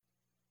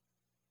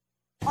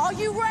Are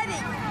you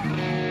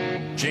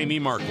ready? Jamie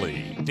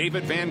Markley,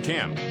 David Van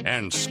Camp,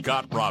 and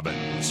Scott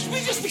Robbins. We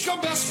just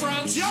become best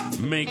friends. Yep.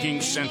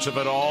 Making sense of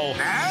it all.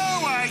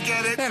 Now I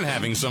get it. And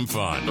having some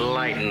fun.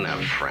 Lighten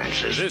up,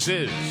 Francis. This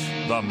is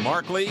the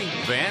Markley,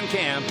 Van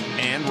Camp,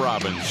 and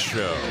Robbins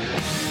Show.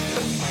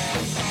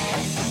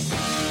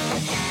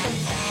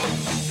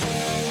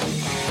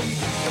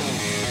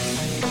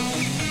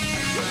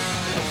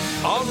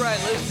 All right,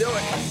 let's do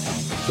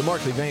it. The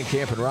Markley, Van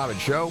Camp, and Robbins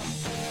Show.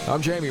 I'm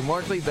Jamie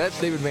Markley.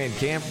 That's David Van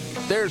Camp.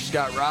 There's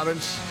Scott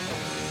Robbins.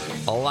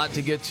 A lot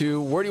to get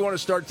to. Where do you want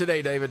to start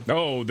today, David?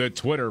 Oh, the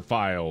Twitter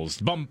files.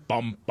 Bum,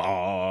 bum,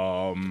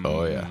 bum.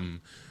 Oh, yeah.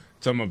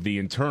 Some of the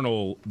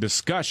internal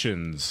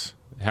discussions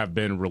have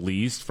been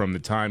released from the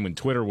time when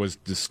Twitter was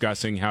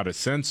discussing how to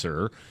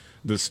censor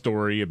the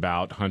story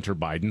about Hunter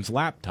Biden's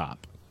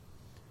laptop.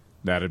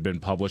 That had been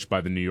published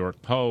by the New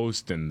York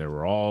Post, and there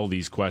were all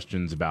these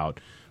questions about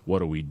what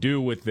do we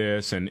do with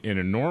this? And in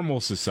a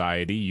normal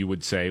society, you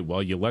would say,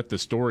 well, you let the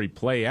story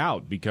play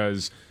out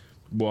because,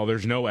 well,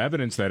 there's no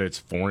evidence that it's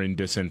foreign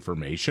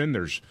disinformation.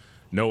 There's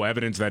no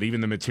evidence that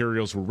even the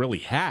materials were really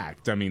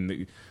hacked. I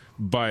mean,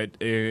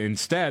 but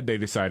instead they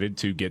decided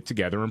to get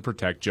together and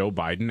protect Joe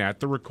Biden at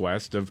the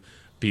request of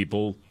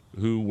people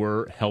who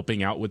were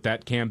helping out with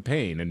that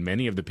campaign. And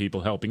many of the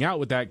people helping out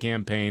with that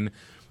campaign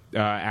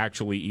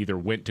actually either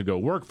went to go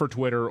work for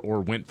Twitter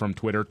or went from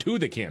Twitter to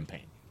the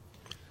campaign.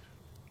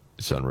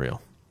 It's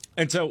unreal.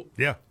 And so,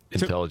 Yeah.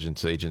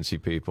 Intelligence agency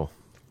people.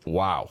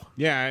 Wow.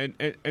 yeah,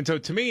 and so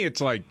to me,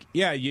 it's like,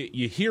 yeah,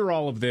 you hear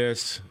all of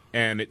this,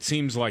 and it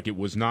seems like it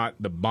was not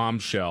the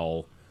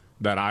bombshell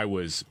that I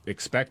was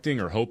expecting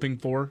or hoping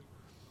for,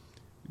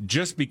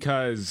 just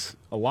because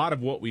a lot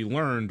of what we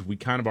learned, we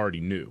kind of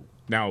already knew.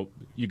 Now,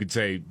 you could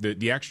say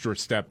the extra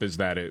step is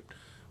that it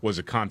was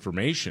a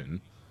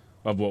confirmation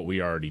of what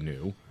we already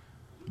knew,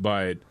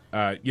 but,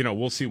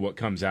 we'll see what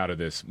comes out of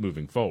this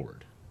moving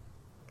forward.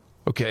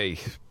 Okay,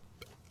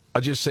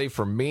 I'll just say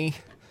for me,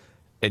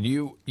 and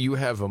you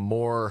have a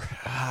more,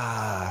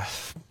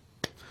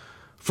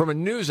 from a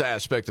news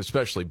aspect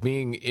especially,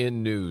 being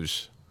in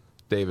news,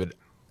 David,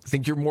 I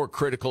think you're more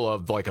critical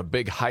of like a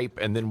big hype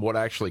and then what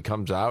actually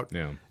comes out.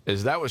 Yeah.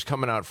 Is that was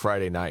coming out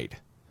Friday night.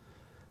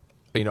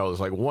 You know, it was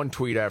like one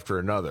tweet after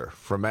another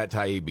from Matt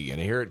Taibbi, and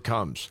here it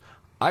comes.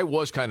 I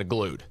was kind of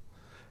glued.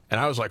 And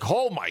I was like,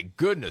 oh my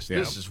goodness,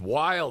 this is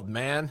wild,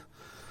 man.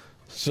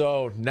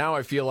 So now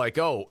I feel like,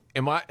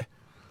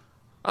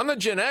 I'm the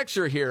Gen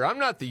Xer here. I'm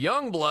not the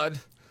young blood.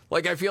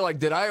 Like, I feel like,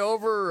 did I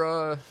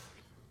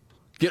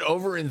get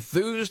over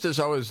enthused as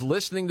I was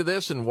listening to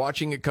this and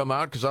watching it come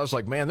out? Because I was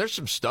like, man, there's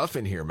some stuff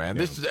in here,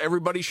 man.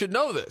 Everybody should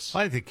know this.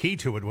 I think the key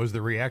to it was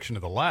the reaction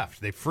of the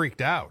left. They freaked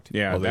out.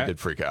 Yeah, Well, they did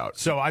freak out.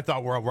 So I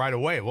thought, well, right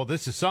away, well,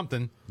 this is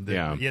something.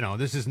 That,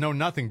 this is no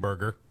nothing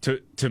burger.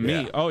 To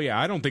me,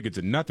 Yeah. I don't think it's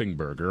a nothing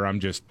burger. I'm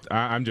just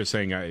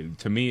saying.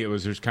 To me, it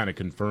was just kind of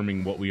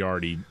confirming what we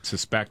already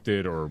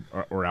suspected or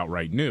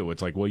outright knew.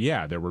 It's like, well,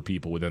 yeah, there were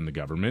people within the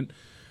government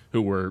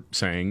who were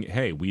saying,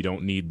 hey, we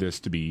don't need this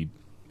to be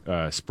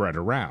spread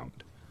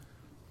around.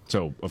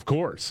 So, of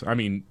course, I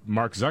mean,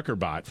 Mark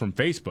Zuckerberg from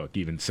Facebook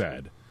even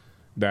said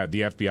that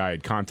the FBI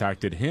had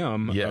contacted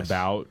him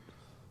about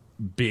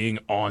being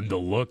on the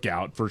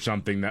lookout for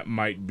something that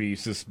might be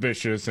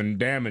suspicious and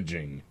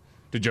damaging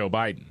to Joe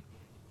Biden.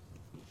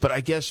 But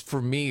I guess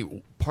for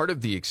me, part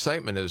of the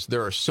excitement is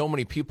there are so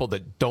many people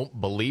that don't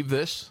believe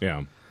this.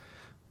 Yeah.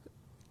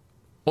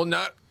 Well,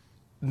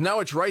 now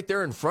it's right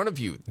there in front of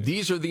you.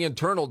 These are the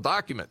internal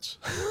documents.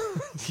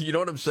 You know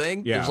what I'm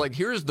saying? Yeah. It's like,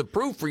 here's the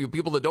proof for you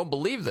people that don't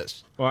believe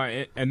this.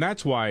 Well, and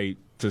that's why,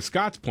 to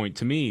Scott's point,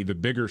 to me, the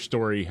bigger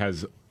story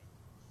has,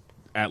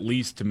 at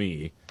least to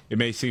me, it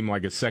may seem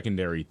like a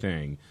secondary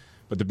thing,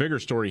 but the bigger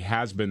story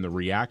has been the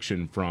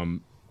reaction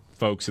from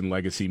folks in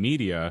legacy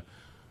media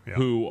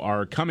who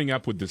are coming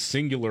up with the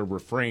singular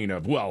refrain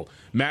of, well,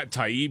 Matt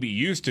Taibbi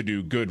used to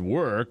do good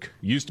work,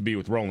 used to be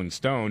with Rolling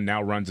Stone,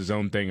 now runs his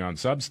own thing on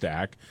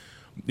Substack.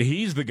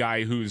 He's the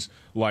guy who's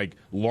like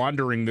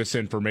laundering this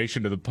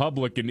information to the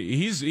public, and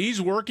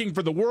he's working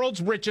for the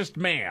world's richest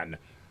man.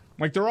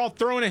 Like, they're all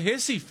throwing a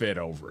hissy fit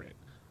over it.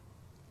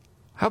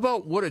 How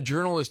about what a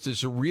journalist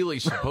is really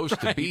supposed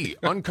to be?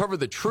 Uncover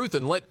the truth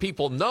and let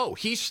people know.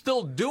 He's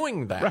still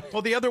doing that. Right.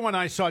 Well, the other one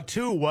I saw,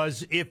 too,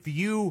 was if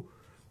you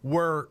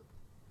were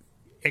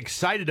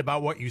excited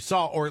about what you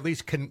saw, or at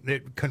least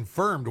it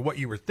confirmed what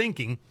you were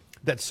thinking,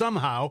 that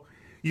somehow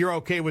you're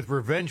okay with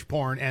revenge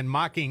porn and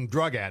mocking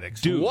drug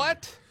addicts. Dude.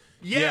 What?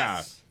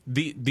 Yes.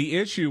 Yeah. The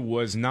issue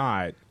was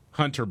not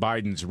Hunter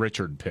Biden's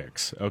Richard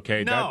picks,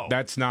 okay? No.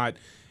 That's not...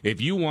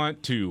 If you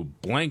want to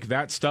blank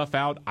that stuff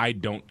out, I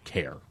don't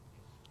care.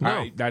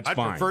 No, that's I'd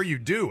fine. prefer you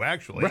do,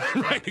 actually.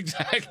 Right,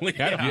 exactly.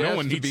 No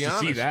one needs to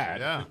see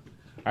that. Yeah.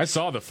 I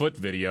saw the foot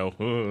video.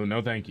 Oh,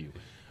 no, thank you.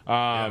 But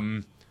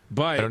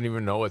I don't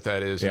even know what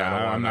that is. yeah,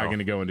 and I'm not going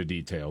to go into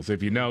details.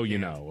 If you know, you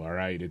know. All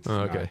right, it's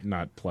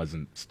not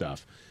pleasant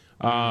stuff.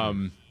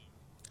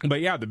 But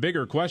yeah, the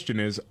bigger question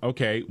is: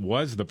 okay,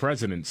 was the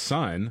president's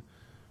son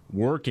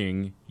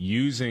working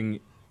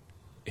using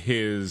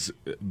his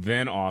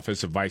then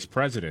office of vice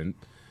president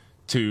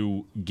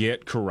to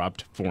get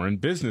corrupt foreign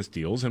business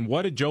deals. And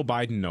what did Joe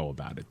Biden know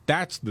about it?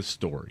 That's the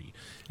story.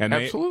 And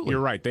Absolutely. You're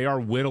right. They are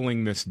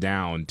whittling this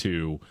down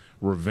to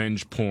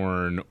revenge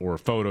porn or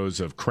photos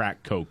of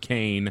crack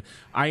cocaine.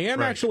 I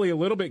am actually a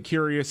little bit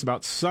curious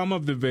about some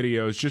of the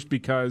videos just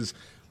because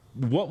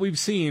what we've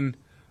seen,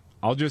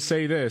 I'll just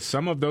say this,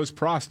 some of those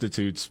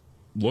prostitutes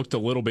looked a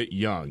little bit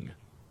young.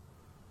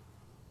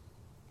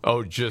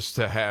 Oh, just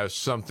to have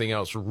something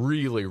else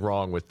really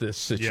wrong with this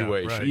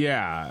situation. right.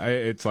 Yeah,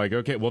 it's like,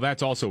 okay, well,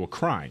 that's also a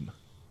crime.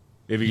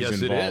 If he's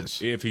Yes, it involved,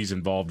 is. if he's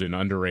involved in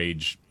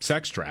underage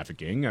sex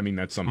trafficking, I mean,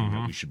 that's something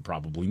that we should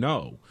probably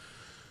know.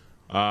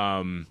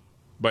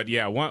 But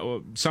yeah,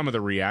 some of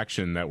the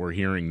reaction that we're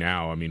hearing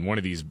now, I mean, one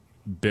of these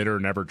bitter,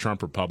 never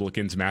Trump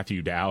Republicans,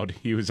 Matthew Dowd,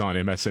 he was on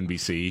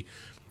MSNBC,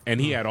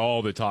 and he had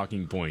all the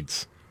talking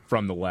points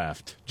from the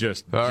left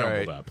just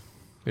jumbled up.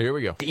 Here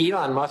we go.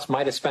 Elon Musk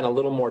might have spent a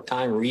little more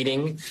time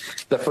reading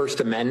the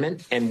First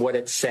Amendment and what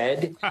it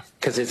said,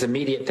 because his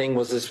immediate thing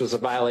was this was a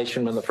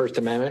violation of the First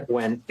Amendment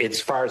when, as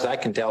far as I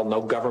can tell,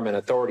 no government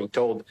authority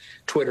told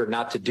Twitter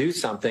not to do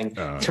something.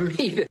 To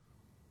me,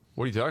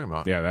 What are you talking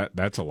about? Yeah,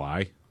 that's a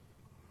lie.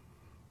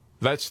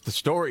 That's the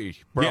story,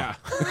 bro. Yeah.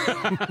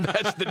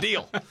 That's the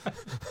deal.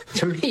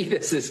 to me,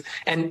 this is,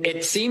 and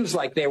it seems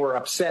like they were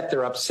upset.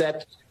 They're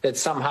upset that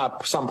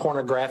somehow some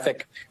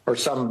pornographic or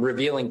some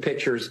revealing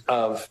pictures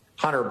of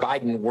Hunter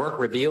Biden weren't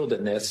revealed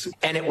in this.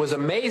 And it was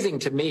amazing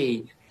to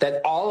me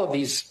that all of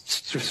these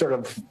sort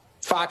of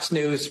Fox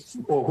News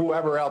or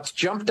whoever else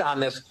jumped on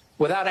this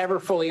without ever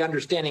fully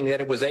understanding that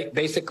it was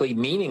basically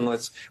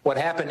meaningless what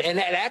happened. And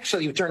it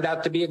actually turned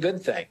out to be a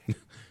good thing.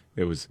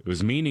 It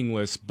was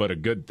meaningless, but a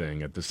good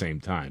thing at the same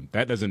time.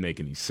 That doesn't make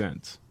any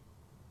sense.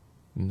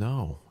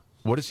 No.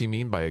 What does he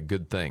mean by a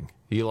good thing?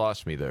 He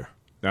lost me there.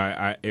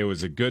 It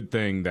was a good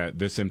thing that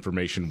this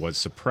information was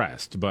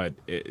suppressed, but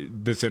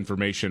this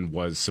information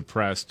was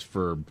suppressed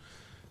for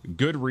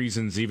good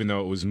reasons, even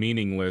though it was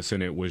meaningless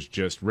and it was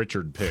just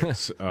Richard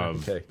picks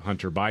of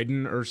Hunter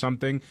Biden or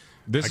something.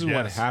 This is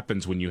what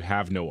happens when you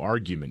have no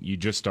argument. You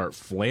just start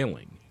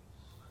flailing.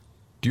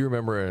 Do you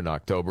remember in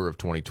October of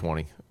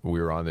 2020,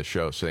 we were on the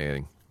show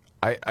saying,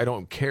 I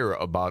don't care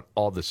about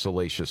all the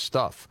salacious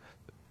stuff.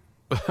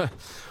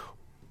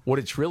 What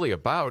it's really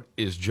about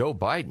is Joe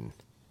Biden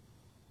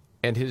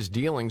and his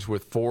dealings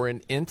with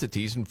foreign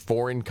entities and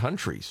foreign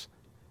countries.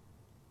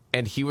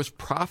 And he was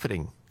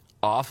profiting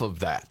off of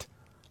that.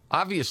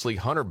 Obviously,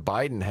 Hunter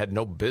Biden had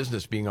no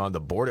business being on the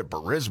board at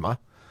Burisma.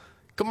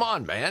 Come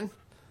on, man.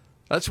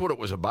 That's what it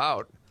was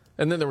about.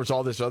 And then there was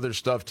all this other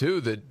stuff,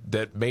 too,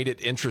 that made it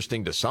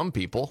interesting to some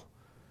people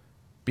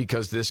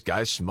because this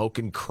guy's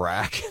smoking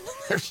crack.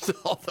 There's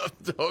still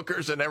the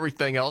hookers and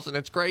everything else, and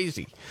it's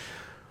crazy.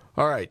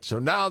 All right, so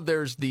now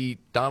there's the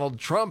Donald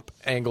Trump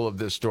angle of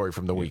this story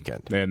from the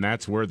weekend. And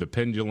that's where the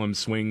pendulum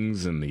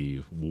swings in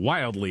the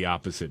wildly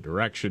opposite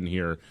direction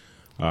here.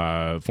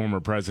 Former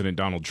President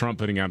Donald Trump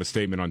putting out a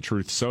statement on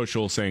Truth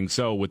Social saying,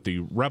 so with the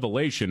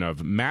revelation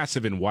of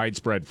massive and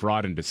widespread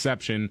fraud and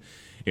deception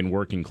in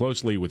working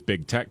closely with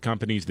big tech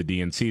companies, the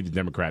DNC, the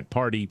Democrat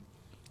Party,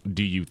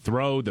 do you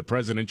throw the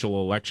presidential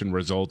election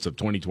results of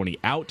 2020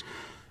 out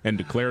and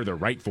declare the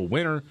rightful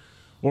winner?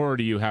 Or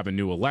do you have a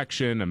new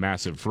election? A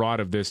massive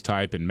fraud of this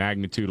type and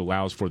magnitude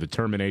allows for the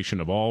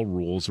termination of all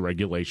rules,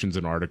 regulations,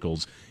 and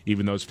articles,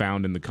 even those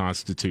found in the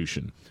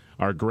Constitution.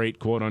 Our great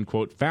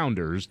quote-unquote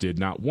founders did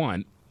not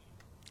want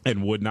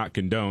and would not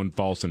condone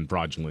false and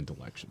fraudulent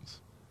elections.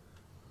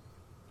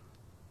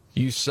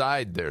 You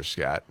sighed there,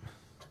 Scott.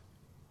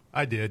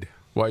 I did.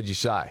 Why'd you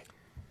sigh?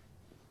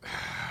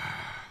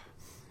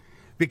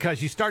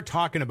 Because you start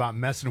talking about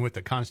messing with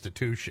the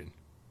Constitution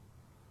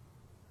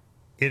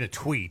in a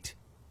tweet.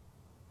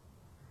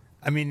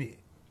 I mean,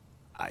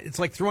 it's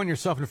like throwing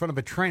yourself in front of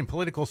a train.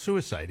 Political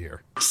suicide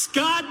here.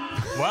 Scott!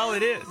 Well,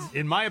 it is,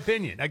 in my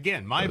opinion.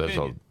 Again, my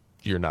opinion.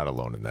 You're not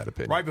alone in that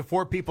opinion. Right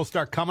before people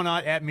start coming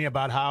on at me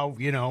about how,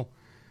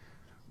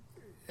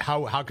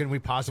 how can we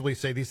possibly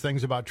say these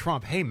things about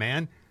Trump? Hey,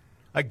 man,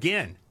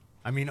 again,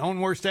 I mean, own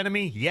worst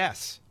enemy?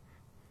 Yes.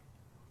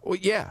 Well,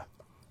 yeah.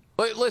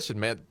 Listen,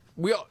 man,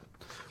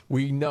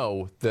 we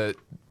know that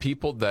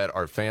people that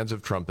are fans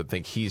of Trump that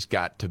think he's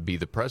got to be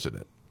the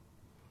president.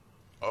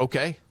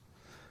 Okay.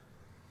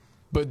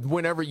 But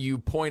whenever you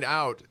point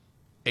out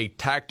a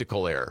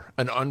tactical error,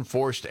 an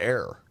unforced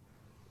error,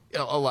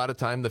 a lot of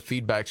time the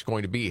feedback's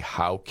going to be,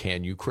 how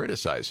can you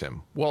criticize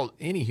him? Well,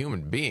 any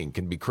human being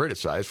can be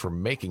criticized for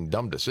making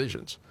dumb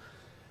decisions.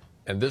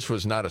 And this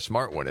was not a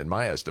smart one in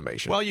my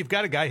estimation. Well, you've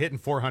got a guy hitting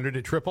 400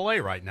 at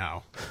AAA right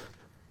now.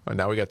 And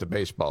now we got the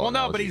baseball. Well, no,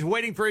 analogy. but he's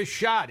waiting for his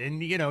shot.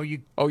 And,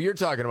 you... Oh, you're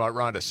talking about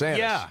Ron DeSantis.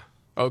 Yeah.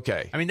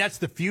 Okay. I mean, that's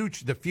the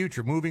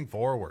future moving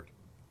forward.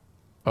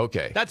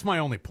 Okay. That's my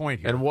only point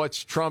here. And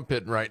what's Trump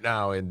hitting right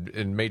now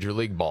in Major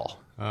League Ball?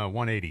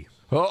 180.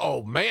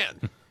 Oh,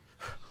 man.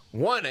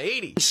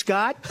 180.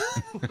 Scott?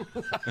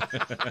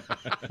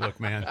 Look,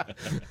 man.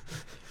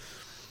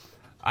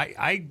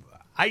 I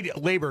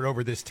labored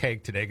over this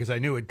take today because I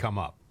knew it'd come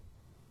up.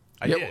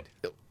 I did.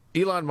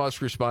 Elon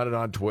Musk responded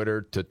on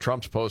Twitter to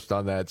Trump's post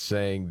on that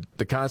saying,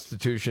 the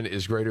Constitution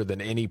is greater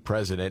than any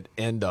president,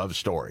 end of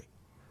story.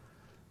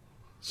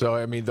 So,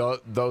 I mean,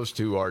 those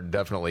two are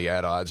definitely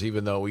at odds,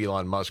 even though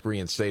Elon Musk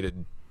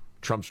reinstated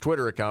Trump's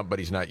Twitter account, but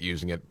he's not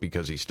using it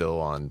because he's still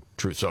on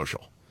Truth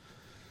Social.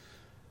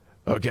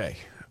 Okay.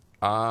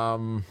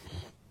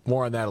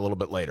 More on that a little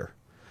bit later.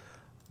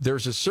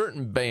 There's a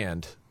certain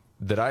band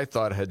that I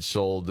thought had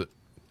sold,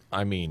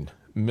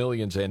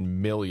 millions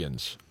and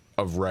millions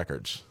of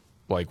records.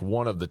 Like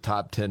one of the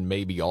top 10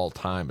 maybe all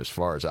time as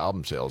far as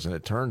album sales. And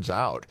it turns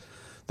out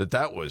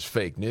that was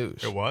fake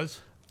news. It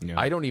was? Yeah.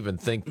 I don't even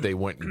think they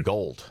went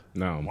gold.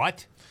 No.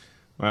 What?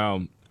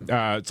 Well,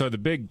 so the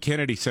big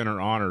Kennedy Center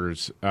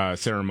Honors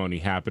ceremony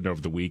happened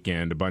over the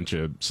weekend. A bunch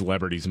of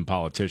celebrities and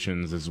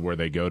politicians. This is where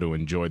they go to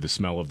enjoy the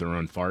smell of their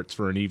own farts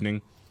for an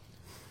evening.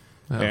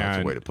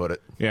 That's a way to put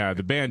it. Yeah,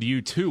 the band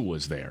U2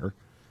 was there.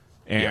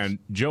 And yes.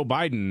 Joe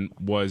Biden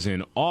was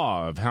in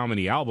awe of how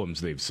many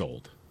albums they've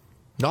sold.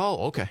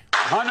 Oh, okay.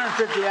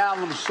 150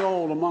 albums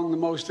sold, among the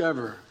most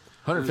ever.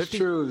 150? It's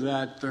true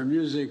that their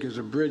music is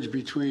a bridge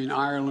between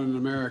Ireland and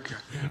America.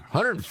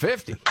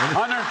 150?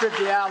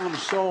 150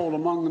 albums sold,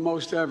 among the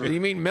most ever. Did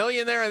you mean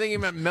million there? I think you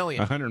meant million.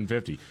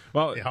 150.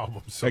 Well,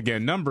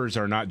 again, numbers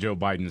are not Joe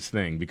Biden's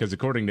thing, because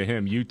according to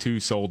him,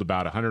 U2 sold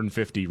about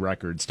 150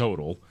 records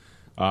total.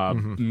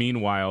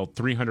 Meanwhile,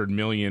 300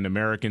 million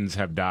Americans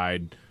have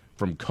died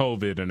from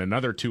COVID, and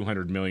another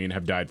 200 million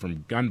have died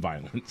from gun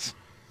violence.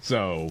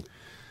 So...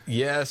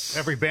 Yes.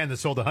 Every band that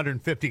sold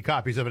 150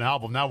 copies of an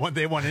album, now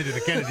they went into the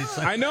Kennedy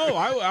Center. I know.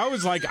 I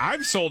was like,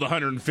 I've sold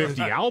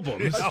 150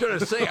 albums. I was going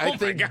to say, I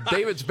think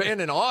David's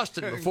band in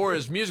Austin, before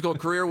his musical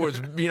career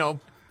was,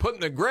 put in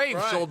the grave,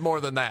 sold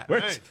more than that.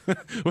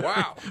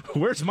 Wow.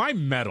 Where's my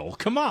medal?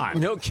 Come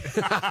on. No,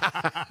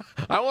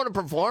 I want to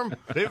perform.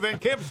 Dave Van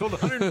Camp sold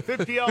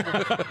 150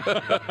 albums.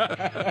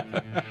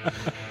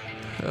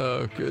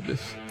 Oh,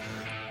 goodness.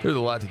 There's a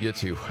lot to get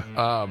to.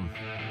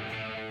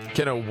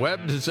 Can a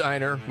web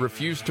designer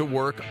refuse to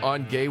work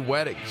on gay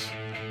weddings?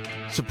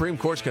 Supreme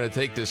Court's going to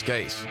take this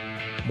case.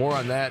 More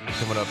on that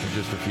coming up in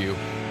just a few.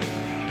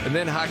 And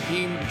then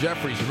Hakeem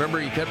Jeffries. Remember,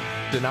 he kept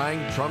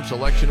denying Trump's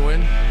election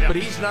win? Yep. But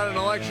he's not an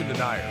election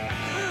denier.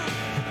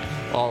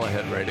 All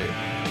ahead right here.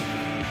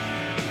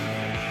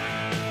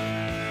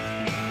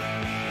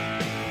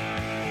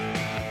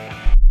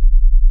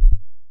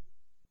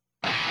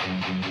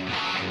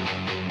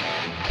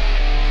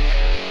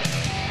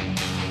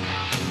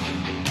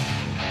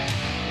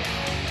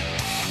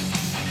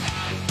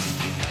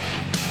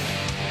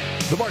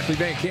 The Markley,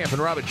 Van Camp,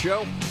 and Robbins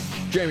Show.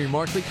 Jamie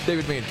Markley,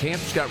 David Van Camp,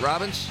 Scott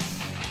Robbins.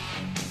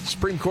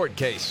 Supreme Court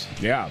case.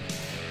 Yeah.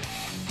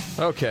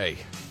 Okay.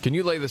 Can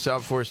you lay this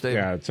out for us, David?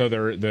 Yeah, so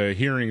the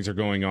hearings are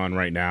going on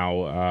right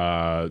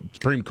now.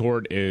 Supreme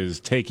Court is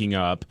taking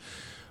up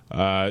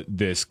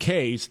this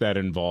case that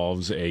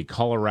involves a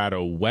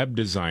Colorado web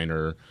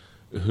designer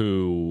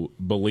who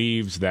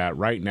believes that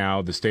right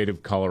now the state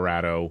of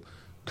Colorado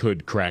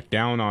could crack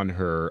down on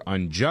her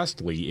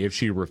unjustly if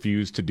she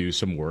refused to do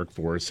some work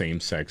for a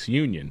same-sex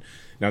union.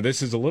 Now,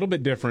 this is a little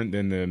bit different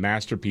than the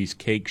Masterpiece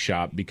Cake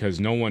Shop because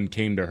no one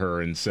came to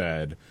her and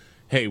said,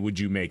 hey, would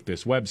you make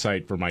this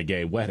website for my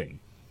gay wedding?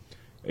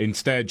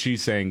 Instead,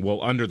 she's saying, well,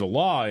 under the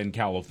law in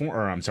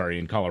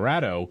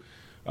Colorado,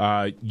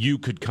 you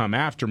could come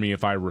after me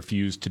if I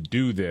refuse to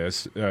do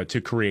this,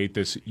 to create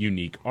this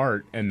unique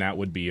art, and that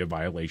would be a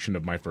violation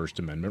of my First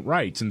Amendment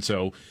rights. And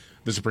so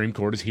the Supreme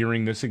Court is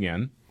hearing this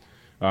again.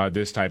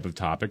 This type of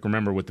topic.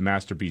 Remember, with the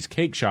Masterpiece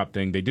Cake Shop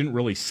thing, they didn't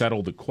really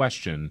settle the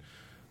question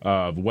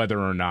of whether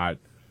or not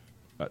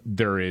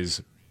there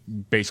is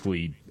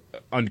basically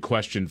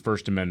unquestioned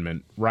First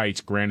Amendment rights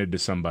granted to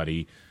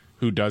somebody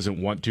who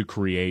doesn't want to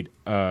create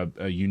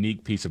a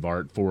unique piece of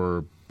art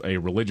for a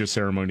religious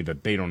ceremony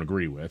that they don't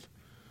agree with,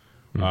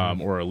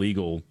 or a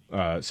legal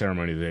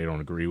ceremony that they don't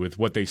agree with.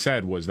 What they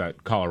said was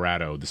that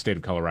Colorado, the state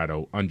of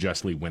Colorado,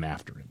 unjustly went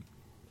after him,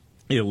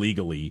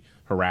 illegally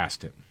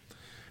harassed him.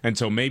 And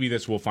so maybe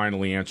this will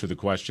finally answer the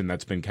question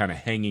that's been kind of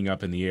hanging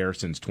up in the air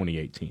since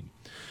 2018.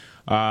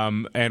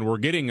 And we're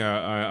getting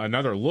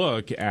another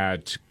look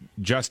at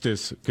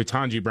Justice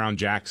Ketanji Brown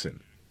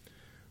Jackson,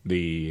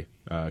 the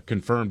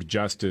confirmed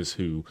justice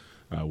who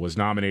was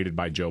nominated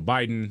by Joe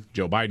Biden.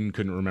 Joe Biden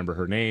couldn't remember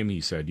her name. He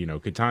said,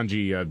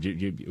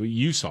 Ketanji,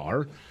 you saw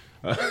her.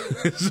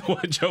 This is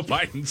what Joe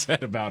Biden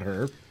said about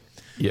her.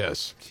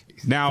 Yes.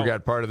 Now,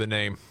 forgot part of the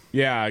name.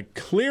 Yeah,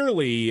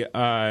 clearly,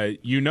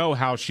 you know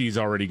how she's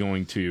already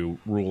going to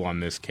rule on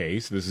this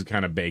case. This is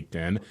kind of baked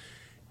in.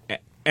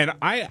 And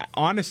I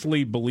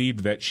honestly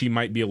believed that she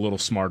might be a little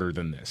smarter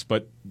than this,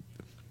 but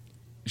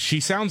she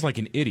sounds like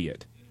an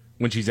idiot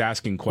when she's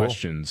asking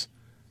questions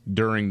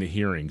during the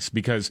hearings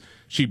because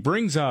she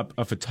brings up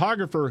a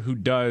photographer who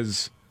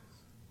does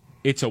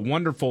It's a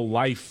Wonderful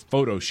Life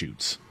photo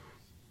shoots.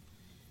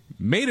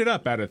 Made it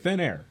up out of thin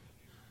air.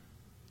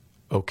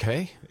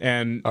 Okay.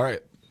 And all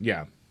right.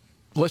 Yeah.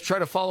 let's try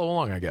to follow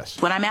along, I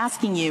guess. What I'm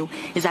asking you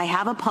is, I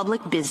have a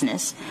public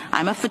business.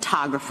 I'm a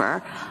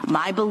photographer.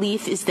 My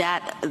belief is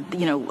that,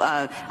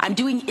 I'm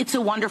doing It's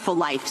a Wonderful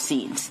Life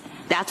scenes.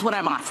 That's what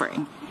I'm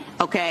offering.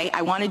 Okay?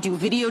 I want to do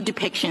video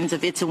depictions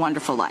of It's a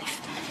Wonderful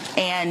Life.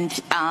 And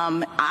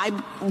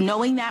I'm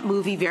knowing that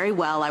movie very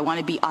well. I want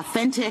to be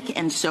authentic,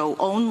 and so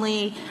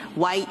only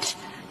white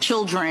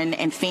children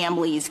and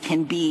families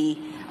can be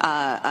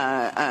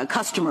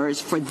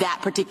customers for that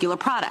particular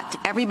product.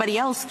 Everybody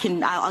else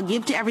I'll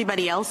give to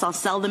everybody else. I'll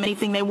sell them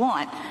anything they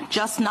want,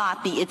 just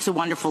not the It's a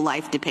Wonderful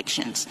Life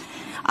depictions.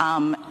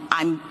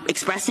 I'm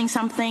expressing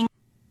something.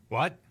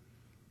 What?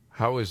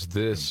 How is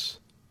this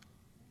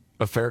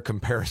a fair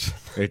comparison?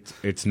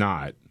 It's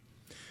not.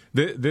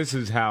 This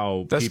is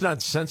how... That's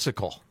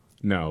nonsensical.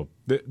 No.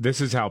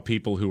 This is how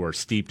people who are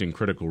steeped in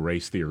critical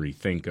race theory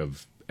think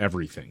of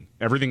everything.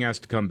 Everything has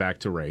to come back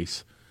to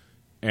race.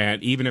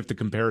 And even if the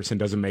comparison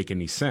doesn't make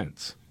any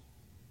sense.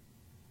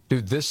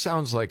 Dude, this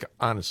sounds like,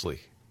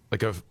 honestly,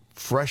 like a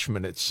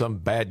freshman at some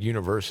bad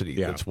university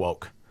that's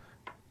woke.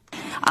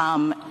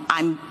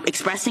 I'm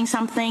expressing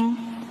something,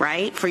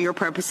 right, for your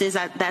purposes,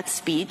 that's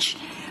speech.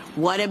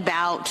 What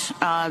about,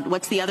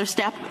 what's the other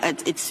step?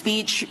 It's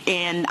speech,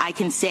 and I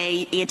can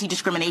say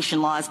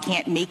anti-discrimination laws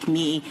can't make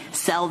me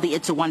sell the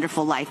It's a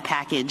Wonderful Life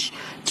package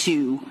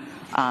to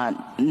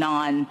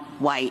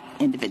non-white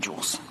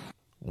individuals.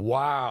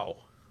 Wow.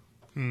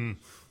 Okay.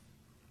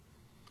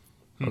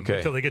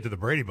 Until they get to the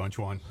Brady Bunch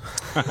one.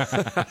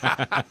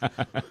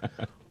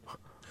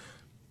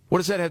 What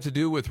does that have to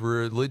do with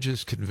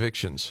religious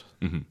convictions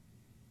and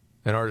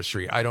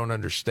artistry? I don't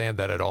understand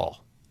that at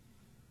all.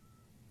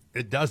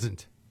 It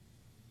doesn't.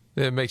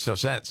 It makes no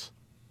sense.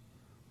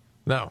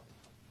 No.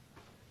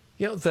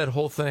 That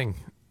whole thing,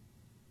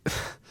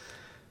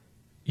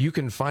 you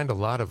can find a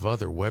lot of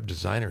other web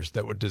designers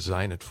that would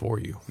design it for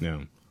you.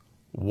 Yeah.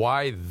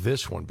 Why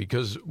this one?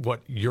 Because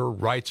your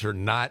rights are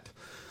not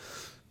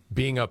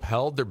being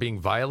upheld, they're being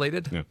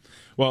violated? Yeah.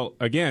 Well,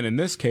 again, in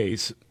this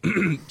case,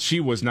 she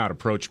was not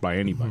approached by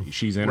anybody.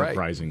 She's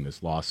enterprising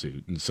this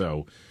lawsuit. And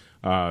so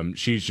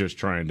she's just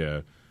trying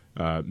to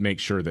make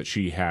sure that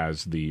she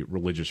has the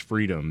religious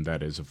freedom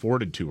that is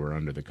afforded to her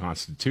under the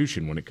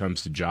Constitution when it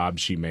comes to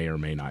jobs she may or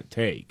may not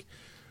take.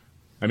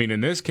 I mean,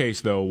 in this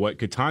case, though, what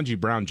Ketanji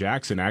Brown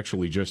Jackson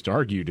actually just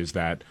argued is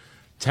that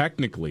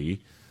technically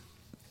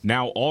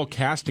now all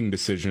casting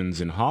decisions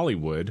in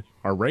Hollywood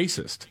are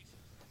racist.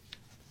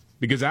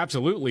 Because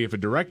absolutely, if a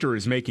director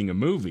is making a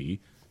movie,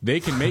 they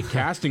can make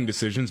casting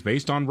decisions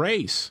based on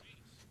race.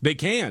 They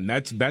can.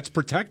 That's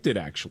protected,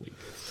 actually.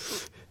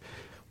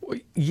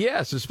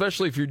 Yes,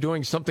 especially if you're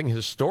doing something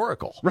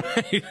historical.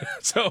 Right.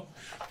 So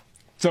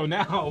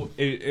now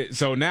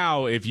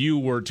if you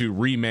were to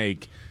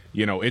remake,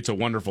 It's a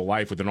Wonderful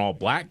Life with an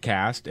all-black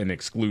cast and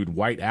exclude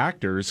white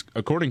actors,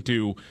 according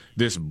to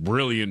this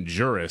brilliant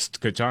jurist,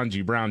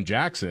 Ketanji Brown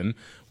Jackson,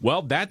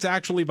 well, that's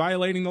actually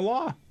violating the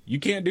law. You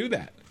can't do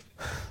that.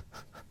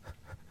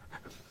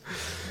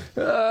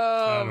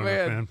 Oh,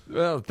 man.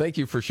 Well, thank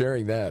you for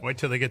sharing that. Wait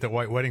till they get the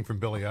White Wedding from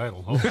Billy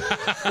Idol.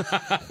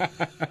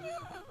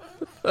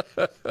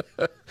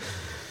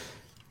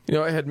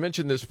 I had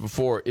mentioned this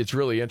before. It's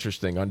really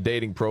interesting. On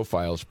dating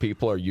profiles,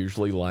 people are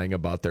usually lying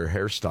about their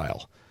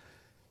hairstyle.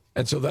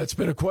 And so that's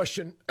been a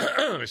question,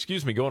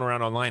 going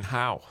around online.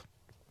 How?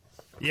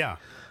 Yeah.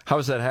 How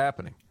is that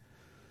happening?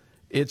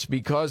 It's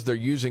because they're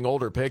using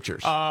older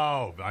pictures.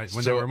 Oh,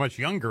 when they were much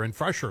younger and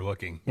fresher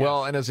looking. Yes.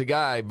 Well, and as a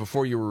guy,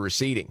 before you were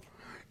receding.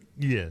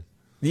 Yeah.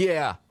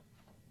 Yeah.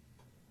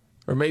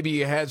 Or maybe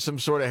you had some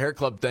sort of hair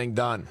club thing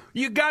done.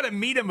 You got to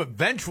meet him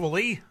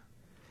eventually.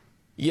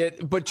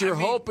 But you're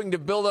hoping to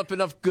build up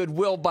enough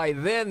goodwill by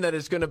then that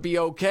it's going to be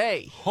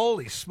okay.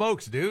 Holy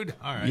smokes, dude.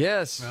 All right.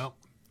 Yes. Well.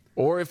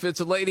 Or if it's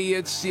a lady,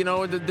 it's,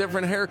 a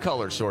different hair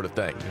color sort of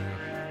thing.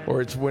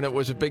 Or it's when it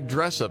was a big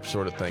dress-up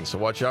sort of thing. So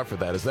watch out for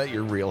that. Is that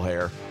your real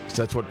hair? Because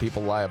that's what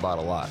people lie about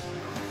a lot.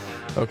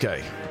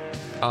 Okay.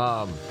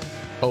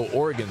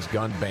 Oregon's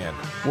gun ban.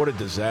 What a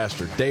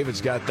disaster.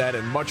 David's got that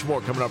and much more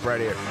coming up right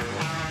here.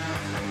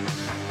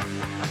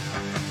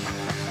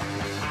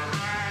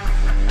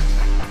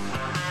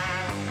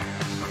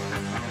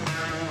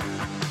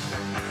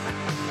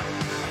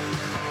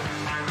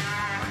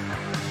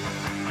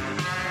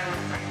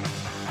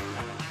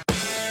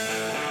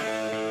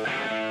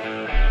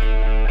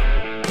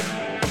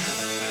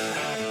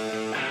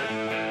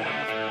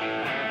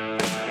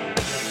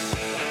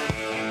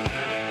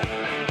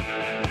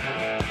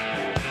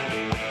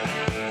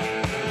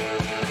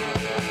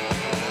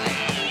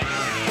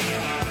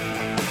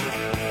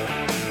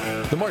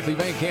 Markley,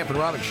 Van Camp, and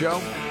Robbins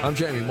Show. I'm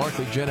Jamie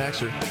Markley, Gen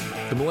Xer,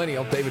 the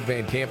Millennial, David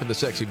Van Camp, and the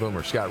Sexy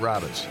Boomer, Scott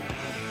Robbins.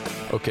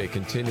 Okay,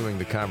 continuing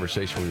the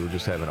conversation we were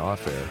just having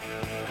off air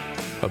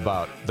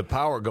about the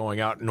power going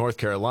out in North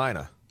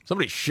Carolina.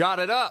 Somebody shot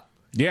it up.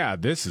 Yeah,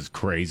 this is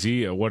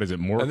crazy. What is it,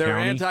 Moore County? And they're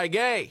County?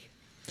 Anti-gay.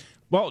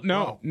 Well,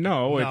 no,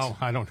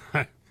 I don't.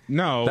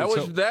 No,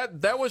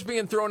 that was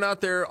being thrown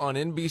out there on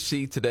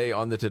NBC today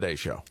on the Today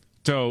Show.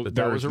 So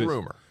that was a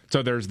rumor.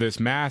 So there's this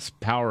mass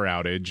power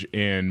outage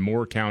in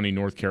Moore County,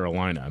 North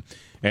Carolina,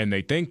 and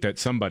they think that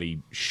somebody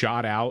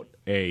shot out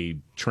a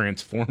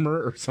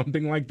transformer or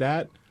something like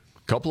that.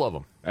 A couple of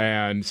them.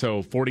 And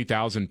so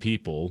 40,000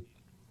 people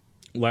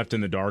left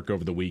in the dark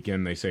over the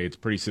weekend. They say it's a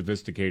pretty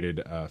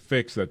sophisticated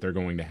fix that they're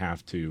going to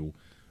have to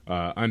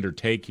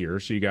undertake here.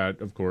 So you got,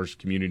 of course,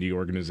 community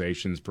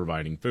organizations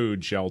providing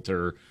food,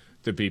 shelter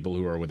to people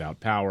who are without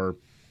power.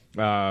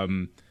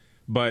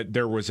 But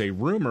there was a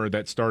rumor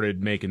that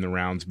started making the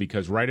rounds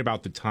because right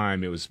about the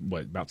time, it was,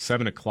 about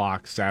 7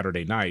 o'clock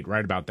Saturday night,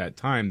 right about that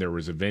time, there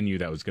was a venue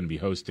that was going to be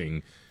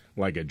hosting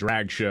like a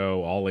drag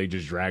show,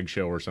 all-ages drag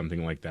show or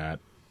something like that.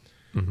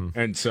 Mm-hmm.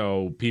 And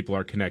so people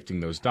are connecting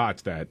those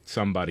dots that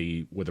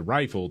somebody with a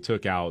rifle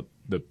took out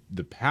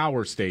the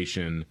power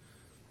station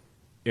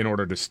in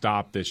order to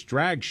stop this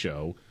drag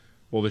show.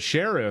 Well, the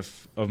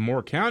sheriff of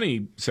Moore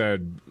County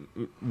said,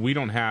 we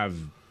don't have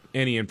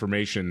any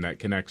information that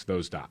connects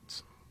those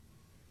dots.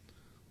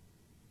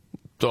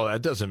 So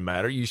that doesn't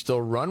matter. You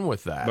still run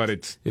with that.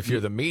 But if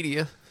you're the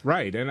media.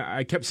 Right. And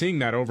I kept seeing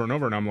that over and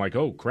over, and I'm like,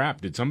 oh,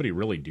 crap, did somebody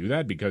really do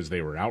that because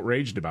they were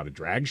outraged about a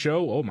drag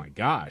show? Oh, my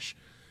gosh.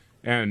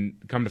 And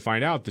come to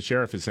find out, the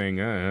sheriff is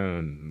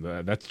saying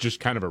that's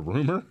just kind of a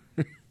rumor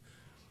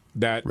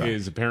that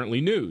is apparently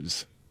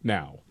news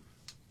now.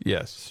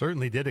 Yes.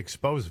 Certainly did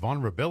expose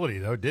vulnerability,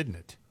 though, didn't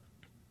it?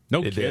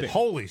 No kidding. Did.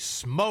 Holy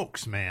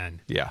smokes,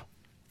 man. Yeah.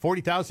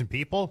 40,000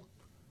 people?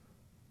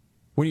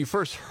 When you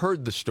first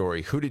heard the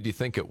story, who did you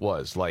think it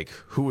was? Like,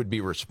 who would be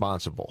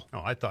responsible?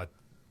 Oh, I thought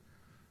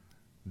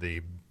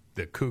the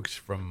kooks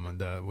from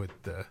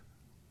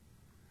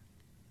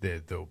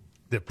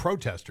the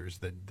protesters,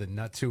 the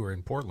nuts who were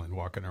in Portland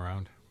walking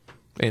around.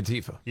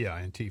 Antifa. Yeah,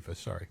 Antifa,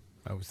 sorry.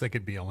 I was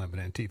thinking BLM, but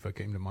Antifa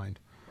came to mind.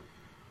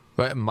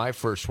 But my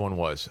first one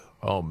was,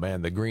 oh,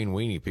 man, the green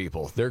weenie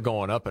people. They're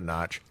going up a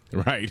notch.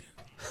 Right.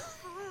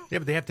 Yeah,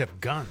 but they have to have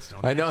guns,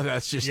 don't they? I know,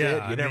 that's just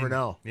it. You never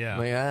know. Yeah.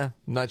 Like, I'm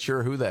not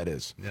sure who that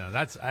is. Yeah,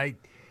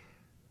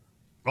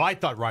 I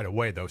thought right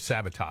away, though,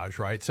 sabotage,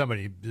 right?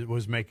 Somebody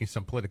was making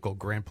some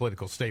grand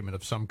political statement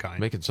of some kind.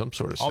 Making some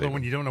sort of statement. Although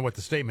when you don't know what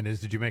the statement is,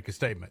 did you make a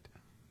statement?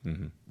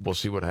 Mm-hmm. We'll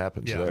see what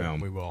happens Yeah, there.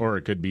 we will. Or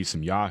it could be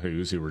some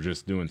yahoos who were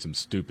just doing some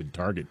stupid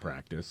target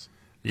practice.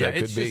 Yeah, That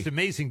it's could just be.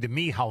 amazing to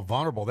me how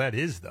vulnerable that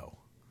is, though.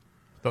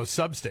 Those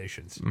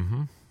substations.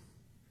 Mm-hmm.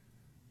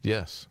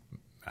 Yes.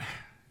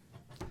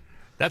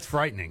 That's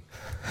frightening.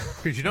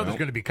 Because you know there's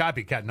going to be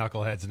copycat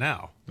knuckleheads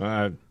now.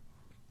 I'm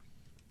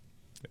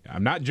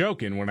not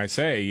joking when I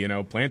say,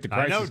 plant the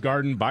crisis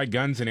garden, buy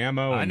guns and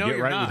ammo, and get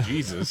right with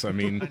Jesus. I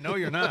mean, I know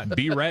you're not.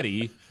 Be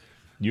ready.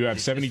 You have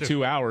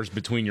 72 hours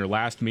between your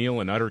last meal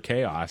and utter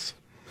chaos.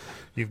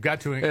 You've got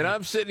to. And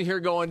I'm sitting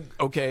here going,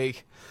 okay,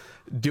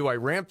 do I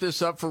ramp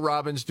this up for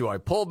Robbins? Do I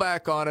pull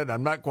back on it?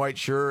 I'm not quite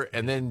sure.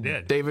 And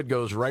then David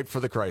goes right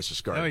for the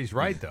crisis garden. No, he's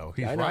right, though.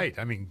 He's right.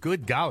 I mean,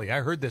 good golly. I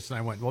heard this and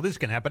I went, well, this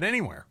can happen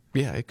anywhere.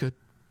 Yeah, it could.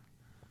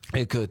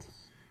 It could.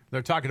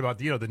 They're talking about,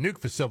 the nuke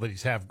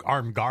facilities have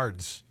armed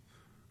guards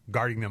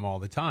guarding them all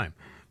the time.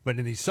 But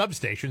in these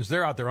substations,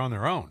 they're out there on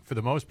their own, for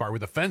the most part,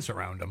 with a fence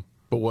around them.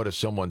 But what if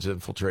someone's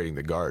infiltrating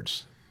the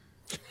guards?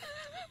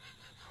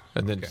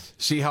 And then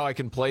see how I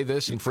can play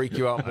this and freak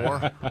you out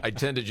more? I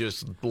tend to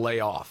just lay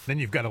off. Then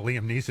you've got a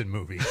Liam Neeson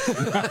movie.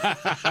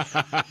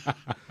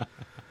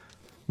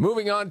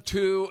 Moving on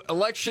to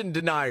election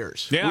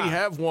deniers. Yeah. We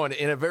have one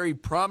in a very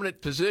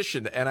prominent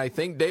position, and I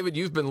think, David,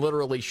 you've been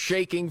literally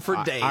shaking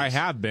for days. I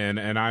have been,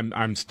 and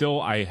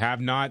I have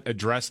not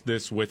addressed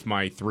this with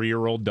my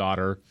 3-year-old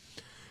daughter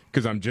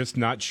because I'm just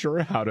not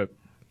sure how to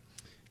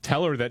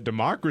tell her that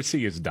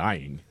democracy is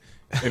dying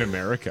in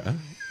America.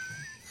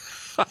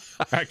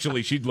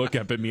 Actually, she'd look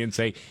up at me and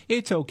say,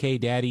 "It's okay,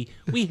 Daddy.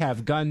 We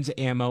have guns,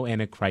 ammo,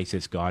 and a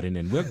crisis garden,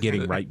 and we're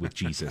getting right with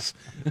Jesus."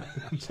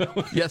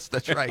 Yes,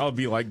 that's right. I'll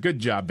be like, "Good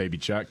job, baby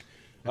Chuck."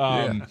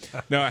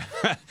 No,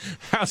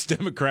 House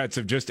Democrats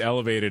have just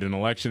elevated an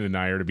election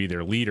denier to be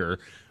their leader.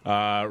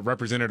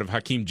 Representative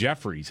Hakeem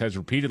Jeffries has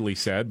repeatedly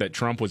said that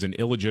Trump was an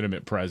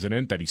illegitimate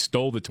president, that he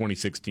stole the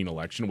 2016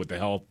 election with the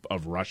help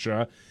of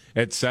Russia,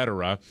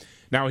 etc.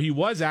 Now, he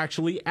was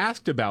actually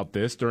asked about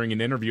this during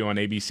an interview on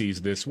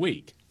ABC's This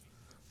Week.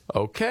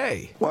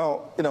 Okay.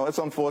 Well, it's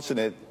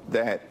unfortunate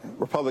that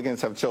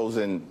Republicans have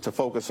chosen to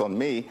focus on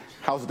me.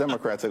 House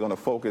Democrats are going to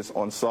focus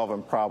on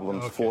solving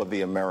problems for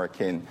the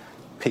American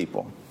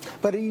people.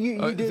 But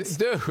you did...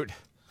 Dude,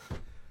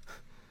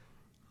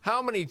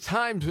 how many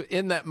times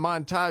in that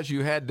montage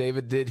you had,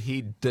 David, did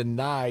he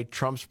deny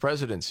Trump's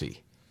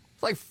presidency?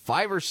 Like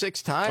 5 or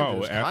 6 times. It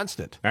was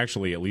constant.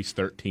 Actually, at least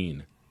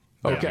 13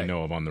 that I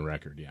know of on the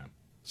record, yeah.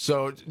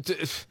 So,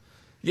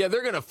 yeah,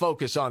 they're going to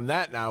focus on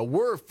that now.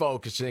 We're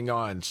focusing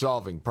on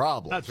solving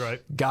problems. That's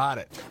right. Got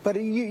it.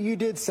 But you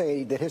did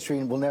say that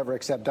history will never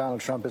accept Donald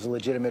Trump as a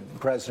legitimate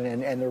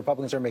president, and the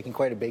Republicans are making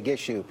quite a big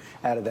issue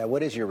out of that.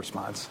 What is your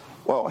response?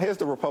 Well, here's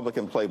the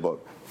Republican playbook.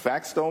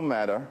 Facts don't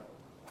matter.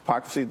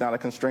 Hypocrisy is not a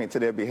constraint to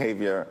their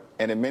behavior.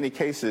 And in many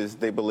cases,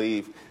 they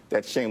believe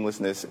that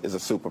shamelessness is a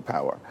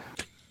superpower.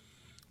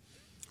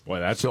 Boy,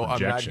 that's so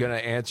projection. I'm not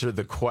going to answer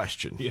the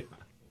question. Yeah.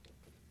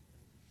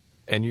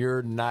 and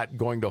you're not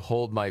going to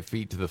hold my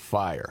feet to the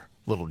fire,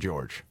 little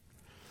George.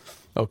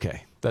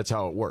 Okay, that's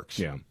how it works.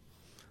 Yeah. At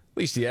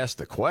least he asked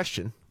the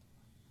question.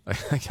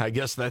 I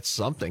guess that's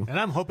something. And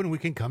I'm hoping we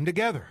can come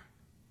together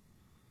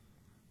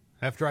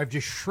after I've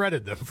just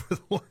shredded them for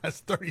the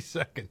last 30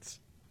 seconds.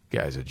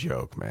 Guy's a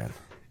joke, man.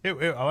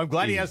 I'm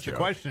glad he He's a asked the joke.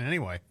 question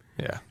anyway.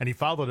 Yeah. And he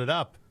followed it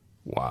up.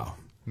 Wow.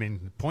 I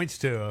mean, points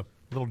to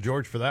little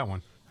George for that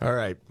one. All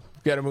right.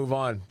 Got to move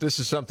on. This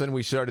is something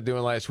we started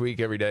doing last week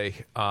every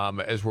day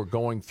as we're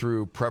going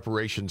through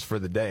preparations for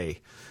the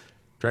day,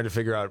 trying to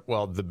figure out,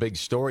 well, the big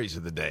stories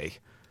of the day.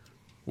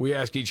 We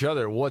ask each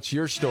other, what's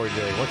your story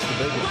today? What's the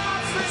big one?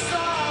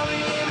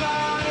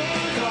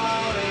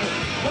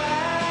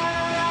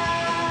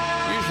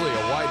 Usually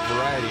a wide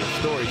variety of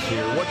stories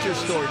here. What's your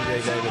story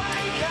today, David?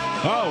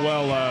 Oh,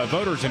 well,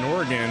 voters in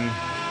Oregon,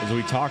 as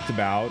we talked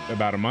about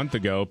a month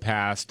ago,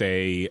 passed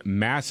a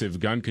massive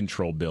gun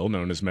control bill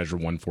known as Measure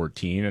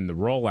 114, and the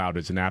rollout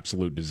is an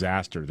absolute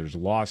disaster. There's a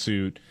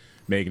lawsuit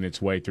making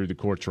its way through the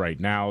courts right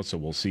now, so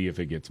we'll see if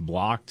it gets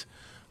blocked.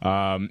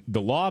 The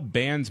law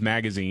bans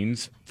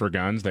magazines for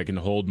guns that can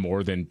hold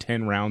more than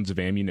 10 rounds of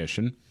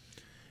ammunition.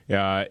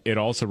 It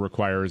also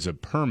requires a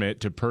permit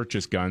to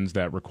purchase guns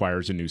that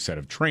requires a new set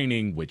of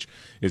training, which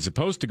is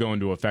supposed to go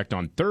into effect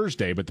on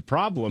Thursday. But the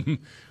problem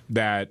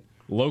that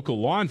local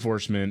law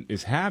enforcement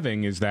is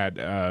having is that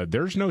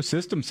there's no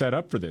system set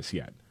up for this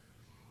yet.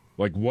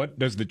 Like, what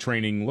does the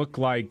training look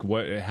like?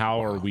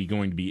 How are we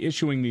going to be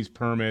issuing these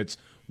permits?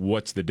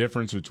 What's the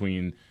difference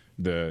between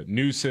the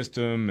new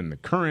system and the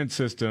current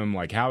system?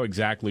 Like, how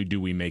exactly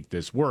do we make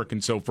this work?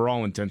 And so for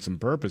all intents and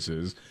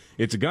purposes,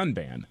 it's a gun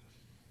ban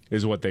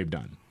is what they've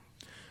done.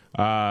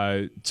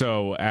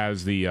 So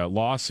as the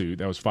lawsuit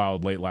that was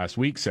filed late last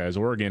week says,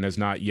 Oregon has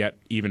not yet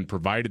even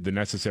provided the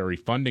necessary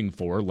funding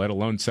for, let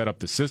alone set up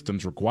the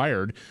systems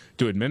required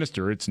to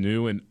administer its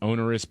new and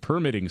onerous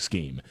permitting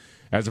scheme.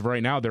 As of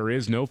right now, there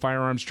is no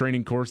firearms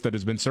training course that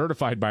has been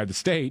certified by the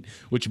state,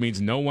 which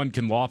means no one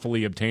can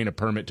lawfully obtain a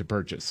permit to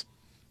purchase.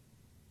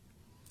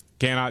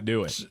 Cannot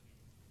do it.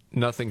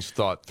 Nothing's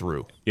thought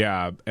through.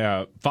 Yeah.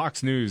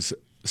 Fox News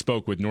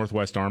spoke with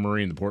Northwest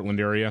Armory in the Portland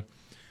area.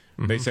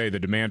 They say the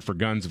demand for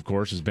guns, of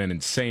course, has been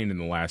insane in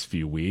the last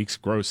few weeks.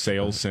 Gross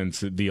sales since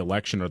the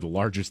election are the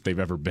largest they've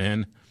ever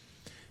been.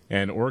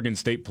 And Oregon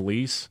State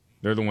Police,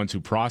 they're the ones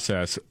who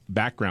process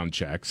background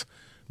checks.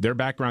 Their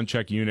background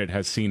check unit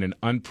has seen an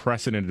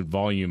unprecedented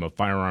volume of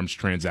firearms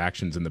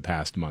transactions in the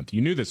past month.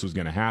 You knew this was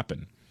going to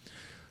happen.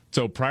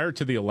 So prior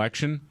to the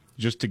election,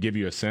 just to give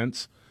you a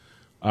sense,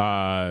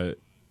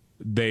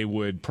 they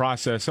would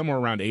process somewhere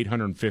around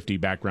 850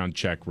 background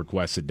check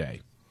requests a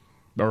day.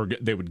 Or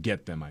they would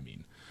get them, I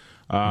mean.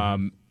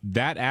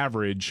 That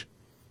average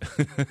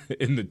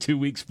in the 2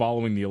 weeks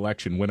following the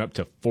election went up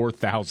to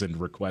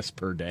 4,000 requests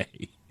per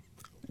day.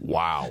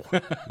 Wow.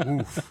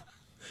 Oof.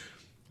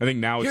 I think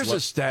now Here's a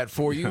stat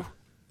for you.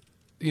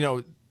 You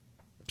know,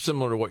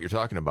 similar to what you're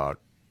talking about.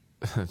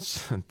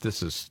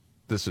 This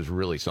is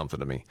really something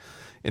to me.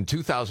 In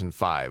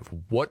 2005,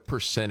 what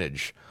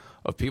percentage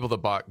of people that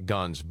bought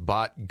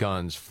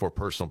guns for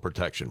personal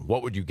protection?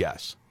 What would you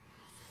guess?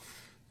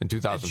 In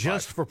 2005,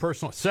 just for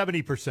personal,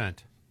 70%.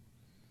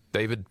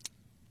 David?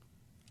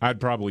 I'd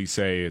probably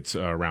say it's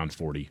around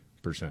 40%.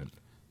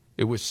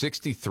 It was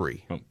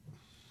 63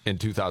 in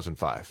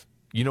 2005.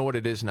 You know what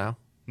it is now?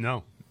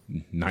 No.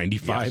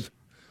 95? Yes.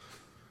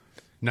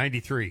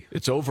 93.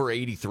 It's over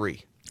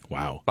 83.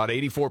 Wow. About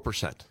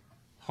 84%.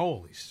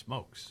 Holy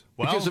smokes.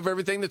 Well, because of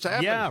everything that's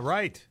happened. Yeah,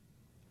 right.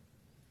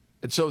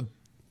 And so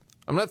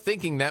I'm not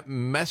thinking that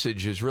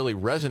message is really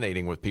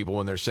resonating with people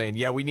when they're saying,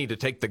 yeah, we need to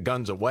take the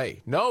guns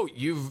away. No,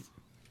 you've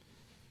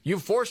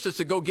forced us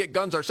to go get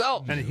guns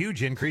ourselves. And a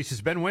huge increase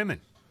has been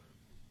women.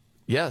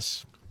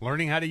 Yes.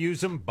 Learning how to use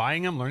them,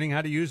 buying them, learning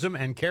how to use them,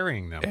 and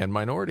carrying them. And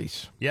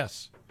minorities.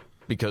 Yes.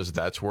 Because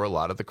that's where a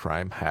lot of the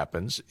crime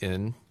happens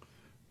in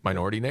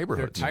minority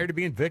neighborhoods. They're tired of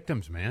being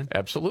victims, man.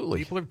 Absolutely.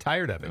 People are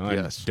tired of it.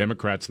 Yes.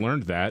 Democrats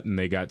learned that, and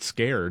they got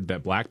scared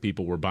that black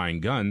people were buying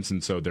guns,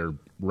 and so they're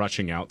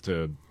rushing out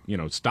to,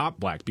 stop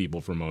black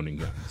people from owning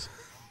guns.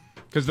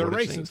 Because they're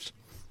racist.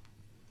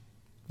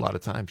 A lot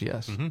of times,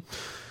 yes. Mm-hmm.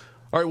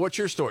 All right, what's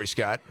your story,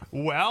 Scott?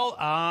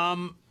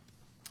 Well,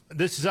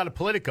 this is out of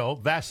Politico.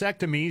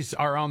 Vasectomies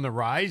are on the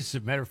rise.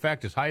 As a matter of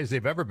fact, as high as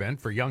they've ever been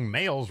for young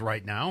males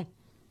right now.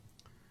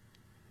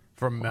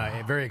 From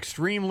very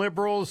extreme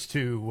liberals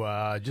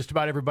to just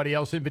about everybody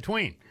else in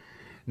between.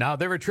 Now,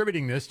 they're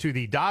attributing this to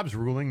the Dobbs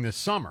ruling this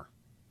summer.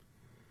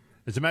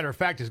 As a matter of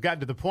fact, it's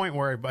gotten to the point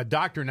where a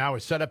doctor now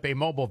has set up a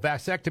mobile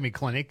vasectomy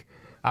clinic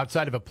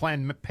outside of a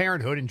Planned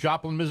Parenthood in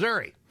Joplin,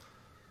 Missouri.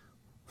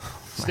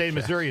 The state of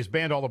Missouri has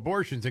banned all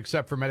abortions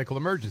except for medical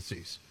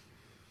emergencies.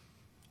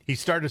 He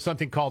started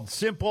something called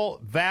Simple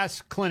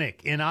Vas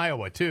Clinic in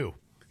Iowa, too.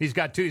 He's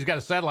got two. He's got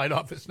a satellite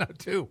office now,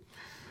 too,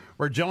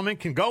 where gentlemen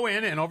can go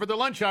in and over the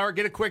lunch hour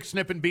get a quick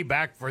snip and be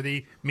back for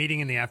the meeting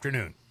in the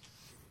afternoon.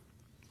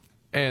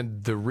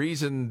 And the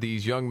reason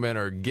these young men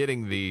are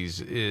getting these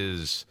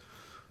is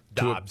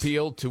to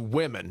appeal to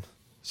women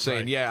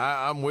saying,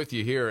 yeah, I'm with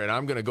you here, and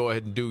I'm going to go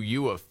ahead and do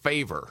you a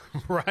favor.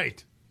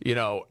 Right.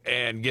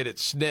 And get it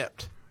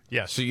snipped.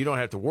 Yes. So you don't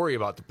have to worry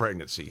about the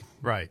pregnancy.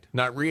 Right.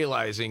 Not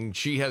realizing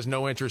she has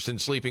no interest in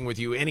sleeping with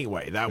you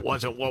anyway. That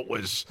wasn't what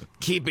was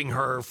keeping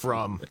her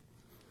from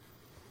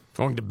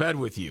going to bed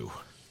with you.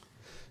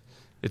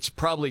 It's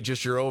probably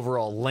just your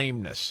overall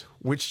lameness,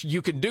 which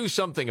you can do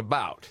something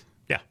about.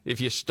 Yeah.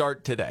 If you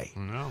start today.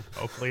 Well,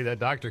 hopefully that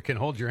doctor can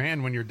hold your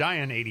hand when you're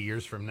dying 80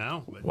 years from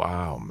now. But...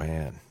 Wow,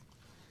 man.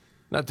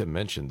 Not to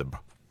mention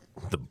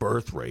the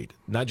birth rate,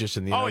 not just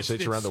in the United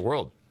States, around the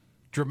world.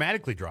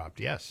 Dramatically dropped,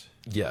 yes.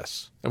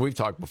 Yes. And we've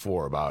talked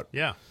before about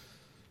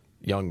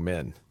young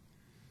men.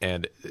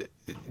 And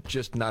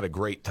just not a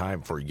great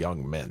time for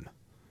young men.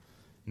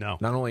 No.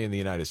 Not only in the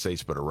United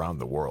States, but around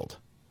the world.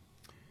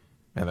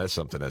 And that's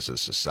something as a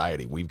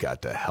society we've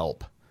got to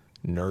help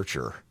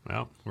nurture.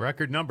 Well,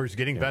 record numbers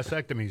getting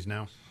vasectomies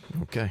now.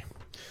 Okay.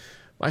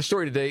 My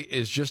story today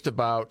is just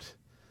about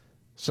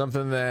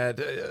something that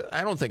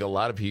I don't think a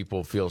lot of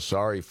people feel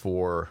sorry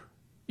for,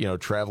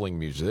 traveling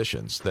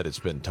musicians, that it's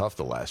been tough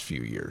the last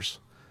few years.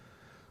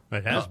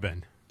 It has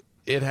been.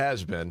 It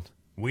has been.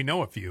 We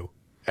know a few.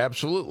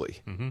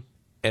 Absolutely. Mm-hmm.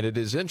 And it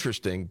is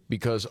interesting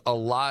because a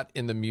lot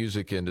in the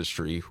music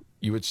industry,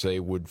 you would say,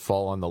 would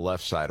fall on the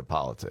left side of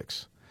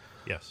politics.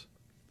 Yes.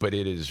 But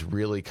it is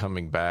really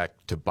coming back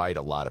to bite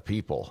a lot of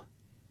people.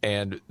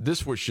 And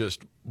this was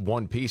just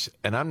one piece.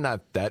 And I'm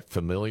not that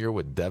familiar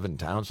with Devin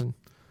Townsend,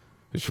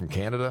 who's from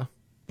Canada.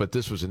 But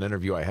this was an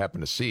interview I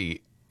happened to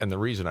see. And the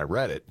reason I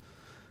read it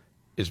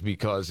is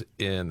because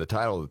in the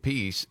title of the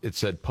piece, it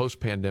said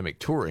post-pandemic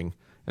touring,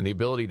 and the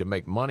ability to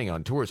make money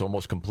on tour is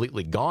almost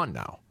completely gone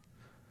now.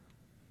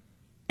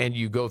 And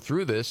you go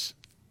through this,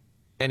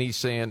 and he's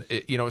saying,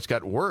 it's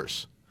gotten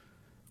worse.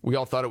 We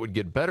all thought it would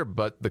get better,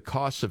 but the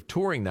costs of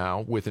touring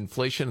now, with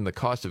inflation and the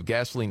cost of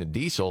gasoline and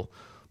diesel,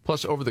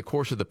 plus over the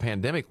course of the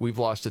pandemic, we've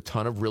lost a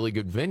ton of really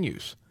good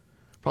venues.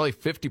 Probably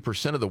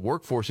 50% of the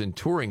workforce in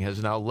touring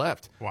has now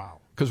left.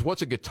 Wow. Because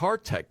what's a guitar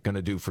tech going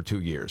to do for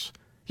 2 years?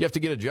 You have to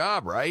get a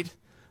job, right?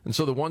 And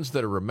so the ones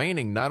that are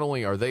remaining, not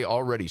only are they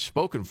already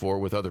spoken for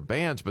with other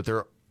bands, but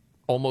they're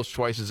almost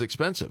twice as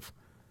expensive.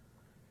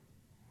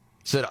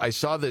 Said, I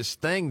saw this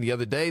thing the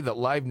other day that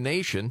Live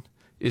Nation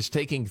is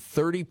taking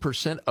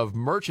 30% of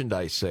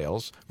merchandise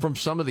sales from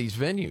some of these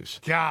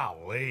venues.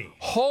 Golly.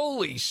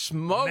 Holy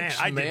smokes,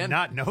 man. I did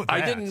not know that.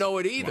 I didn't know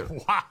it either.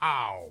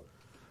 Wow.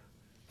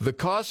 The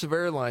costs of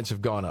airlines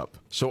have gone up.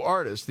 So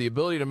artists, the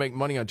ability to make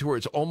money on tour,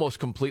 it's almost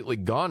completely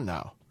gone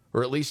now.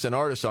 Or at least an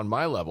artist on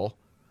my level.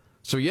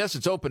 So yes,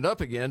 it's opened up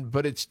again,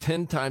 but it's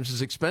 10 times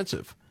as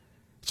expensive.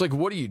 It's like,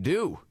 what do you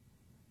do?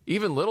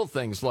 Even little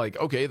things like,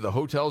 okay, the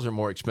hotels are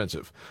more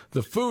expensive.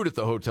 The food at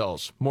the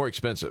hotels, more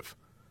expensive.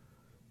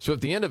 So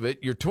at the end of it,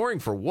 you're touring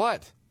for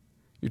what?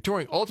 You're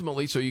touring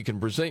ultimately so you can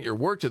present your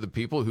work to the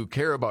people who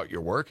care about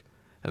your work,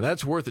 and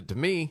that's worth it to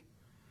me.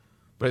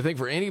 But I think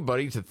for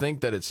anybody to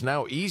think that it's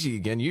now easy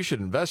again, you should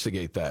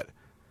investigate that.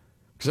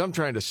 Because I'm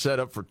trying to set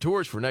up for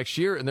tours for next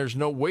year, and there's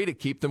no way to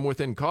keep them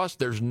within cost.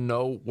 There's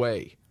no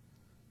way.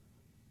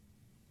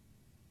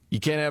 You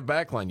can't have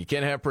backline. You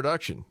can't have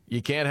production.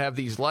 You can't have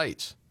these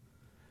lights.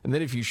 And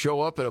then if you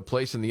show up at a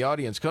place and the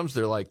audience comes,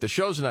 they're like, the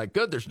show's not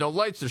good. There's no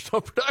lights. There's no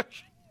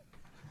production.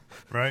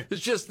 Right.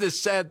 It's just this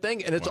sad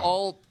thing, and it's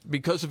all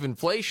because of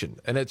inflation.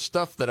 And it's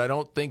stuff that I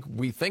don't think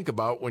we think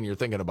about when you're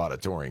thinking about a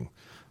touring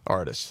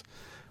artist.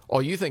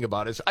 All you think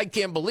about is, I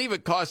can't believe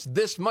it costs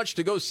this much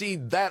to go see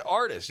that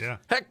artist. Yeah.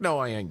 Heck no,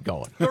 I ain't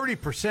going.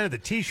 30% of the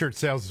T-shirt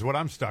sales is what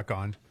I'm stuck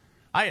on.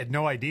 I had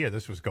no idea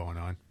this was going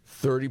on.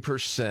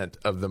 30%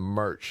 of the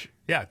merch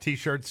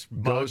T-shirts,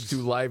 goes mugs. to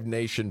Live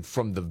Nation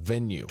from the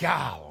venue.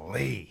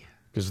 Golly.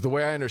 Because the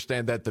way I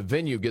understand that, the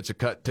venue gets a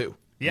cut too.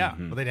 Yeah,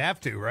 well, they'd have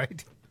to,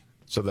 right?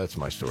 So that's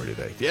my story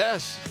today.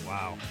 Yes.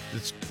 Wow.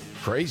 It's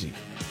crazy.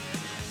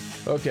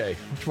 Okay,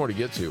 much more to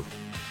get to.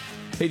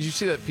 Hey, did you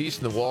see that piece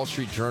in the Wall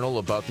Street Journal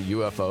about the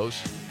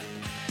UFOs?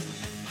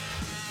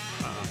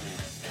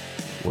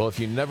 Well, if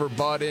you never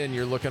bought in,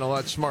 you're looking a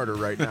lot smarter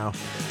right now.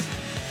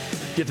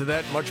 Get to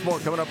that, much more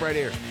coming up right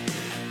here.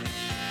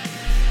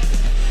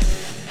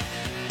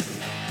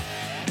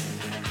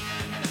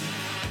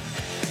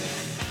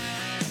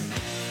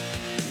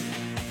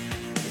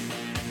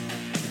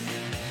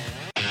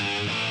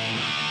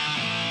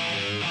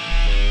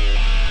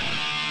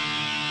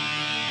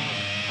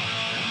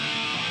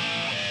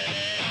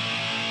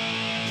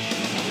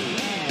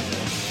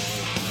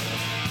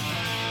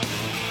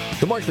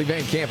 The Markley,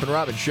 Van Camp, and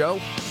Robbins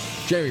Show.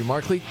 Jeremy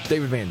Markley,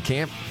 David Van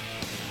Camp,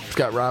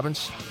 Scott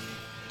Robbins.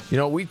 You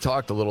know, we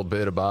talked a little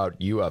bit about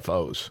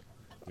UFOs.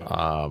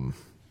 A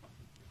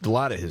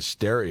lot of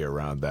hysteria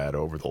around that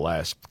over the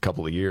last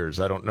couple of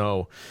years. I don't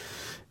know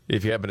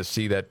if you happen to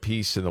see that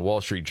piece in the Wall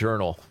Street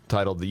Journal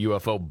titled "The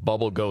UFO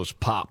Bubble Goes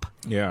Pop."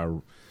 Yeah,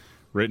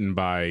 written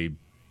by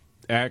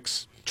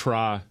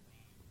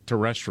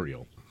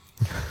Extraterrestrial,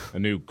 a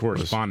new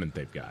correspondent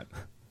they've got.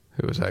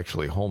 It was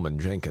actually Holman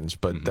Jenkins,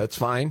 but that's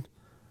fine.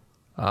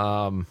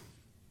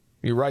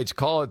 He writes,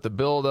 call it the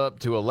build-up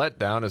to a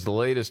letdown as the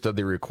latest of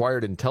the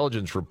required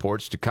intelligence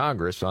reports to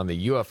Congress on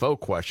the UFO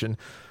question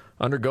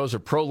undergoes a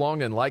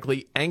prolonged and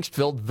likely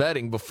angst-filled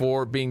vetting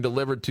before being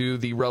delivered to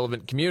the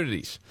relevant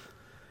communities.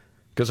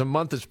 Because a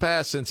month has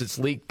passed since its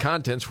leaked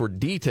contents were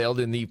detailed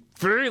in the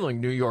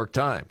failing New York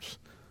Times.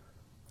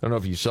 I don't know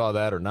if you saw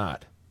that or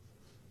not.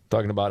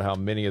 Talking about how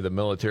many of the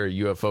military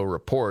UFO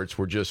reports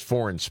were just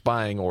foreign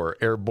spying or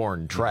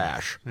airborne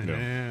trash.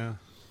 Yeah.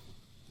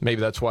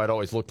 Maybe that's why it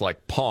always looked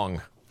like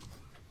Pong.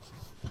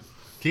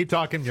 Keep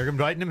talking. You're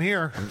inviting him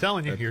here. I'm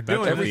telling you, you're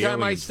doing it. Every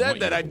time I said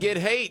that, I'd get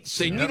hate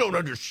saying, you don't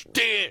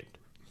understand.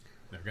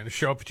 They're going to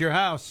show up at your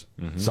house.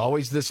 Mm-hmm. It's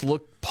always this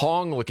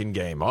Pong-looking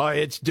game. Oh,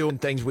 it's doing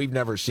things we've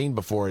never seen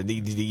before,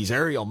 these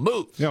aerial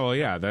moves. Yeah, well,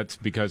 yeah, that's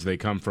because they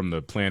come from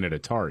the planet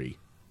Atari.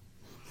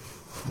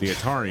 The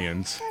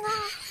Atarians,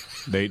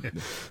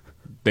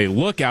 they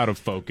look out of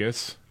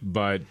focus,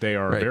 but they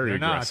are very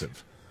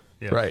aggressive.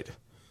 Yes. Right.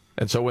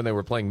 And so when they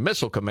were playing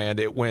Missile Command,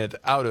 it went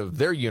out of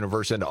their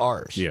universe into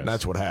ours. Yes. And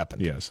that's what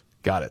happened. Yes.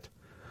 Got it.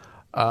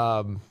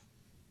 All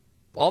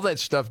that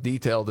stuff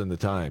detailed in the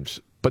Times.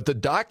 But the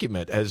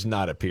document has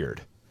not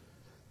appeared.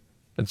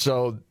 And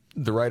so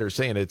the writer's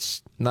saying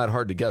it's not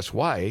hard to guess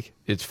why.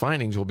 Its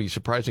findings will be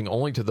surprising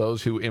only to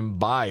those who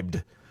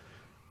imbibed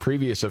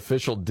previous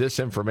official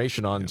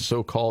disinformation on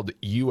so-called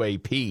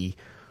UAP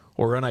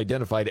or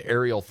unidentified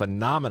aerial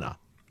phenomena.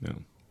 Yeah.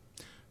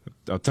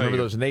 I'll tell Remember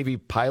you. those Navy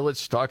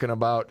pilots talking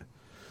about,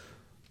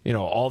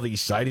 all these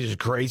sightings are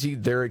crazy?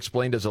 They're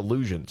explained as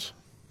illusions.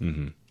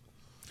 Mm-hmm.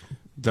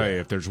 Tell you,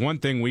 if there's one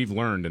thing we've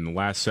learned in the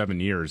last 7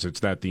 years, it's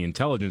that the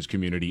intelligence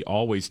community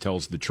always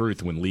tells the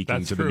truth when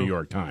leaking to the New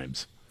York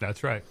Times.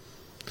 That's right.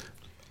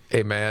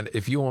 Hey, man,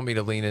 if you want me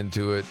to lean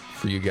into it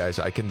for you guys,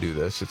 I can do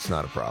this. It's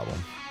not a problem.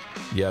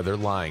 Yeah, they're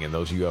lying, and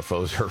those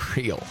UFOs are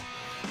real.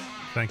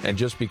 Thank you. And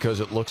just because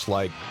it looks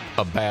like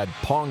a bad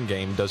Pong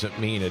game doesn't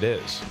mean it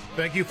is.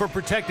 Thank you for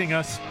protecting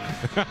us.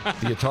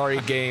 The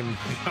Atari game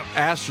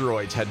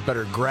Asteroids had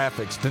better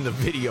graphics than the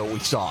video we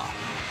saw.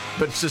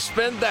 But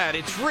suspend that,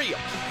 it's real.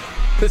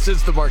 This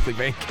is the Markley,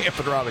 Van Camp,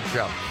 and Robbins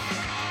Show.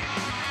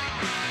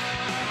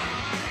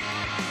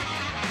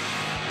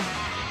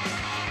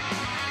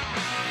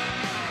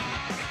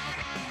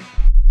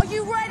 Are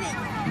you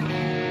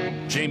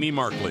ready? Jamie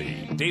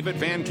Markley, David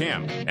Van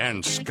Camp,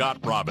 and Scott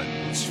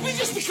Robbins. We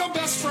just become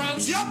best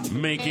friends. Yep.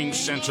 Making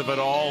sense of it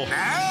all.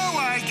 Now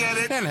I get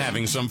it. And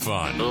having some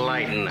fun.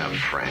 Lighten up,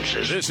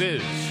 Francis. This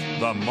is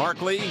the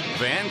Markley,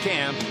 Van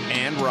Camp,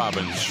 and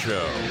Robbins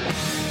Show.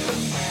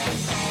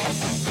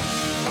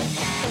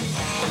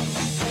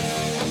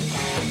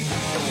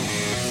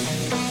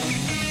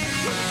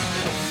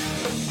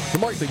 The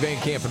Markley,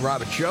 Van Camp, and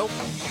Robbins Show.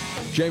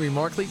 Jamie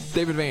Markley,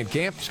 David Van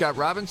Camp, Scott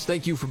Robbins,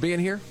 thank you for being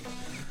here.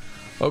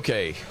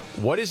 Okay,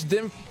 what is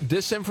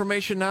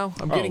disinformation now?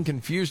 I'm getting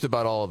confused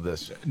about all of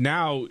this.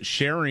 Now,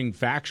 sharing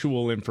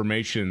factual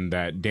information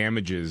that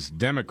damages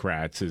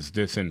Democrats is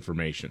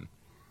disinformation.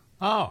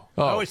 Oh,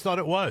 I always thought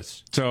it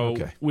was. So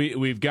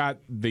we've got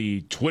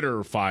the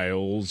Twitter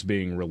files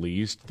being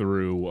released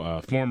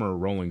through former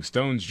Rolling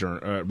Stone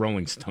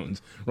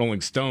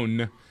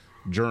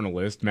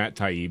journalist Matt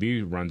Taibbi,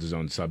 who runs his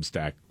own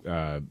Substack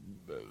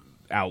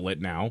outlet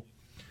now.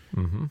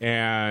 Mm-hmm.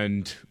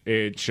 And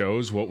it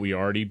shows what we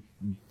already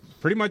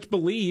pretty much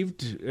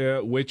believed,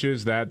 which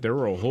is that there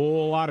were a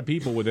whole lot of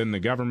people within the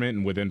government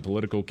and within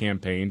political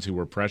campaigns who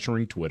were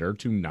pressuring Twitter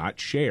to not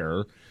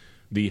share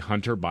the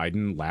Hunter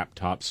Biden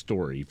laptop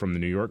story from the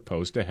New York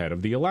Post ahead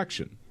of the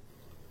election.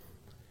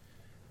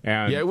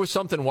 And it was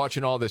something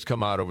watching all this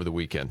come out over the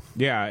weekend.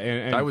 Yeah,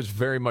 and I was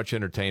very much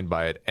entertained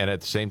by it, and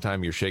at the same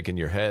time, you're shaking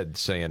your head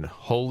saying,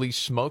 holy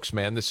smokes,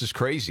 man, this is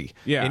crazy.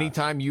 Yeah.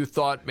 Anytime you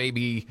thought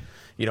maybe,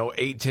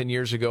 8-10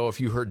 years ago,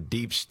 if you heard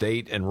deep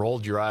state and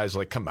rolled your eyes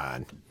like, come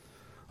on.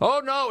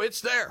 Oh, no,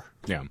 it's there.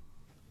 Yeah.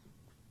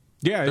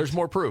 Yeah. There's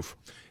more proof.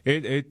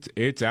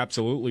 It's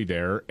absolutely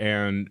there,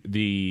 and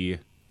the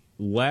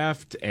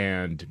left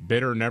and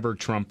bitter never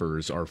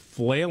Trumpers are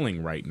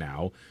flailing right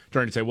now,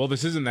 trying to say, well,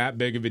 this isn't that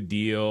big of a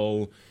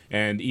deal,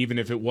 and even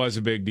if it was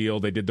a big deal,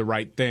 they did the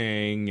right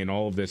thing, and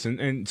all of this.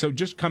 And so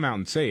just come out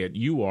and say it.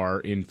 You are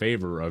in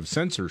favor of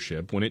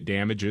censorship when it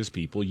damages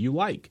people you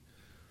like.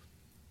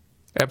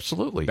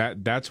 Absolutely.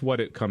 That's what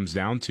it comes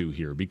down to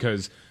here,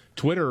 because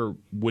Twitter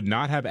would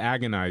not have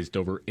agonized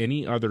over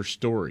any other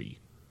story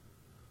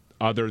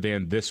other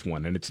than this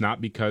one. And it's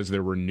not because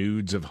there were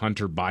nudes of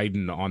Hunter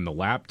Biden on the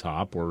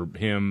laptop or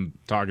him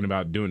talking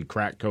about doing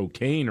crack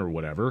cocaine or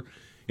whatever.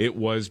 It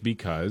was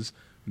because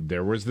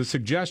there was the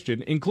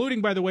suggestion,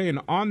 including, by the way, an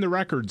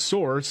on-the-record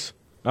source,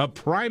 a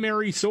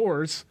primary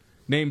source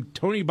named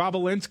Tony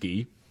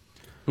Bobulinski,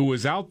 who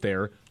was out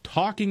there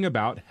talking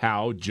about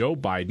how Joe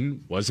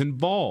Biden was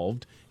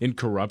involved in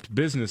corrupt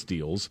business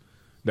deals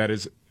that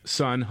his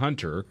son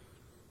Hunter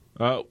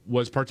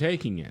was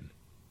partaking in.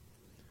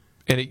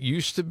 And it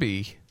used to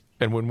be,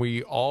 and when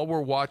we all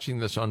were watching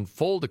this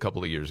unfold a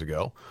couple of years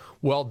ago,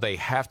 well, they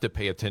have to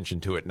pay attention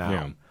to it now.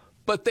 Yeah.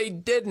 But they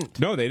didn't.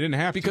 No, they didn't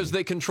have because to.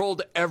 they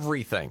controlled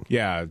everything.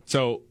 Yeah.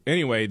 So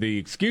anyway, the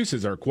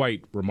excuses are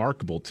quite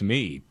remarkable to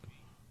me.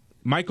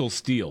 Michael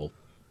Steele,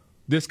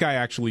 this guy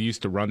actually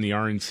used to run the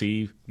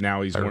RNC.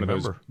 Now he's one of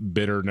those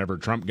bitter, never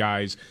Trump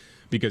guys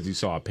because he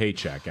saw a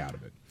paycheck out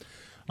of it.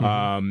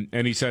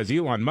 And he says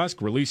Elon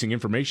Musk releasing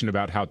information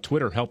about how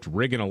Twitter helped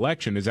rig an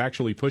election is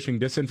actually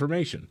pushing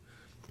disinformation.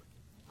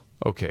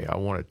 Okay, I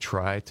want to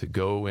try to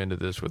go into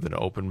this with an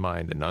open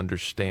mind and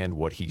understand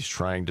what he's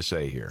trying to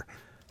say here.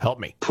 Help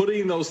me.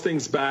 Putting those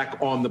things back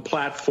on the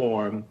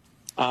platform,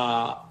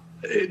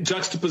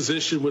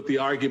 juxtaposition with the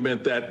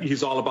argument that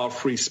he's all about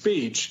free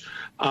speech,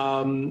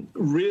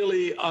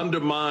 really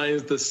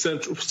undermines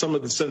some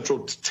of the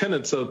central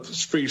tenets of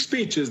free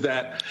speech. Is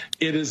that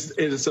it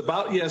is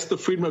about, yes, the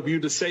freedom of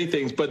you to say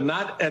things, but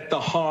not at the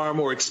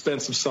harm or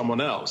expense of someone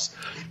else.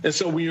 And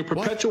so when you're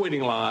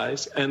perpetuating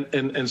lies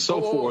and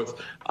so forth,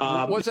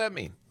 what does that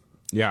mean?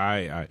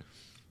 Yeah,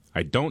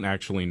 I don't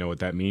actually know what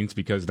that means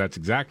because that's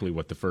exactly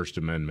what the First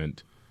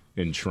Amendment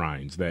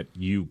enshrines, that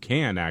you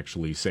can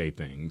actually say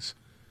things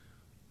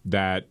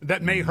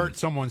that may hurt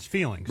someone's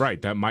feelings.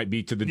 Right, that might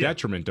be to the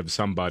detriment of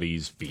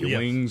somebody's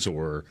feelings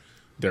or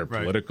their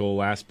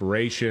political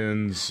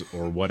aspirations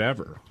or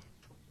whatever.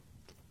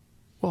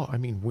 Well, I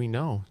mean, we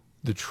know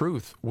the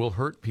truth will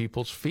hurt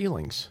people's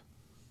feelings.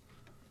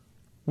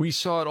 We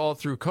saw it all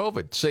through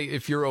COVID. Say,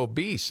 if you're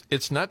obese,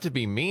 it's not to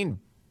be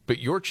mean, but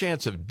your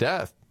chance of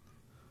death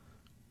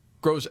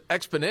grows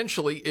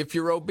exponentially if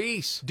you're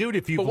obese. Dude,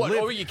 if you've lived...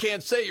 Oh, you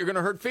can't say it, you're going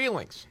to hurt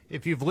feelings.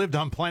 If you've lived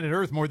on planet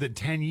Earth more than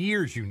 10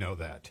 years, you know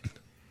that.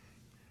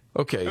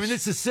 Okay. I mean,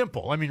 this is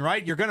simple. I mean,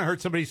 right? You're going to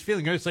hurt somebody's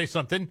feelings. You're going to say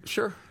something.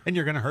 Sure. And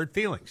you're going to hurt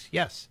feelings.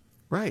 Yes.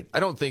 Right. I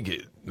don't think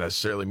it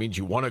necessarily means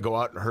you want to go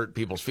out and hurt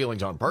people's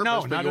feelings on purpose, No,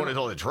 but not you at want to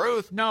all. tell the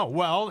truth. No,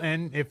 well,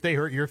 and if they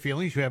hurt your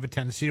feelings, you have a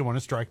tendency to want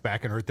to strike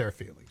back and hurt their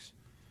feelings.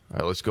 All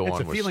right, let's go on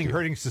with It's a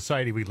feeling-hurting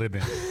society we live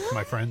in,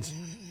 my friends.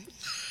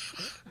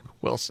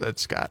 Well said,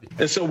 Scott.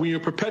 And so when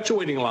you're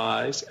perpetuating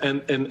lies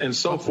and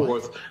so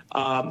forth,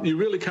 you're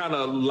really kind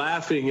of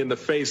laughing in the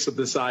face of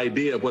this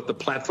idea of what the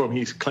platform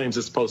he claims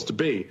is supposed to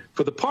be.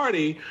 For the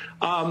party,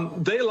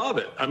 they love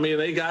it. I mean,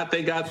 they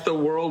got the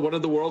world, one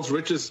of the world's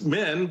richest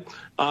men,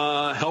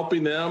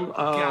 helping them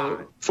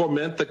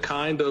foment the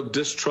kind of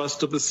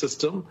distrust of the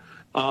system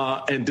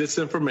and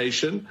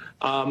disinformation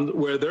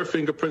where their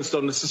fingerprints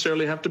don't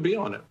necessarily have to be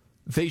on it.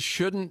 They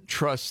shouldn't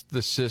trust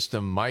the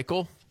system,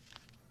 Michael.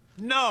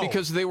 No.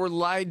 Because they were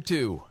lied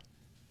to.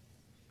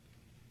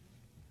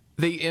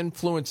 They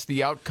influenced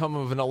the outcome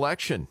of an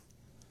election.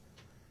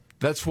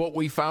 That's what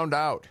we found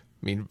out.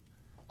 I mean,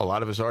 a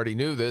lot of us already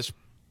knew this,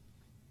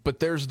 but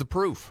there's the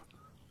proof.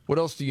 What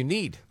else do you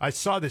need? I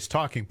saw this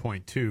talking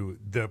point, too,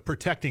 the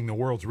protecting the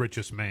world's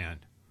richest man.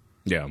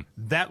 Yeah.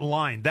 That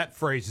line, that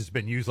phrase has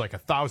been used like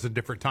 1,000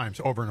 different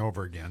times over and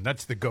over again.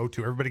 That's the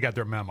go-to. Everybody got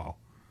their memo.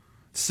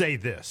 Say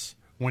this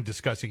when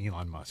discussing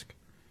Elon Musk.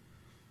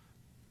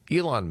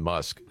 Elon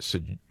Musk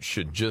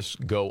should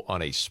just go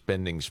on a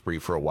spending spree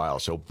for a while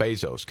so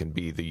Bezos can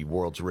be the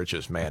world's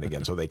richest man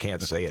again so they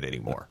can't say it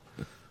anymore.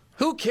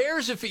 Who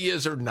cares if he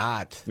is or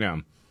not?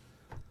 Yeah.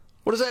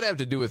 What does that have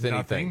to do with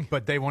anything? Nothing,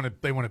 but they want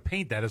to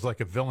paint that as like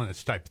a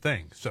villainous type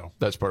thing. So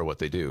that's part of what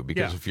they do,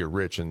 because Yeah. if you're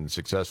rich and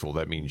successful,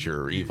 that means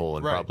you're evil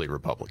and Right. probably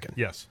Republican.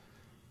 Yes.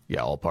 Yeah,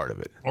 all part of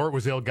it. Or it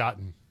was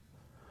ill-gotten.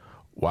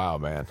 Wow,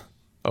 man.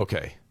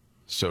 Okay.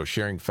 So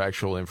sharing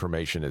factual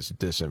information is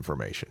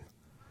disinformation.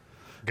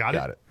 Got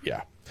it?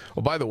 Yeah.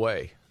 Well, by the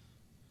way,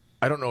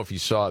 I don't know if you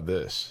saw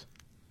this.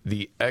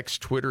 The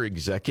ex-Twitter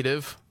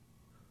executive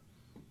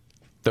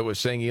that was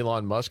saying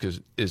Elon Musk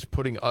is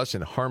putting us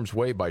in harm's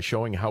way by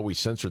showing how we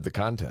censored the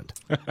content.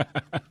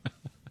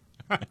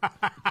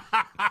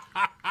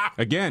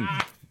 Again,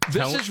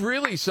 this is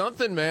really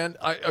something, man.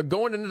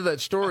 Going into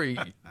that story,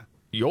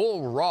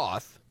 Yoel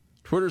Roth,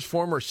 Twitter's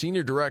former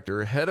senior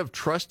director, head of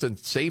trust and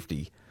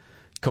safety,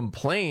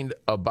 complained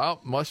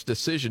about Musk's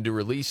decision to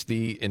release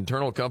the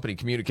internal company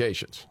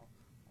communications.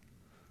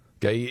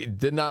 Okay, he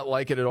did not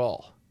like it at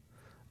all.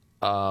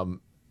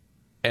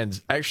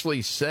 And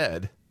actually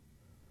said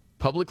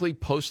publicly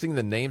posting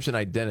the names and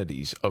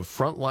identities of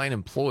frontline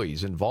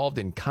employees involved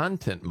in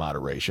content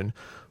moderation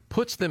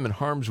puts them in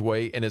harm's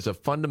way and is a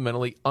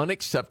fundamentally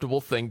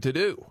unacceptable thing to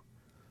do.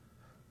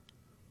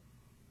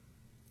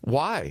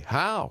 Why?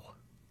 How?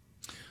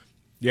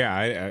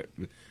 Yeah,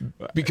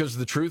 because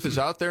the truth is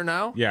out there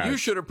now? Yeah. You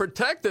should have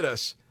protected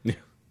us,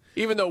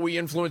 even though we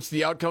influenced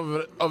the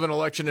outcome of an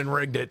election and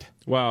rigged it.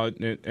 Well,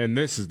 and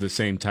this is the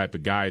same type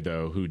of guy,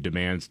 though, who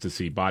demands to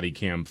see body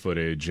cam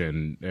footage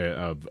and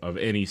of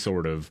any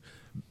sort of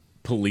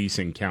police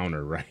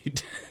encounter,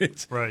 right?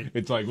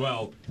 It's like,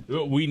 well,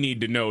 we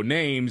need to know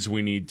names.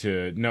 We need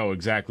to know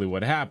exactly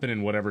what happened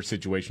in whatever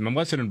situation,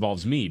 unless it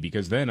involves me,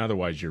 because then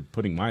otherwise you're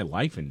putting my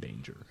life in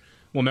danger.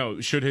 Well,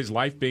 no, should his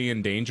life be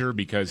in danger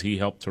because he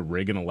helped to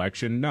rig an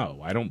election?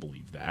 No, I don't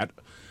believe that.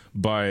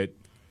 But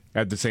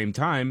at the same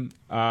time,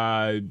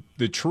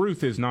 the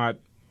truth is not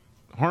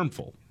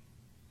harmful.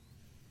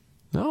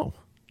 No.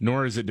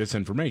 Nor is it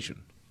disinformation.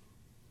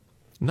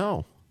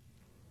 No.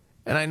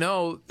 And I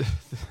know,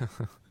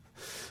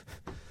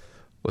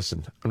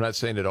 listen, I'm not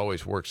saying it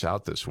always works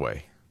out this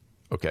way,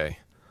 okay?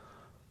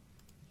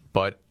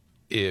 But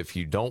if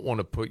you don't want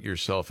to put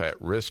yourself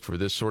at risk for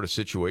this sort of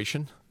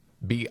situation,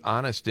 be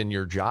honest in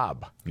your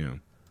job. Yeah.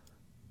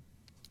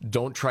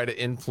 Don't try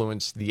to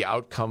influence the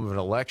outcome of an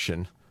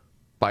election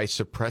by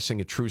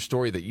suppressing a true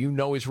story that you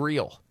know is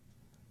real.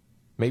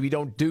 Maybe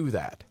don't do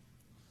that.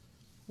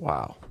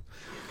 Wow.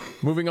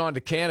 Moving on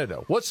to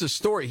Canada. What's the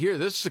story here?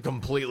 This is a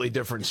completely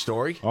different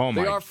story. Oh,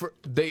 my.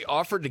 They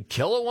offered to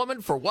kill a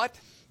woman for what?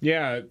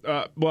 Yeah,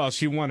 well,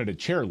 she wanted a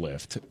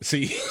chairlift.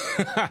 See,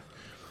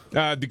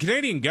 the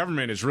Canadian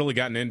government has really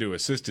gotten into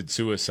assisted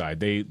suicide.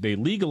 They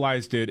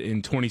legalized it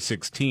in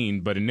 2016,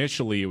 but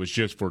initially it was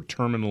just for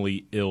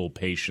terminally ill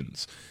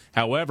patients.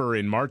 However,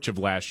 in March of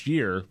last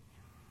year,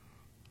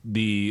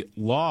 the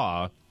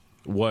law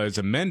was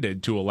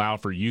amended to allow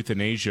for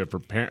euthanasia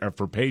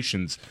for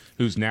patients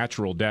whose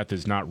natural death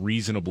is not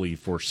reasonably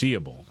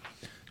foreseeable.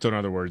 So in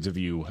other words, if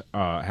you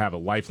have a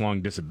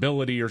lifelong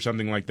disability or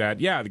something like that,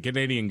 yeah, the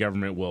Canadian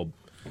government will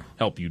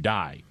help you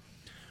die.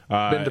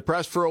 Been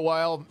depressed for a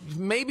while,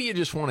 maybe you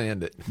just want to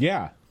end it.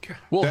 Yeah.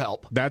 We'll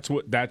help. That's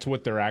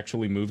what they're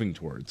actually moving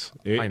towards.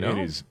 I know. It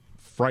is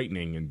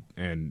frightening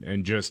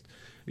and just,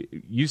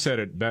 you said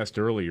it best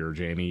earlier,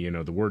 Jamie, you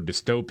know, the word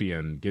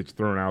dystopian gets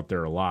thrown out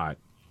there a lot.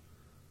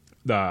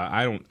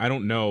 I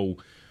don't know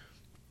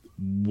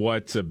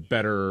what's a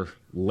better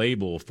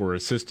label for a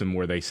system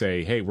where they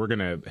say, hey, we're going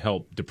to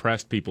help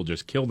depressed people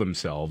just kill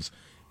themselves.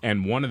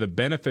 And one of the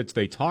benefits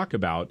they talk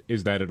about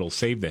is that it'll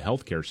save the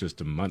healthcare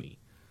system money.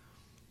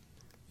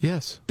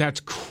 Yes.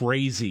 That's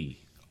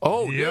crazy.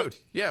 Oh, dude.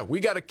 Yeah, we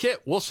got a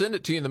kit. We'll send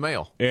it to you in the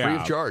mail. Yeah.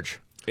 Free of charge.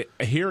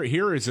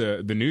 Here is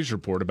the news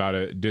report about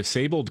a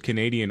disabled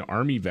Canadian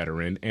Army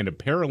veteran and a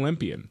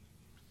Paralympian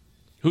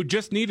who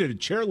just needed a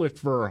chairlift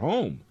for her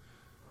home.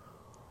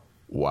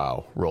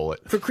 Wow, roll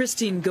it. For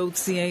Christine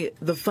Gauthier,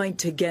 the fight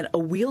to get a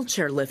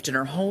wheelchair lift in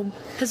her home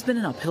has been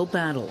an uphill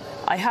battle.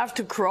 I have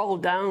to crawl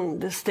down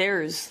the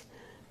stairs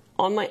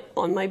on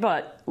my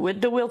butt with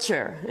the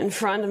wheelchair in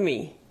front of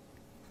me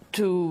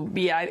to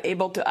be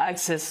able to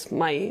access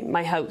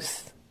my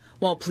house.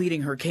 While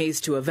pleading her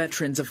case to a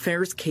Veterans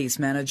Affairs case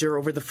manager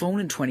over the phone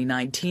in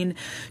 2019,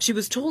 she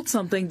was told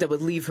something that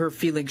would leave her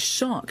feeling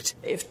shocked.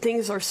 If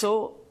things are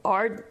so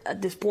hard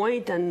at this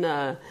point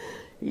and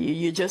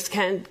you just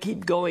can't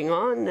keep going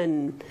on,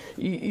 and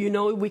you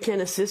know we can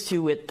assist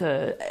you with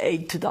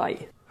aid to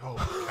die.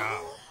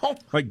 Oh, wow.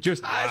 Like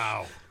just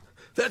Wow.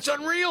 That's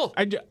unreal.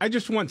 I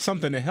just want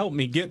something to help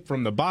me get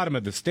from the bottom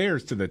of the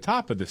stairs to the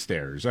top of the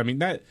stairs. I mean,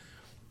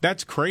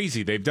 that's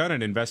crazy. They've done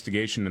an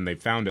investigation, and they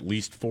found at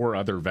least 4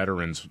 other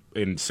veterans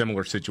in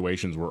similar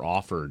situations were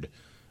offered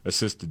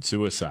assisted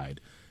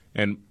suicide.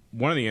 And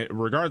one of the,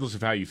 regardless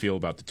of how you feel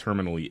about the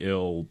terminally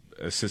ill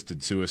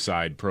assisted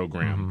suicide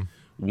program,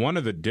 one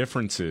of the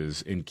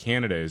differences in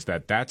Canada is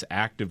that that's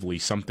actively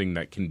something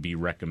that can be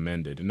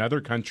recommended. In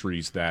other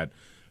countries that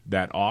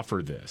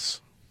offer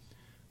this,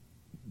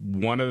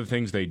 one of the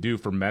things they do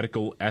for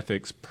medical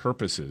ethics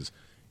purposes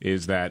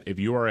is that if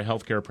you are a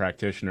healthcare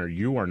practitioner,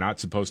 you are not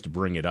supposed to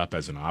bring it up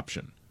as an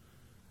option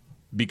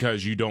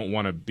because you don't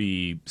want to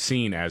be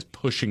seen as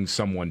pushing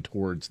someone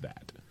towards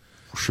that.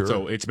 Sure.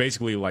 So it's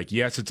basically like,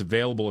 yes, it's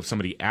available. If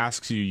somebody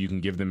asks you, you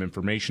can give them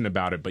information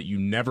about it, but you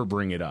never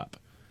bring it up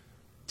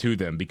to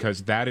them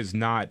because that is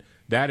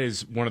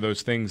one of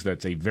those things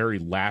that's a very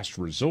last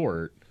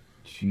resort,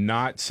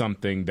 not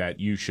something that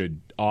you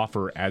should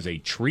offer as a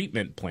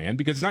treatment plan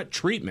because it's not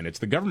treatment. It's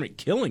the government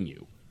killing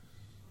you.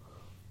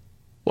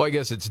 Well, I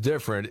guess it's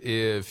different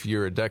if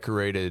you're a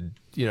decorated,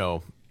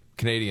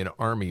 Canadian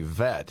Army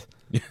vet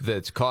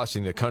that's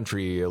costing the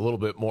country a little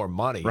bit more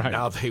money. Right.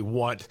 Now they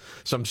want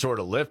some sort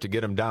of lift to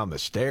get them down the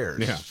stairs.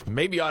 Yeah.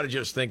 Maybe you ought to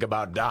just think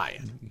about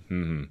dying.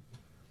 Mm-hmm.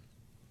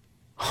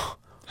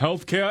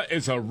 Healthcare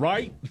is a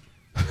right,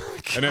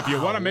 and if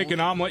you want to make an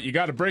omelet, you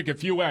got to break a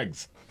few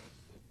eggs.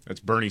 That's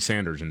Bernie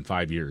Sanders in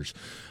 5 years.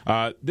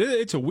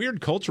 It's a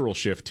weird cultural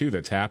shift, too,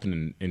 that's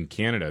happening in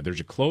Canada. There's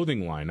a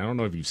clothing line. I don't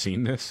know if you've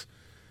seen this.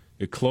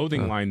 A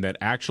clothing line that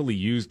actually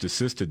used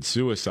assisted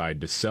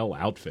suicide to sell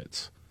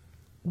outfits.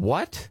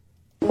 What?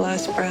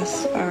 Last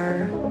breaths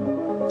are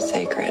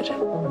sacred.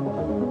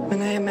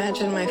 When I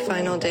imagine my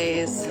final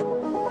days,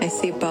 I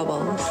see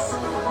bubbles.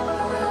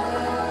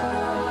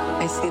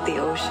 I see the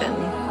ocean.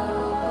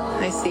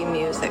 I see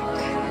music.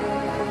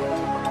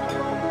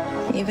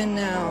 Even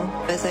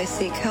now, as I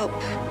seek help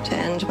to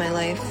end my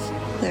life,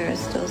 there is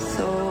still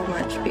so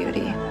much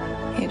beauty.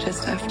 You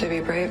just have to be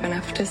brave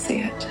enough to see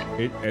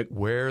it.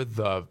 Where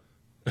the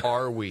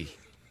are we?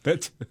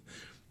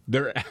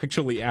 They're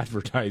actually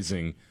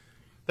advertising.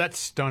 That's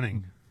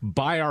stunning.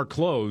 Buy our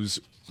clothes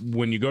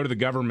when you go to the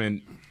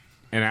government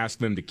and ask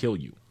them to kill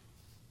you.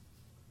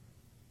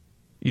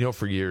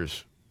 For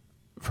years,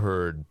 I've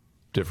heard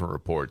different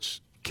reports.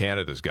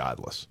 Canada's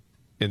godless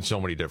in so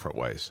many different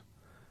ways.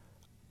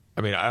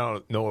 I mean, I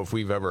don't know if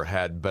we've ever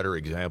had better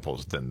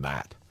examples than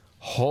that.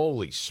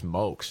 Holy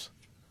smokes.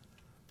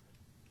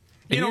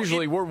 And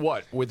usually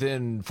we're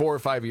within 4 or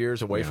 5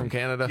 years away from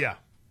Canada? Yeah.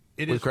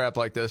 with crap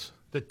like this?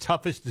 The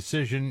toughest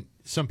decision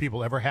some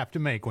people ever have to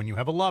make when you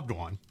have a loved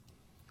one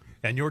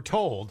and you're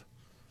told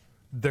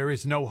there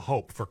is no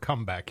hope for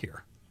comeback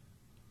here.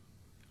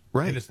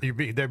 Right.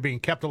 They're being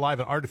kept alive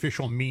at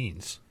artificial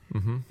means.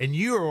 Mm-hmm. And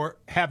you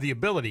have the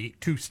ability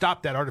to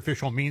stop that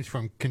artificial means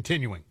from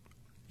continuing.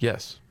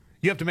 Yes.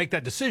 You have to make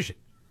that decision.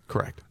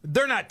 Correct.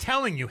 They're not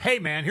telling you, hey,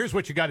 man, here's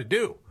what you got to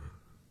do.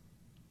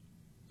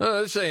 No,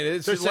 they're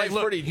saying life's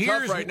pretty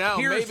tough right now.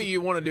 Maybe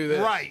you want to do this.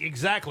 Right,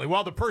 exactly.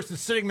 While the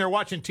person's sitting there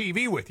watching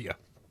TV with you.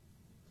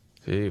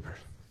 Jeepers.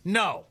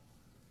 No.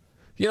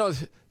 You know,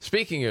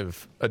 speaking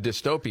of a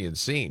dystopian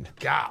scene.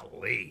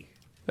 Golly.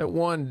 That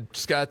one,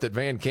 Scott, that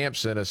Van Camp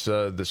sent us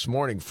this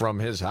morning from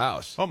his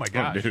house. Oh, my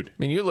gosh. Oh, dude. I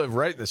mean, you live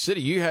right in the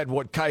city. You had,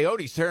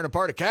 coyotes tearing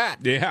apart a cat.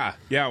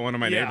 Yeah. One of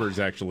my neighbors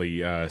actually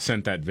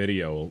sent that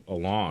video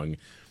along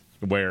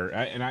where,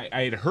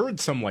 I had heard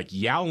some,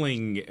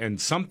 yowling and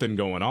something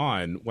going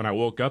on when I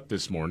woke up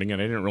this morning, and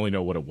I didn't really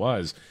know what it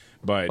was.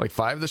 But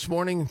 5 this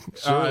morning?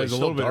 It was a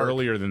little bit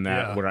earlier than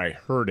that where I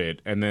heard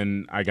it, and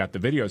then I got the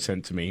video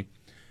sent to me.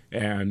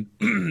 And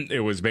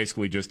it was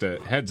basically just a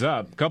heads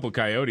up, a couple of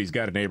coyotes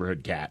got a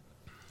neighborhood cat.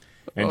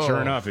 And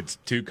sure enough, it's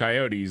 2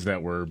 coyotes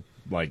that were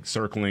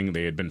circling.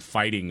 They had been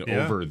fighting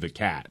over the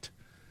cat.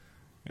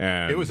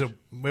 And it was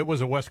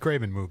a Wes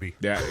Craven movie.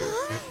 Yeah,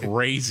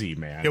 crazy,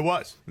 man. It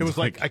was. It was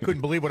I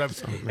couldn't believe what I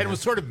was. And it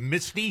was sort of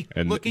misty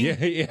looking.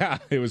 Yeah.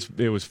 It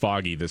was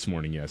foggy this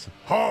morning. Yes.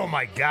 Oh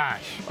my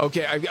gosh.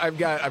 Okay, I've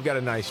got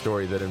a nice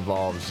story that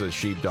involves a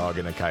sheepdog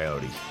and a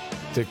coyote.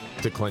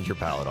 To cleanse your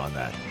palate on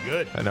that.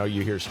 Good. I know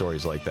you hear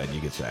stories like that and you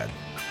get sad.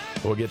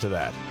 We'll get to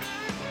that.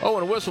 Oh,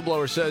 and a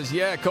whistleblower says,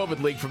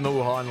 COVID leak from the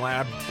Wuhan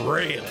lab.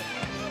 Really?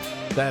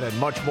 That and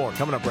much more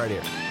coming up right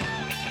here.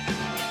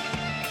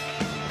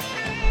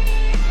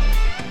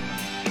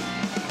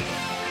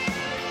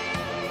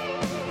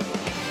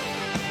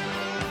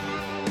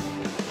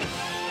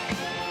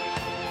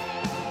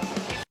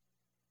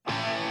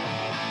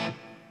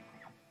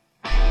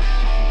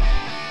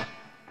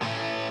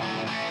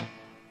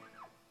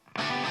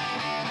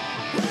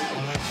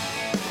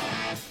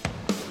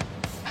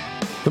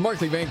 The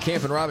Markley, Van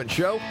Camp, and Robbins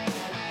Show.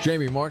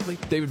 Jamie Markley,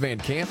 David Van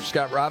Camp,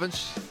 Scott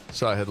Robbins.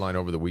 Saw a headline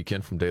over the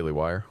weekend from Daily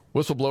Wire.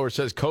 Whistleblower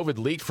says COVID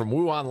leaked from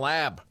Wuhan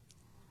lab.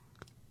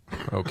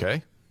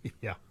 Okay.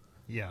 Yeah.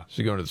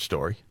 So you go into the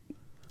story.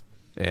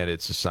 And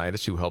it's a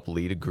scientist who helped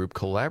lead a group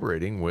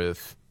collaborating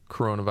with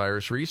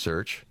coronavirus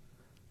research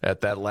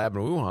at that lab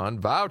in Wuhan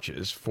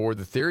vouches for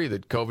the theory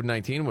that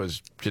COVID-19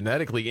 was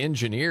genetically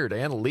engineered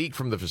and leaked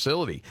from the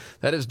facility.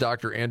 That is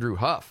Dr. Andrew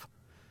Huff.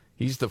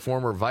 He's the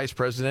former vice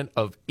president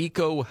of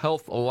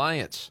EcoHealth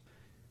Alliance.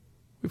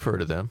 We've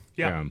heard of them.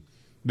 Yeah.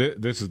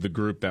 This is the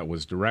group that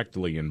was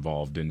directly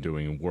involved in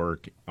doing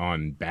work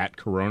on bat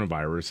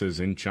coronaviruses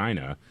in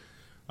China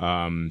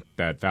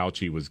that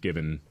Fauci was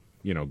given,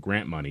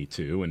 grant money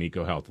to, and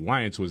EcoHealth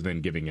Alliance was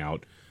then giving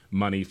out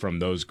money from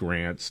those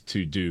grants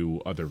to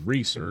do other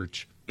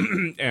research.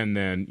 And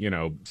then,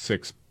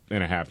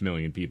 6.5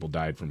 million people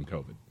died from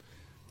COVID.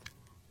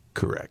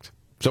 Correct.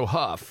 So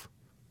Huff,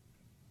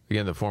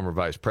 again, the former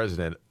vice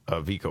president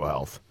of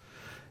EcoHealth,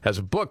 has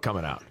a book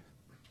coming out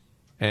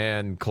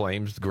and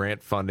claims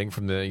grant funding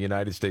from the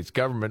United States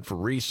government for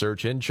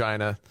research in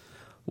China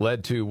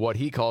led to what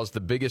he calls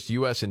the biggest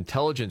U.S.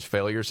 intelligence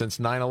failure since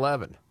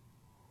 9/11.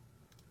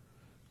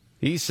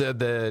 He said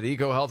that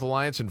EcoHealth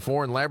Alliance and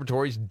foreign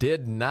laboratories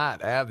did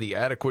not have the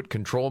adequate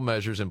control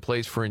measures in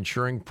place for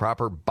ensuring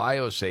proper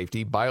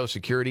biosafety,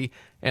 biosecurity,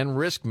 and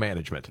risk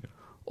management,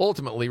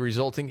 ultimately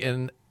resulting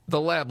in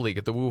the lab leak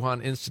at the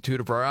Wuhan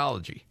Institute of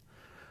Virology.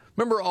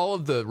 Remember all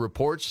of the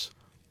reports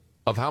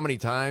of how many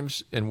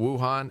times in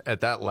Wuhan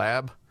at that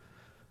lab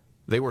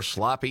they were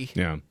sloppy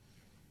and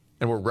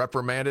were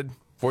reprimanded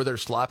for their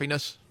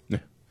sloppiness?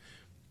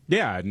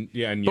 Yeah.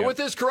 But with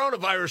this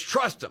coronavirus,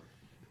 trust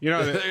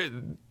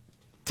them.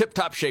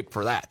 Tip-top shape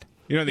for that.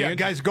 The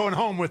guy's going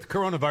home with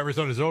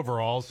coronavirus on his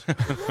overalls.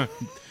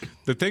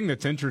 The thing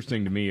that's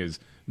interesting to me is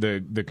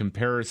the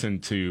comparison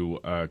to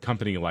a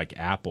company like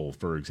Apple,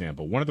 for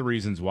example. One of the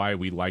reasons why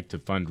we like to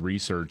fund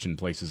research in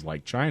places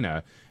like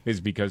China is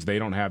because they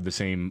don't have the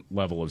same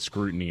level of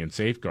scrutiny and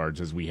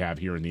safeguards as we have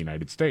here in the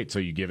United States. So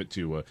you give it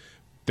to a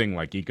thing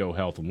like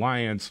EcoHealth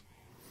Alliance,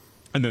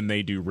 and then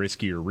they do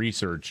riskier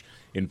research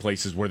in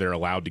places where they're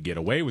allowed to get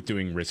away with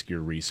doing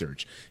riskier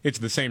research. It's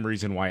the same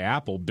reason why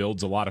Apple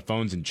builds a lot of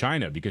phones in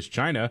China, because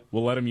China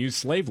will let them use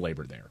slave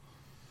labor there.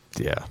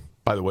 Yeah.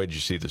 By the way, did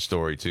you see the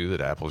story, too,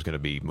 that Apple's going to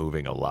be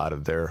moving a lot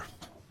of their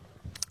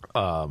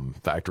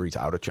factories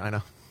out of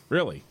China?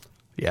 Really?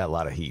 Yeah, a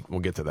lot of heat. We'll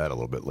get to that a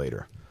little bit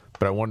later.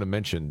 But I wanted to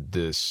mention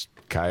this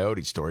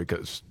coyote story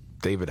because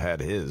David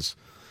had his.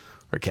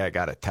 Our cat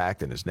got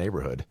attacked in his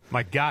neighborhood.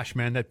 My gosh,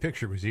 man, that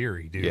picture was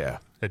eerie, dude. Yeah.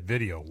 That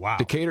video, wow.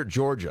 Decatur,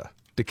 Georgia.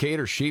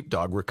 Decatur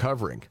sheepdog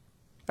recovering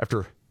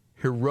after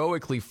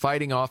heroically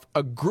fighting off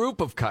a group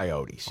of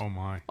coyotes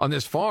on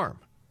this farm.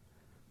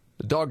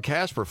 The dog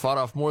Casper fought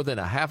off more than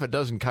a half a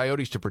dozen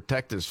coyotes to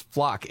protect his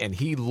flock, and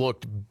he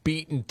looked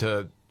beaten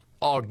to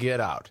all get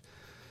out.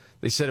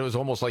 They said it was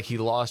almost like he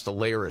lost a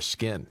layer of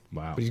skin.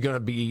 Wow. But he's going to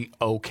be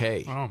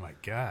okay. Oh, my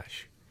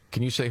gosh.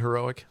 Can you say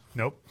heroic?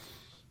 Nope.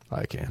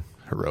 I can.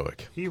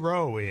 Heroic.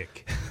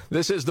 Heroic.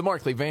 This is the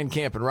Markley, Van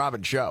Camp, and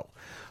Robbins Show.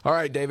 All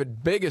right,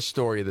 David, biggest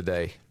story of the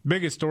day.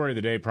 Biggest story of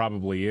the day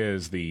probably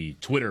is the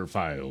Twitter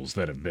files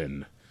that have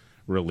been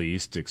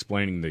released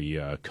explaining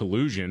the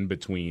collusion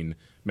between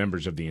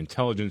members of the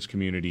intelligence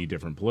community,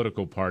 different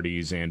political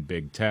parties, and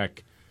big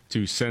tech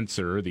to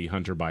censor the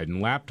Hunter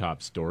Biden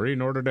laptop story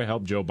in order to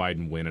help Joe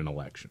Biden win an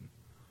election.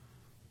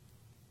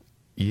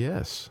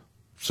 Yes.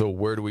 So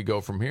where do we go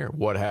from here?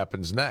 What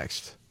happens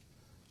next?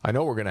 I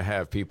know we're going to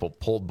have people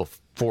pulled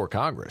before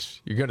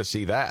Congress. You're going to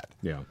see that.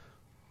 Yeah.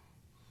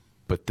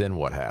 But then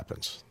what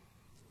happens?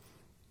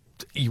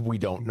 We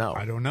don't know.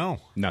 I don't know.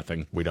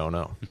 Nothing. We don't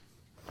know.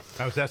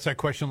 I was asked that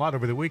question a lot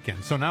over the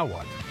weekend. So now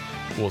what?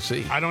 We'll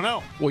see. I don't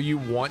know. Well, you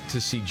want to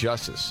see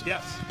justice.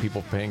 Yes.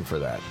 People paying for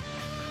that.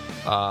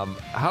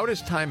 How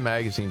does Time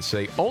Magazine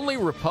say only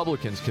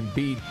Republicans can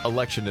beat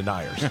election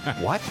deniers?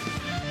 What?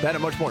 That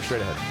and much more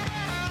straight ahead.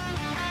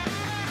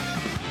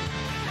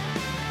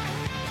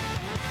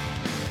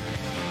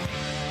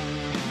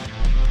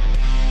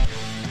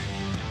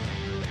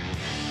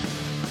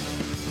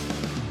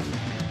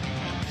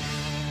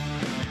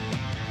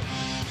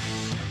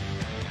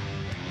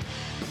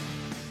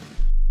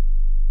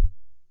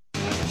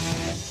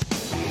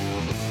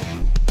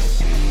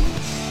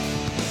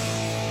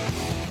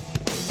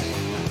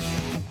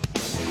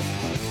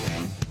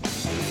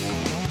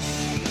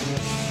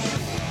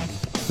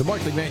 The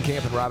Markley, Van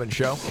Camp, and Robbins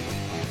Show.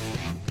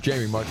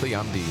 Jamie Markley,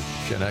 I'm the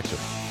Gen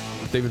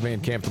Xer. David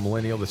Van Camp, the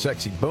Millennial, the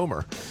Sexy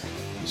Boomer.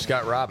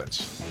 Scott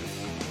Robbins.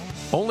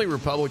 Only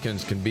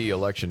Republicans can be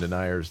election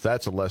deniers.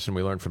 That's a lesson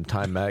we learned from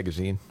Time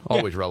Magazine.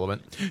 Always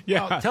relevant.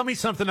 Yeah. Well, tell me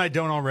something I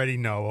don't already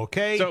know,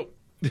 okay? So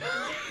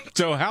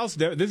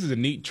this is a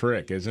neat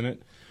trick, isn't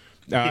it?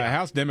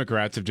 House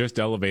Democrats have just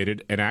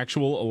elevated an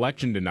actual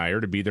election denier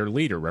to be their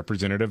leader,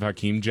 Representative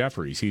Hakeem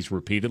Jeffries. He's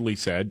repeatedly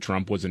said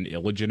Trump was an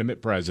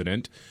illegitimate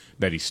president,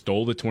 that he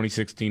stole the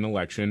 2016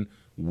 election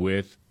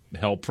with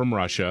help from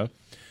Russia.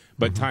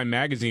 But Time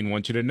Magazine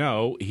wants you to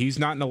know he's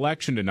not an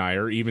election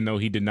denier, even though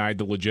he denied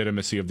the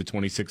legitimacy of the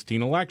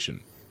 2016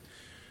 election.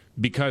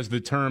 Because the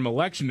term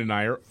election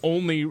denier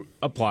only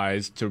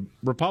applies to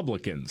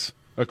Republicans,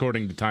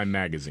 according to Time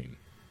Magazine.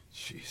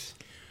 Jeez.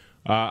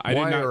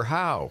 Why or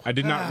how? I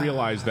did not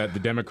realize that the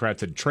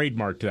Democrats had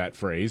trademarked that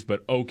phrase,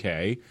 but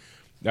okay.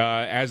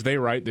 As they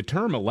write, the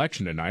term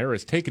election denier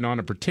has taken on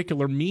a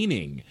particular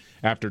meaning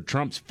after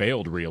Trump's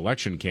failed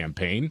re-election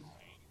campaign.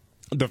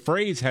 The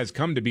phrase has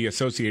come to be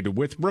associated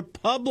with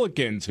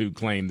Republicans who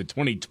claim the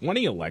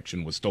 2020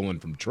 election was stolen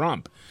from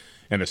Trump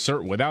and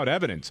assert without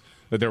evidence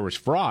that there was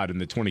fraud in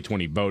the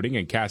 2020 voting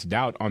and cast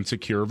doubt on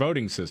secure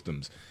voting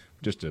systems.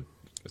 Just a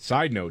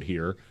side note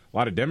here, a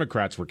lot of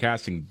Democrats were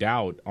casting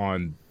doubt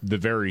on the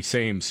very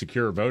same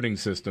secure voting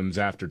systems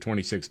after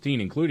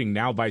 2016, including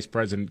now Vice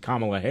President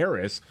Kamala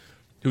Harris,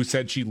 who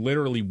said she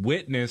literally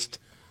witnessed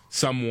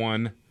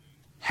someone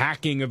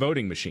hacking a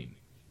voting machine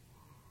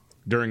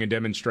during a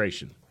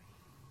demonstration.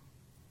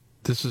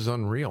 This is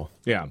unreal.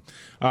 Yeah.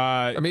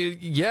 I mean,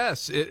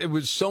 yes, it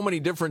was so many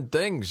different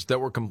things that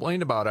were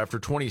complained about after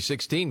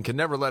 2016. Can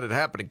never let it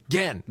happen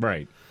again.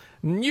 Right.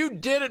 You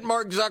did it,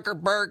 Mark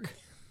Zuckerberg.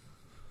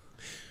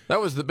 That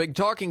was the big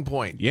talking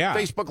point. Yeah.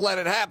 Facebook let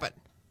it happen.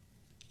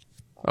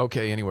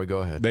 Okay, anyway, go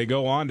ahead. They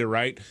go on to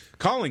write,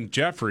 calling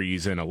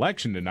Jeffries an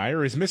election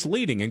denier is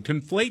misleading and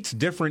conflates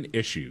different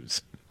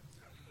issues.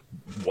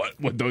 What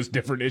would those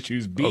different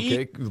issues be?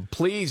 Okay,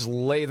 please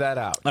lay that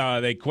out.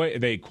 They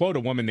quote a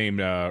woman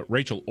named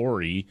Rachel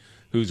Ory,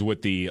 who's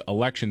with the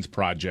Elections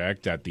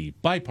Project at the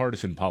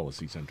Bipartisan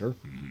Policy Center,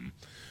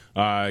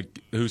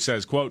 who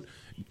says, quote,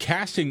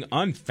 casting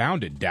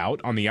unfounded doubt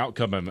on the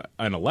outcome of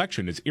an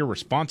election is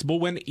irresponsible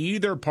when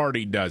either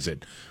party does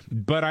it.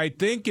 But I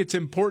think it's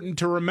important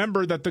to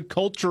remember that the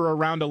culture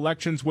around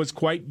elections was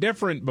quite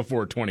different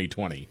before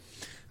 2020.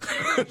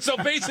 So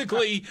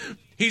basically,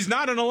 he's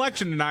not an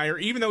election denier,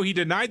 even though he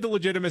denied the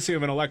legitimacy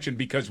of an election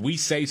because we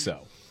say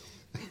so.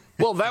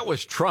 Well, that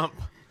was Trump.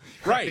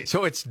 Right.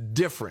 So it's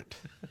different.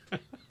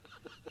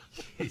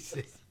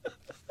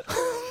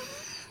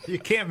 You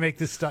can't make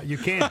this stuff. You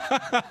can't.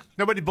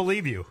 Nobody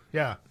believe you.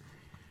 Yeah.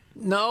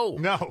 No.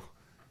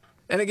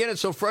 And again,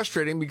 it's so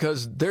frustrating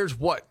because there's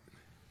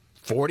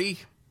 40,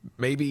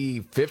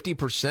 maybe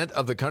 50%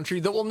 of the country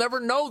that will never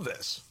know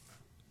this.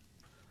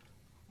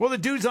 Well, the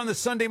dude's on the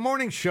Sunday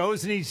morning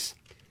shows, and he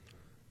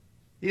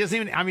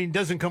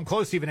doesn't come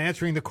close to even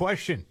answering the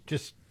question.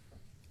 Just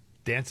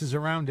dances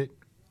around it.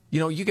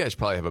 You know, you guys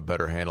probably have a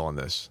better handle on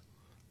this.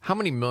 How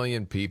many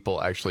million people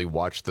actually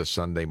watch the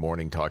Sunday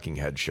morning talking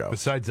head show?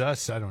 Besides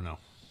us, I don't know.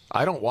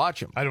 I don't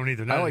watch them. I don't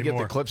either. I only get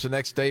the clips the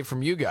next day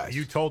from you guys.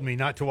 You told me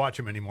not to watch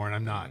them anymore, and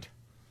I'm not.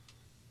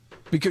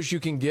 Because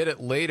you can get it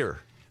later.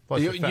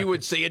 You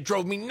would say it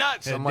drove me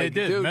nuts. I'm like,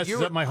 did. Dude, messes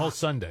up my whole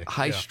Sunday.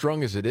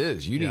 High-strung as it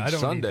is. You need I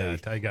don't Sunday. Need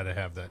that. I got to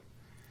have that.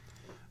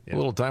 Yeah. A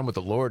little time with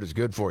the Lord is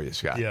good for you,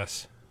 Scott.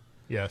 Yes.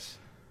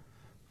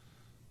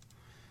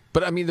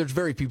 But, I mean, there's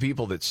very few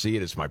people that see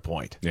it, is my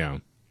point. Yeah.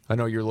 I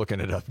know you're looking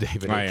it up,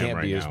 David. It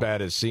can't be as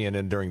bad as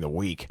CNN during the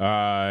week.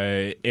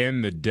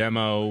 In the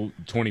demo,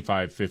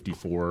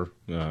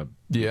 25-54,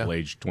 people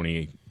aged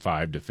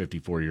 25 to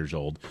 54 years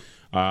old,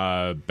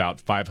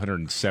 about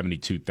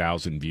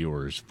 572,000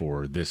 viewers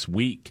for this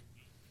week.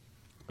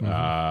 Meet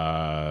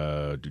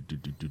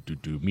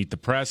the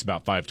Press,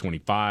 about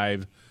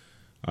 525.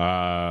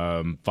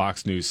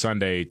 Fox News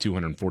Sunday,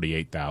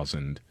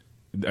 248,000.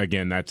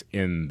 Again, that's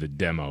in the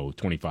demo,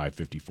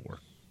 25-54.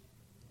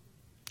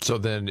 So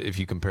then if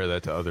you compare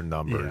that to other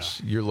numbers,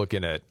 you're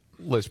looking at,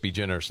 let's be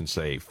generous and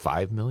say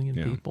 5 million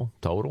people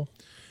total?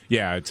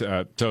 Yeah, it's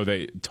so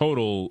they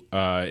total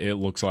it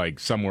looks like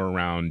somewhere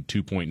around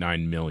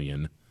 2.9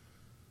 million.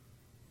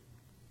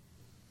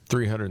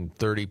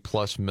 330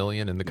 plus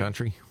million in the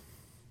country?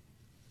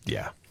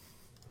 Yeah.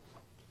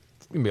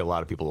 There's going to be a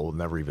lot of people who will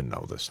never even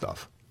know this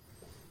stuff.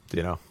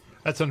 You know?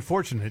 That's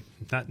unfortunate.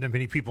 Not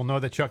many people know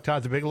that Chuck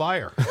Todd's a big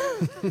liar.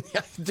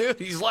 Yeah, dude,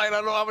 he's lied I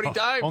don't know how many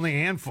times. Only a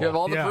handful. You have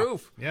all the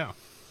proof. Yeah.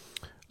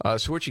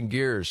 Switching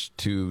gears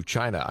to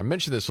China. I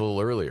mentioned this a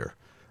little earlier.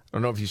 I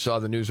don't know if you saw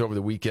the news over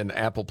the weekend.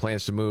 Apple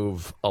plans to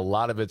move a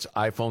lot of its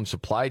iPhone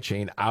supply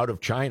chain out of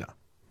China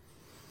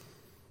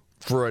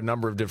for a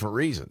number of different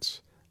reasons.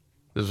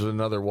 This is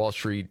another Wall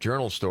Street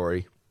Journal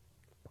story.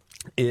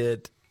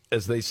 It,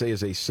 as they say,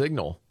 is a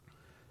signal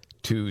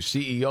to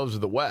CEOs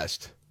of the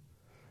West.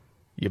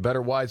 You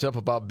better wise up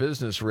about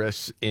business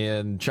risks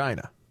in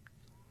China.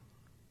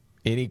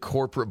 Any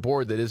corporate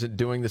board that isn't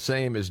doing the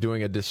same is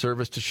doing a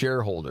disservice to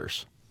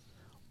shareholders.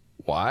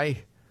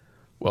 Why?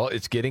 Well,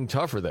 it's getting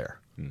tougher there.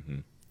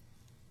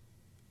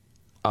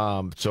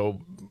 For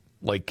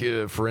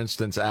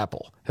instance,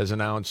 Apple has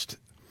announced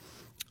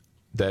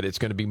that it's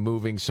going to be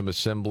moving some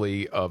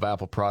assembly of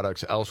Apple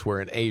products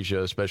elsewhere in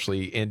Asia,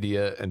 especially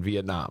India and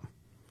Vietnam.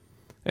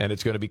 And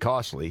it's going to be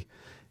costly,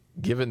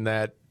 given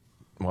that,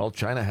 well,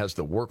 China has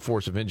the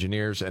workforce of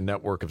engineers and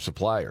network of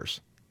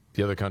suppliers.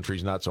 The other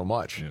countries, not so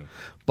much. Yeah.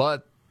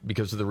 But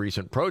because of the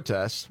recent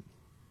protests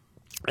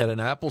at an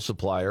Apple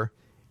supplier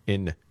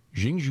in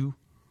Jinzhou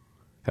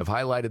have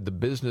highlighted the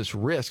business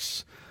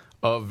risks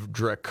of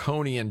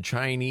draconian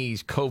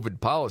Chinese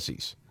COVID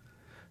policies.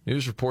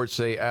 News reports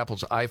say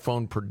Apple's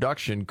iPhone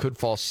production could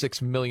fall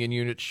 6 million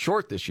units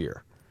short this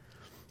year.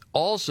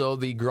 Also,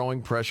 the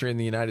growing pressure in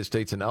the United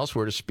States and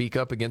elsewhere to speak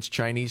up against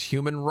Chinese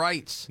human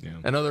rights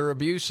and other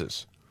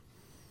abuses.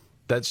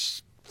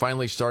 That's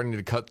finally starting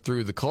to cut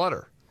through the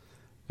clutter.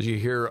 As you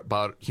hear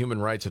about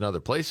human rights in other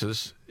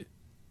places,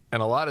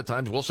 and a lot of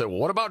times we'll say, well,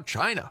 what about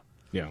China?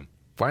 Yeah.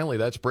 Finally,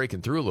 that's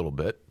breaking through a little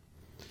bit.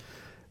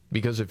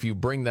 Because if you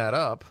bring that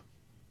up,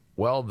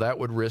 well, that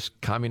would risk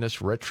communist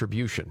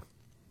retribution.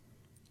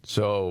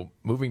 So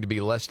moving to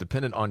be less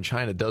dependent on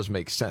China does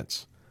make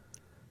sense.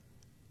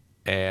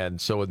 And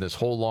so in this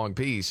whole long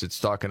piece, it's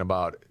talking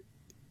about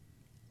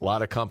a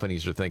lot of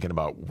companies are thinking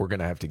about, we're going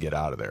to have to get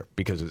out of there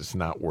because it's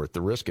not worth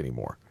the risk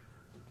anymore,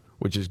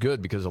 which is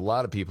good because a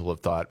lot of people have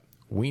thought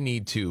we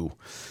need to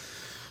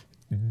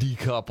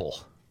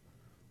decouple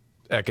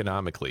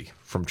economically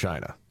from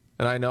China.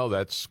 And I know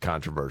that's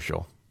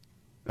controversial,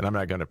 and I'm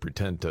not going to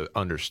pretend to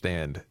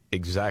understand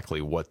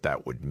exactly what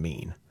that would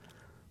mean.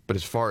 But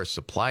as far as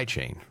supply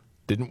chain,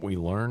 didn't we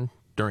learn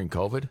during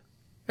COVID?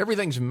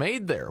 Everything's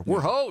made there.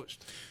 We're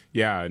hosed.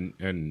 Yeah,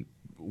 and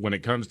when it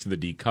comes to the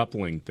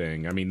decoupling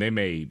thing, I mean, they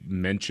may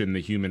mention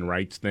the human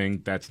rights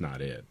thing. That's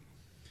not it.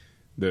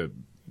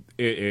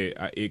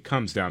 It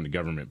comes down to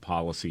government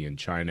policy in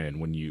China,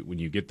 and when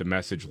you get the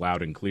message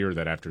loud and clear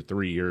that after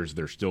 3 years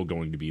they're still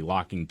going to be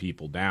locking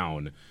people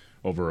down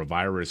over a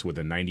virus with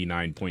a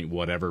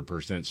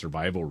 99%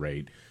 survival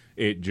rate,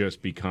 it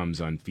just becomes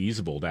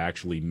unfeasible to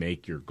actually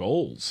make your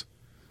goals.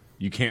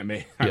 You can't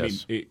make.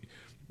 Yes. I mean,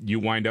 you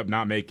wind up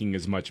not making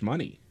as much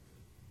money.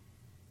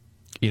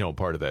 You know,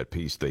 part of that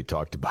piece, they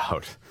talked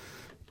about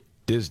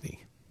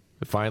Disney.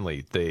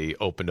 Finally, they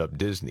opened up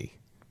Disney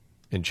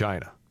in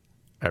China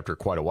after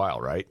quite a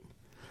while, right?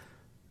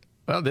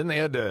 Well, then they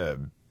had to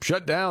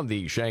shut down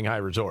the Shanghai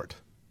resort.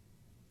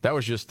 That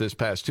was just this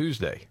past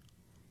Tuesday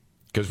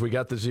because we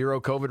got the zero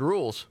COVID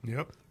rules.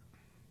 Yep.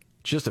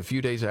 Just a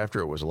few days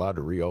after it was allowed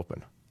to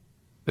reopen.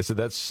 They said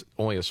that's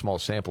only a small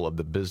sample of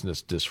the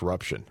business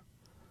disruption.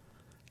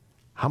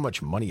 How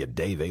much money a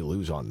day they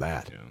lose on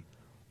that. Yeah.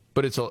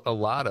 But it's a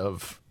lot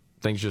of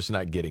things just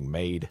not getting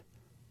made.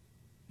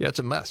 Yeah, it's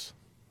a mess.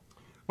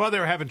 Well, they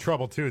were having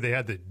trouble, too. They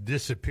had the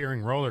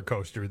disappearing roller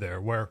coaster there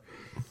where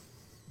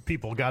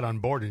people got on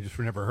board and just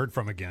were never heard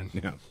from again.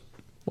 Yeah.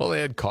 Well,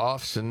 they had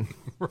coughs and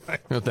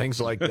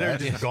things like that. They're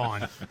just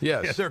gone.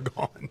 Yes. Yeah, they're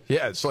gone.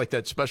 Yeah, it's like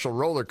that special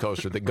roller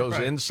coaster that goes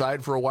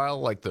inside for a while,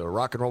 like the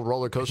rock and roll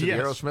roller coaster, the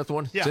Aerosmith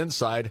one. Yeah. It's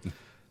inside.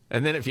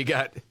 And then if you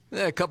got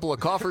a couple of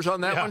coughers on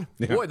that one,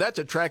 boy, that's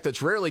a track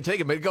that's rarely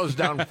taken, but it goes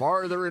down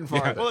farther and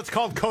farther. Yeah. Well, it's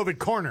called COVID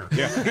Corner.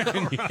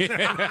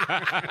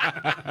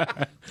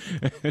 Yeah.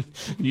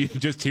 You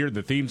just hear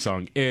the theme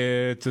song,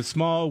 "It's a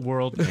Small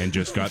World," and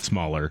just got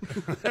smaller.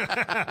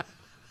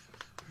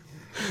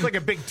 It's like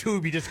a big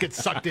tube you just get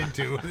sucked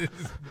into.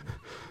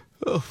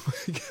 Oh,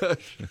 my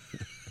gosh.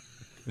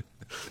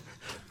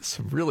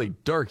 Some really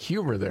dark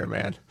humor there,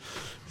 man.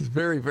 It's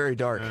very, very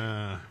dark.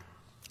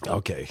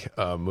 Okay,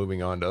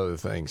 moving on to other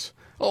things.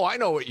 Oh, I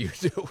know what you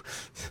do.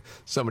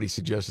 Somebody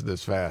suggested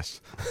this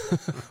fast.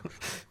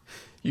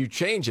 You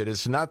change it.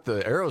 It's not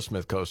the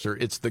Aerosmith coaster.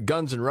 It's the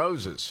Guns N'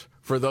 Roses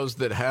for those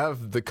that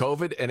have the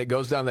COVID, and it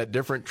goes down that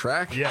different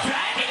track. Yeah.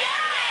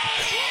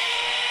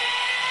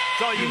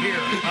 That's all you hear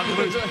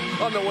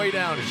on the way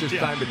down. It's just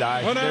time to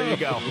die. Oh, no. There you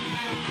go.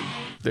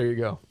 There you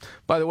go.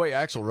 By the way,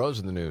 Axl Rose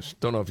in the news.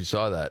 Don't know if you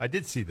saw that. I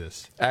did see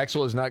this.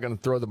 Axl is not going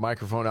to throw the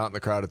microphone out in the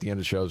crowd at the end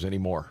of shows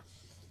anymore.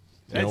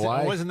 You know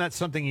why? Wasn't that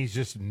something he's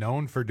just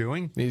known for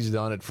doing? He's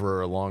done it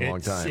for a long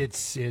time.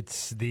 It's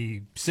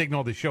the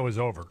signal the show is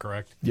over,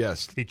 correct?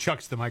 Yes. He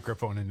chucks the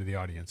microphone into the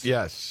audience.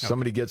 Yes. Okay.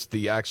 Somebody gets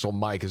the Axl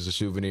mic as a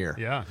souvenir.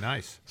 Yeah,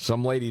 nice.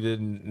 Some lady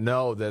didn't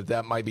know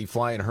that might be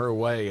flying her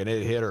way, and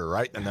it hit her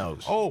right in the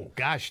nose. Oh,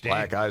 gosh, dang.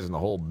 Black eyes and the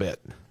whole bit.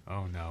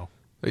 Oh, no.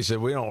 They said,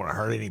 we don't want to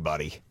hurt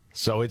anybody,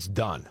 so it's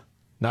done.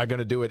 Not going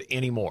to do it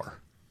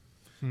anymore.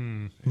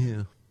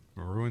 Yeah.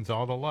 Ruins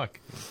all the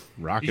luck.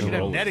 Rock you and should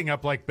roll. have netting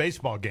up like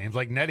baseball games,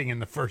 like netting in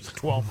the first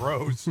 12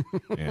 rows.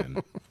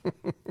 Man.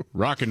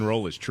 Rock and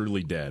roll is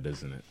truly dead,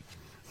 isn't it?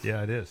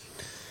 Yeah, it is.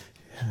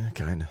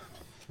 Kind of.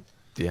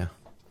 Yeah.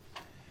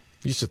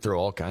 Used to throw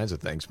all kinds of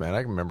things, man.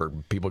 I can remember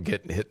people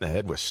getting hit in the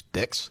head with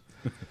sticks.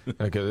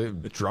 Because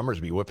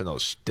drummers be whipping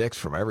those sticks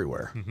from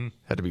everywhere. Mm-hmm.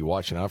 Had to be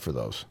watching out for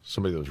those.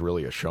 Somebody that was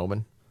really a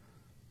showman.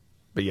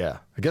 But yeah,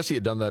 I guess he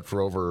had done that for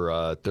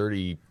over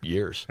 30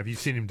 years. Have you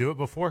seen him do it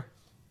before?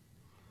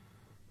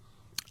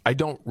 I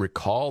don't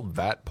recall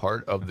that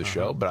part of the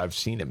show, but I've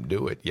seen him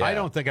do it. Yeah, I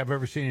don't think I've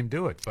ever seen him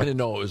do it. I didn't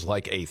know it was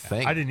like a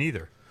thing. I didn't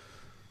either.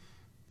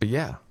 But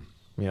yeah,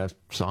 I mean, I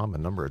saw him a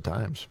number of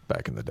times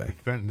back in the day.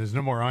 There's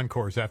no more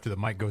encores after the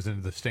mic goes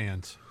into the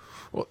stands.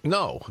 Well,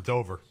 no. It's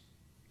over.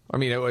 I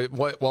mean,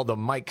 the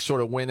mic sort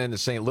of went into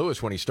St.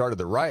 Louis when he started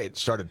the riot,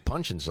 started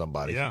punching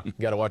somebody. Yeah. You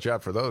got to watch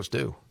out for those,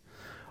 too.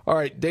 All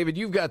right, David,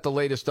 you've got the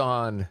latest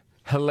on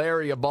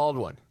Hilaria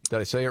Baldwin. Did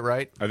I say it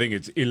right? I think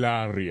it's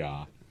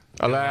Hilaria.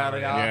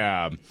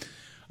 Hilaria.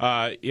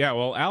 Yeah.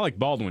 Well, Alec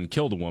Baldwin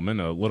killed a woman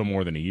a little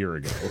more than a year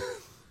ago.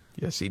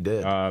 Yes, he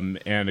did.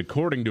 And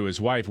according to his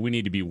wife, we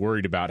need to be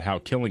worried about how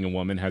killing a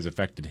woman has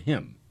affected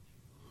him.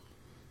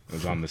 It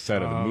was on the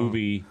set of the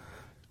movie.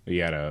 He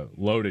had a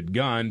loaded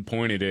gun,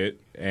 pointed it,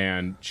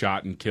 and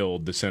shot and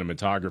killed the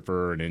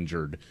cinematographer and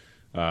injured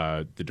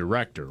the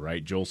director,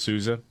 right? Joel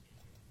Souza.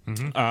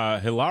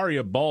 Mm-hmm.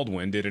 Hilaria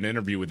Baldwin did an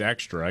interview with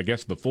Extra. I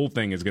guess the full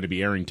thing is going to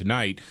be airing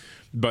tonight,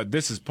 but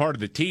this is part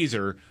of the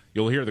teaser.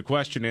 You'll hear the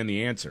question and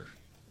the answer.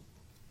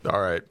 All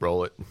right,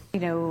 roll it. You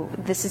know,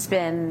 this has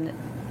been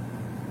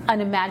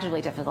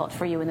unimaginably difficult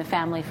for you and the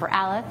family, for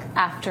Alec,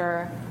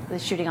 after the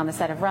shooting on the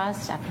set of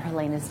Rust, after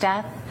Helena's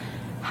death.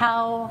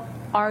 How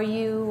are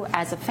you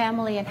as a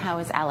family, and how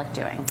is Alec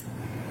doing?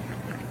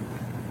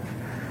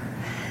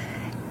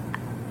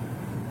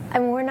 I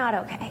mean, we're not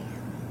okay.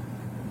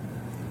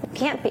 We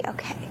can't be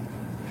okay.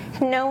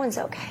 No one's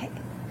okay.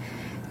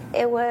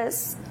 It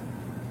was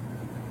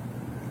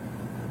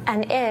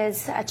and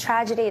is a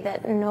tragedy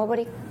that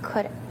nobody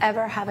could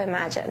ever have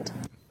imagined.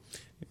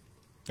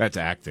 That's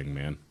acting,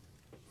 man.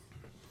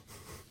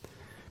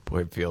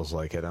 Boy, it feels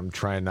like it. I'm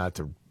trying not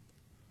to,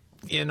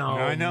 I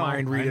know,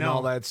 mind reading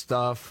all that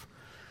stuff.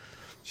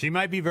 She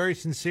might be very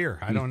sincere.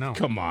 I don't know.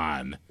 Come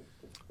on.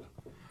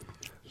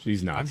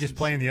 She's not. I'm just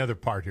playing the other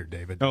part here,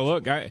 David. Oh,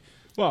 look,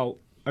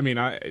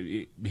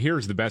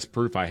 here's the best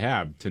proof I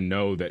have to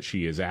know that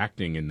she is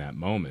acting in that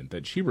moment,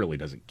 that she really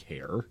doesn't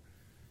care.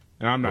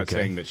 And I'm not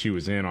saying that she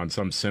was in on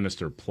some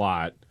sinister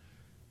plot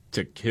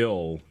to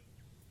kill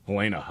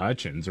Helena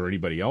Hutchins or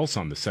anybody else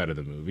on the set of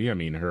the movie. I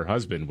mean, her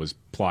husband was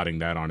plotting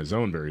that on his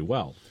own very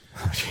well.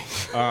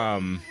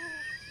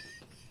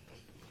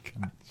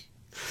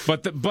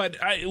 Look,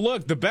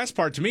 the best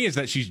part to me is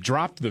that she's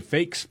dropped the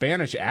fake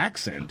Spanish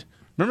accent.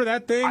 Remember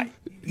that thing?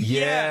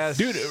 Yes.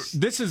 Dude,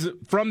 this is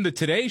from the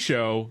Today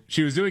Show.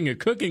 She was doing a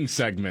cooking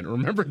segment.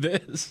 Remember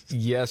this?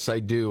 Yes, I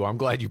do. I'm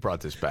glad you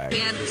brought this back. We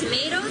have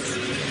tomatoes.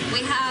 We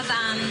have,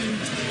 how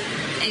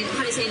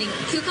do you say it?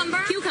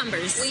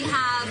 Cucumbers. We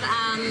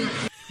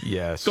have,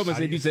 Yes. Como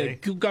se dice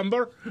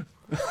cucumber?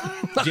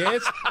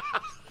 Yes.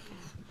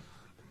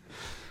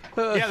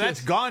 Yeah,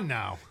 that's gone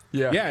now.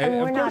 Yeah. Yeah. And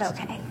of we're not course.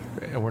 okay.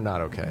 And we're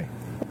not okay.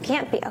 We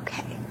can't be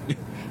okay.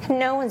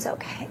 No one's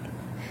okay.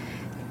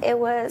 It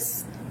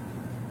was.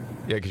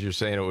 Yeah, because you're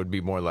saying it would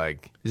be more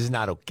like, this is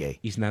not okay.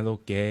 He's not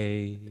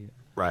okay.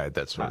 Right,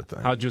 that sort of thing.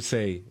 How'd you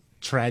say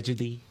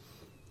tragedy?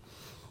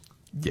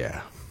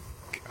 Yeah.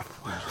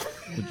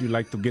 Would you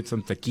like to get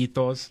some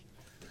taquitos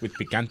with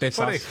picante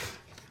sauce?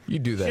 You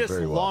do that just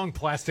very well. long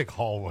plastic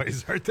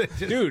hallways, aren't they?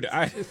 Dude,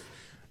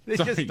 they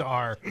just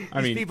are.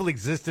 I These mean, people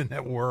exist in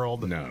that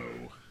world. No.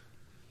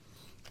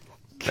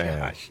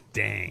 Gosh,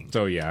 dang.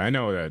 So, yeah, I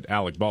know that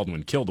Alec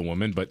Baldwin killed a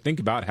woman, but think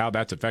about how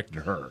that's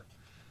affected her.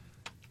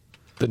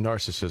 The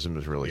narcissism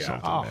is really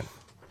something, Oh. man.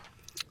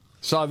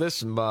 Saw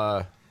this,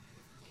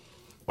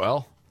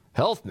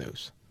 health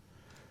news.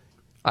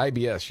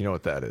 IBS, you know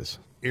what that is?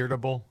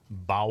 irritable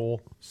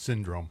bowel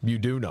syndrome. You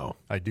do know.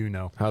 I do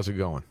know. How's it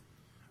going?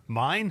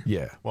 Mine?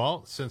 Yeah.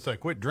 Well, since I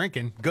quit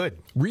drinking, good.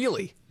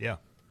 Really? Yeah.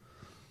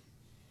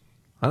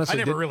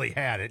 Honestly, I never really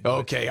had it.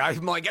 Okay,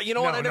 I'm like, you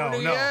know what? I never knew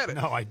you had it.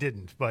 No, I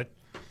didn't. But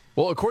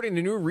well, according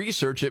to new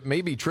research, it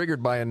may be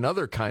triggered by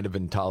another kind of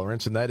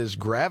intolerance, and that is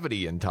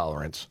gravity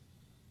intolerance.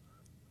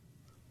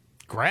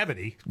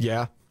 Gravity?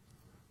 Yeah.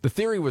 The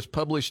theory was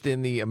published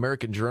in the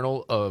American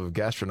Journal of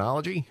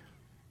Gastroenterology.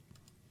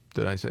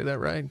 Did I say that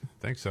right?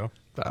 Think so.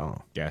 I don't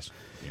know. Yes.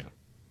 Yeah.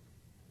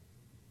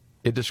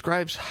 It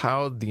describes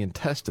how the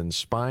intestines,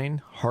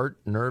 spine, heart,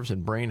 nerves,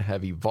 and brain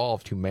have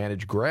evolved to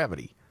manage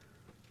gravity.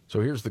 So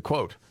here's the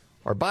quote.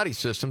 Our body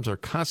systems are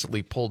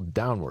constantly pulled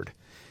downward.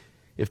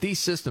 If these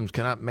systems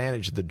cannot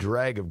manage the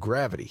drag of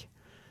gravity,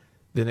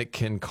 then it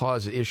can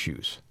cause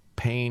issues.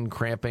 Pain,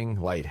 cramping,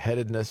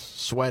 lightheadedness,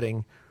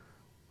 sweating,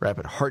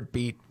 rapid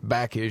heartbeat,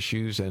 back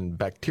issues, and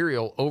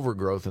bacterial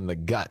overgrowth in the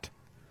gut.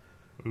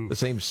 Ooh. The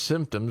same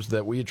symptoms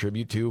that we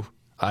attribute to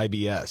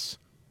IBS.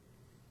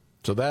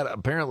 So that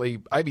apparently,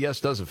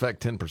 IBS does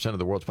affect 10% of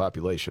the world's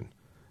population.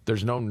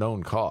 There's no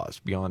known cause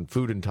beyond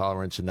food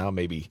intolerance and now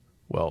maybe,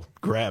 well,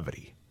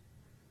 gravity.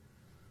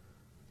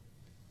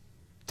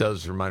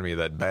 Does remind me of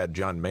that bad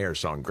John Mayer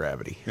song,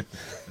 Gravity.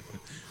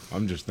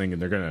 I'm just thinking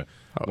they're going to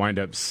wind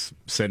up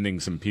sending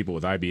some people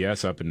with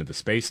IBS up into the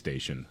space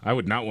station. I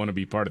would not want to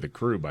be part of the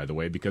crew, by the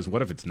way, because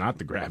what if it's not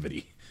the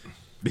gravity?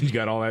 Then you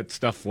got all that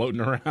stuff floating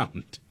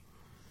around.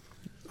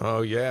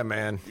 Oh, yeah,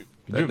 man.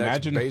 Could you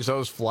imagine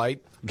Bezos'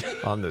 flight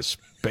on the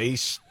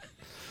space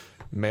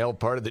male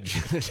part of the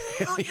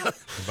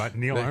genitalia? About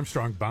Neil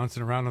Armstrong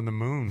bouncing around on the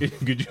moon.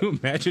 Could you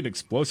imagine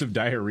explosive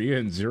diarrhea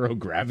in zero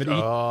gravity?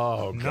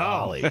 Oh,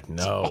 golly,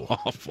 no.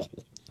 Awful.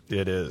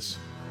 It is.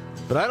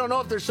 But I don't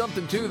know if there's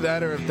something to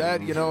that or if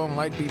that,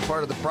 might be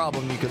part of the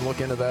problem. You can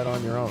look into that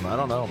on your own. I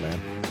don't know, man.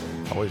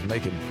 Always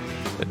making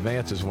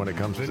advances when it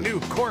comes to the new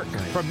cork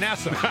from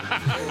NASA.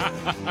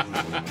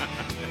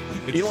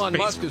 Elon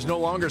Musk is no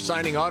longer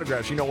signing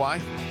autographs. You know why?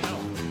 No.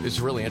 It's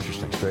really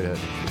interesting. Straight ahead.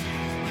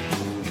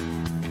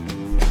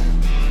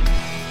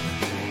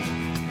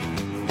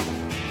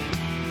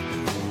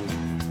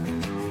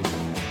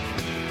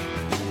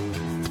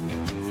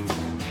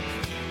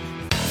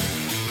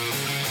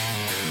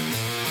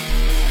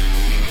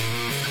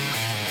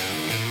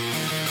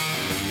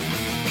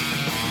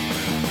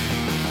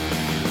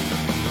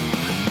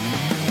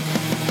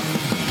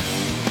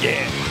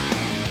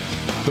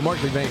 The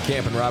Markley, Van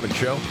Camp, and Robbins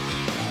Show.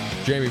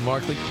 Jamie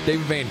Markley,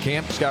 David Van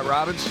Camp, Scott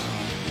Robbins,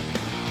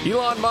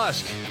 Elon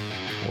Musk.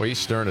 Well, he's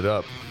stirring it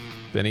up.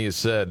 Then he has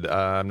said,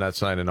 I'm not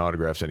signing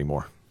autographs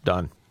anymore.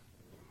 Done.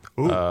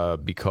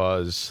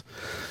 Because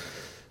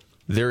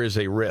there is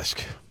a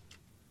risk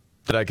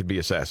that I could be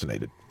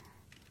assassinated.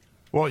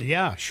 Well,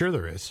 yeah, sure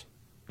there is.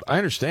 I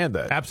understand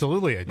that.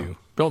 Absolutely I do.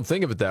 Don't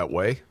think of it that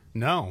way.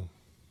 No.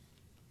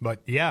 But,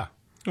 yeah.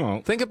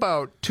 Oh. Think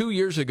about 2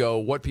 years ago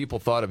what people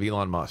thought of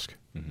Elon Musk.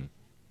 Mm-hmm.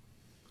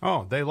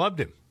 Oh, they loved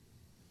him.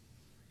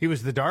 He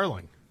was the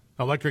darling,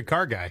 electric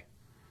car guy.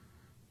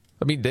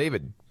 I mean,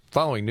 David,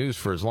 following news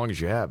for as long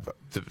as you have,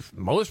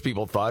 most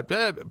people thought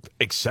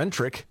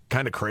eccentric,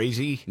 kind of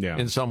crazy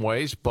in some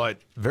ways, but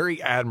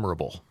very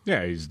admirable.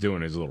 Yeah, he's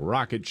doing his little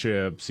rocket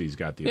ships. He's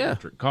got the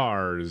electric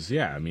cars.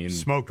 Yeah, I mean,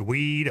 smoked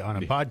weed on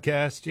a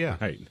podcast. Yeah.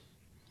 Right.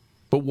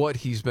 But what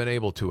he's been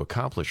able to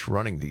accomplish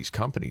running these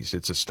companies,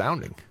 it's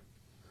astounding.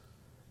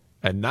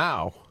 And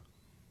now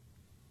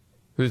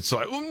it's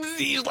like,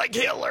 he's like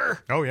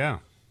Hitler. Oh, yeah.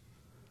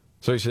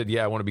 So he said,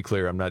 I want to be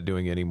clear, I'm not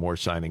doing any more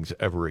signings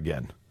ever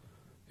again.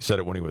 He said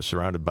it when he was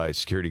surrounded by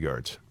security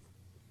guards.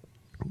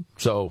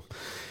 So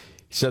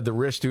he said the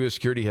risk to his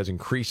security has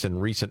increased in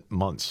recent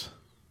months.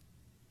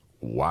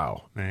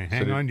 Wow. Man,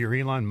 hang on to your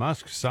Elon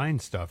Musk sign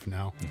stuff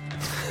now.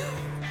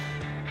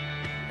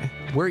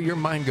 Where your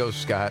mind goes,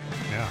 Scott.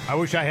 Yeah, I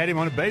wish I had him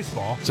on a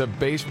baseball. It's a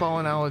baseball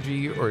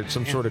analogy or it's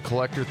some sort of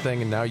collector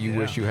thing, and now you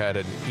wish you had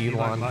an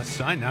Elon Musk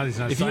sign. Now he's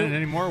not signing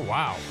anymore.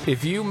 Wow.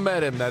 If you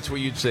met him, that's what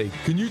you'd say.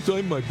 Can you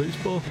sign my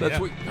baseball? That's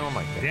what. Oh,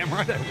 my God. Damn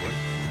right I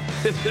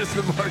would. This is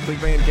the Markley,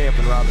 Van Camp,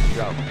 and Robbins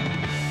Show.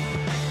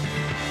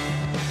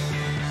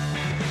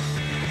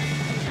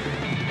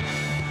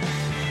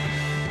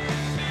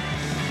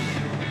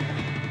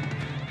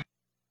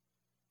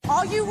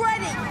 Are you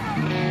ready?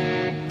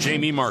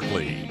 Jamie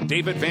Markley,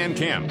 David Van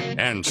Camp,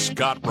 and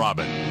Scott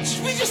Robbins.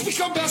 We just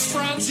become best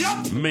friends,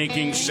 yep.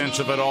 Making sense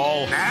of it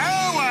all.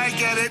 Now I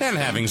get it. And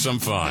having some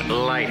fun.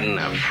 Lighten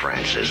up,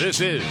 Francis.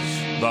 This is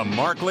the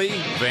Markley,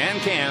 Van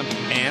Camp,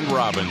 and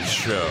Robbins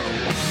Show.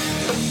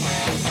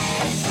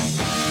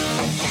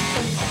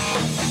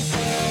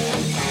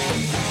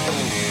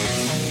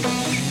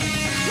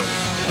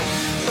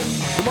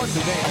 The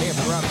Markley, Van Camp,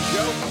 and Robbins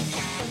Show.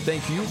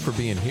 Thank you for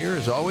being here,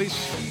 as always.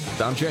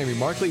 I'm Jamie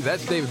Markley.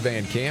 That's David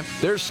Van Camp.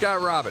 There's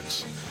Scott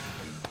Robbins.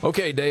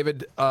 Okay,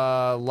 David,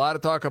 a lot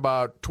of talk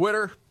about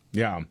Twitter.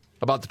 Yeah.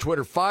 About the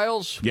Twitter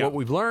files, what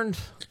we've learned.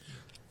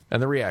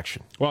 and the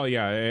reaction. Well,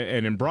 yeah,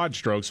 and in broad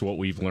strokes, what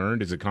we've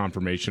learned is a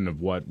confirmation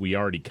of what we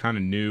already kind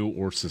of knew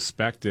or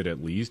suspected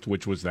at least,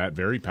 which was that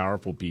very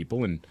powerful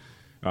people in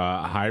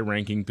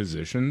high-ranking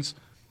positions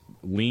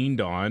leaned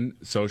on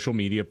social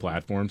media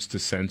platforms to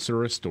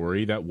censor a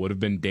story that would have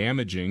been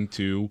damaging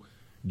to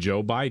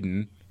Joe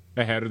Biden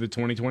ahead of the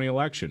 2020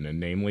 election, and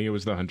namely it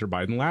was the Hunter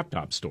Biden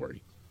laptop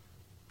story.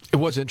 It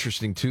was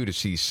interesting, too, to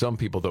see some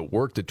people that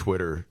worked at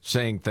Twitter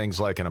saying things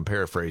like, and I'm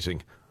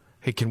paraphrasing,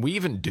 hey, can we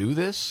even do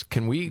this?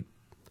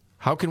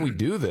 How can we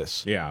do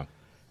this? Yeah.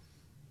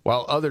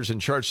 While others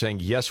in charge saying,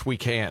 yes, we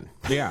can.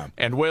 Yeah.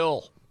 And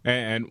will.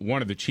 And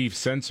one of the chief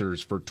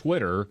censors for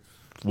Twitter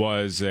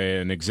was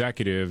an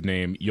executive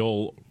named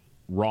Yoel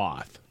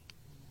Roth,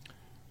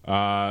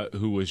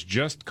 who was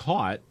just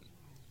caught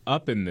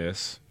up in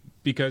this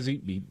because he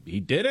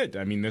did it.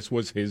 I mean, this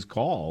was his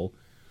call,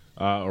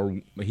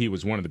 or he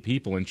was one of the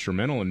people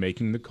instrumental in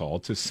making the call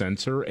to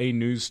censor a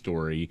news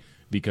story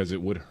because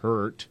it would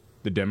hurt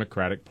the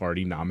Democratic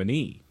Party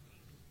nominee.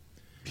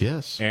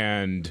 Yes.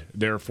 And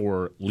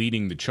therefore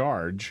leading the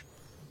charge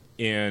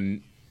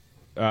in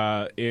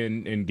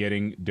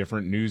getting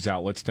different news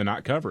outlets to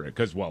not cover it.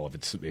 Because, well,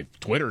 if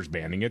Twitter's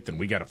banning it, then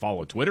we got to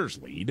follow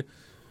Twitter's lead.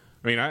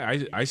 I mean,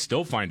 I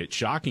still find it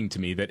shocking to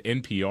me that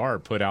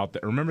NPR put out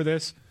remember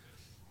this?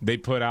 They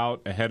put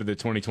out ahead of the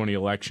 2020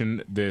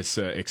 election this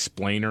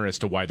explainer as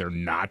to why they're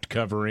not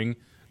covering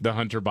the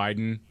Hunter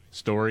Biden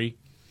story.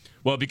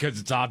 Well, because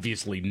it's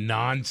obviously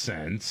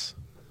nonsense.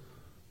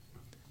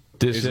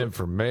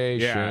 Disinformation.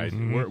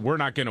 Yeah, we're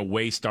not going to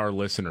waste our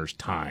listeners'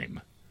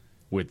 time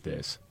with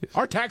this.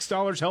 Our tax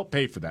dollars help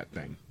pay for that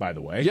thing, by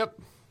the way. Yep.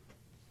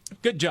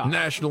 Good job.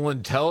 National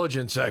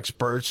intelligence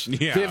experts,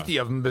 50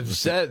 of them have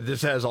said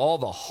this has all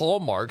the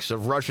hallmarks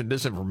of Russian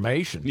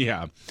disinformation.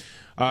 Yeah.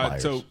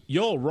 So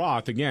Yoel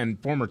Roth, again,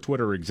 former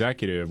Twitter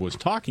executive, was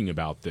talking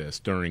about this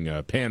during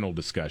a panel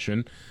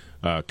discussion,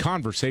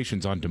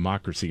 Conversations on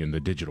Democracy in the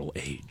Digital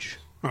Age.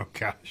 Oh,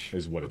 gosh.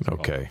 Is what it's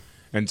called.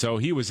 And so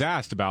he was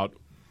asked about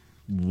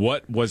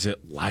what was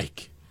it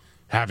like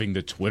having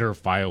the Twitter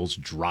files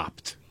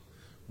dropped.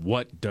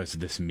 What does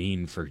this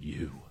mean for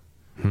you?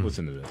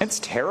 Listen to this. It's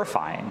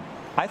terrifying.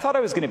 I thought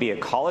I was going to be a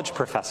college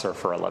professor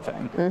for a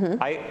living.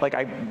 Mm-hmm.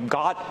 I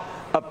got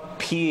a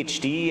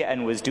PhD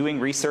and was doing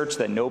research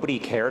that nobody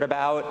cared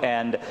about,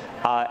 and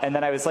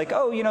then I was like,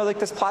 oh,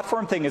 this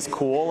platform thing is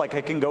cool. Like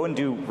I can go and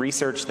do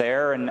research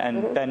there, and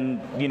then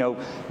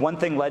one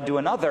thing led to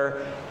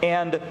another,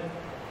 and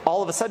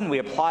all of a sudden we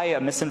apply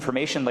a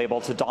misinformation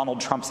label to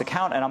Donald Trump's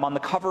account, and I'm on the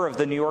cover of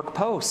the New York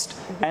Post.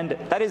 And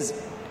that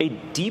is a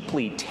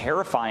deeply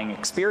terrifying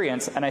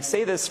experience. And I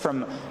say this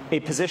from a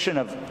position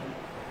of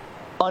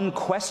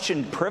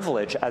unquestioned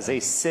privilege as a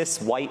cis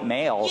white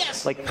male.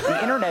 Yes. Like,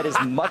 the internet is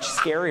much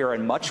scarier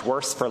and much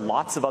worse for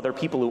lots of other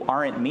people who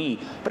aren't me,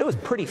 but it was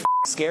pretty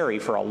scary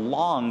for a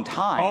long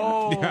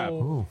time.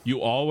 Yeah. You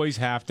always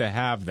have to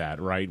have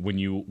that, right? When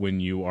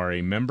you are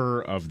a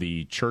member of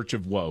the Church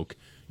of Woke,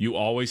 you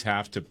always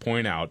have to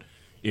point out,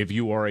 if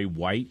you are a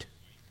white,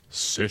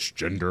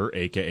 cisgender,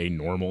 a.k.a.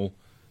 normal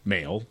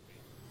male,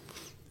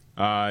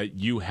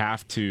 you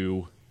have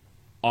to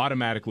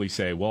automatically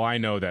say, well, I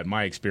know that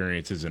my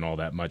experience isn't all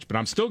that much, but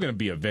I'm still going to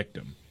be a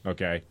victim,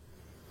 okay?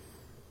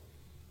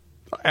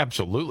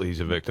 Absolutely, he's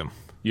a victim.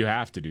 You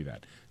have to do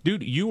that.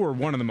 Dude, you are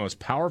one of the most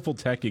powerful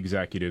tech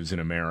executives in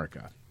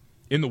America,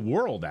 in the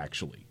world,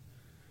 actually.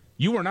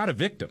 You are not a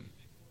victim.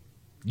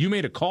 You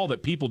made a call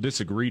that people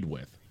disagreed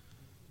with.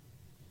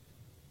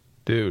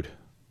 Dude,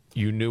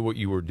 you knew what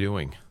you were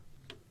doing.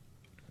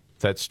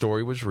 That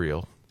story was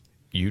real.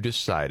 You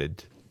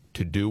decided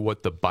to do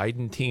what the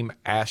Biden team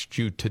asked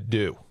you to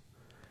do,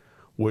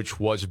 which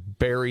was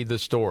bury the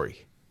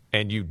story,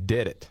 and you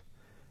did it.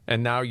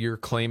 And now you're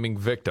claiming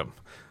victim.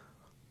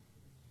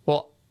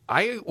 Well,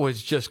 I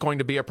was just going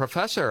to be a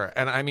professor,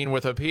 and I mean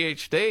with a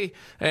PhD,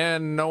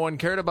 and no one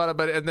cared about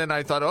it. And then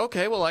I thought,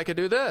 okay, well, I could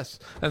do this.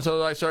 And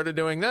so I started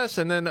doing this,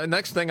 and then the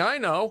next thing I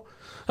know,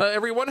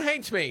 everyone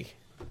hates me.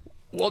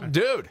 Well,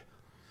 dude,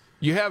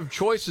 you have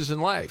choices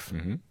in life.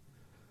 Mm-hmm.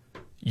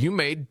 You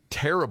made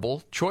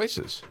terrible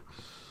choices,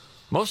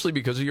 mostly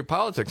because of your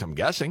politics, I'm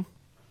guessing.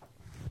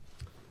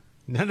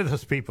 None of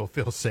those people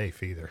feel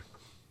safe either.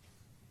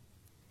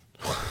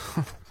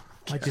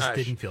 I just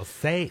didn't feel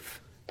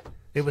safe.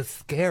 It was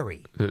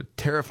scary. A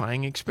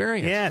terrifying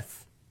experience.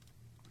 Yes.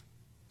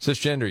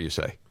 Cisgender, you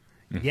say?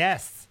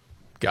 Yes.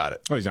 Got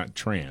it. Oh, he's not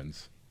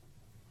trans.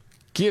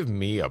 Give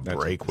me a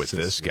break with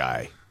this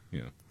guy.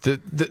 Yeah.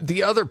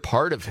 The other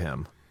part of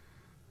him,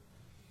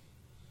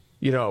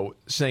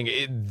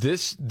 saying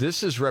this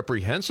is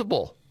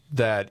reprehensible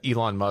that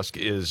Elon Musk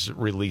is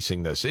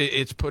releasing this.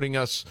 It's putting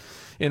us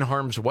in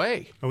harm's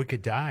way. Or we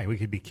could die. We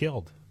could be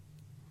killed.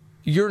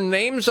 Your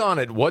name's on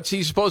it. What's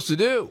he supposed to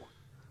do?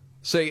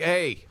 Say,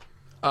 hey,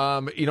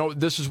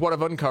 this is what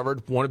I've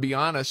uncovered. Want to be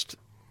honest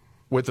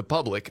with the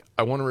public.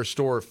 I want to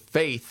restore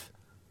faith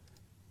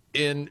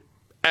in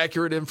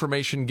accurate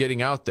information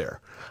getting out there.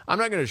 I'm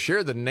not going to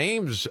share the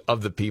names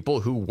of the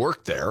people who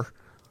work there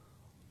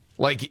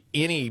like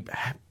any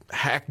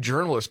hack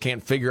journalists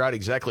can't figure out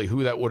exactly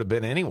who that would have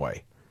been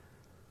anyway.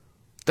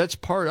 That's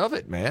part of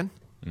it, man.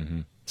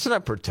 Mm-hmm. It's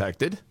not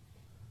protected.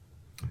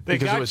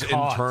 Because it was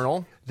caught.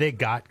 internal. They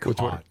got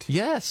caught.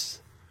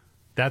 Yes.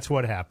 That's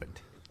what happened.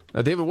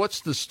 Now, David,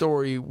 what's the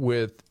story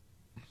with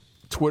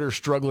Twitter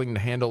struggling to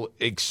handle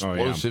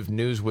explosive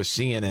news with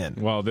CNN?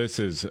 Well, this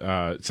is,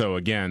 so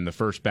again, the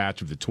first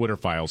batch of the Twitter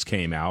files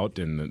came out,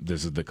 and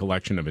this is the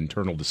collection of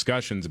internal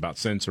discussions about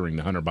censoring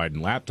the Hunter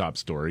Biden laptop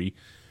story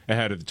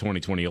ahead of the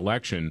 2020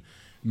 election.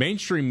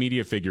 Mainstream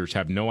media figures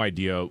have no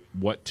idea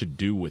what to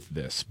do with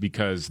this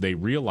because they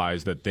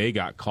realize that they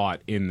got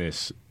caught in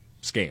this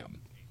scam.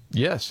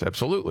 Yes,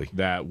 absolutely.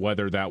 That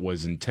whether that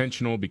was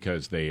intentional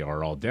because they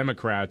are all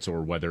Democrats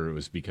or whether it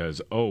was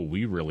because,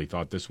 we really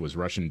thought this was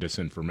Russian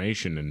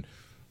disinformation. And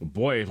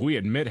boy, if we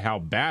admit how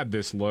bad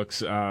this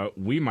looks,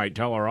 we might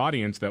tell our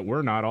audience that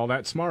we're not all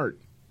that smart.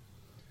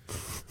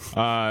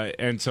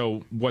 And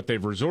so what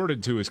they've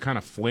resorted to is kind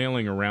of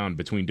flailing around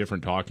between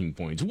different talking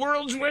points.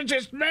 World's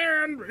richest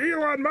man,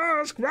 Elon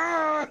Musk.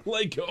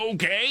 Like,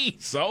 okay,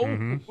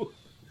 so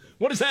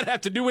what does that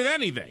have to do with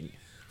anything?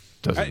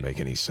 Doesn't make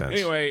any sense.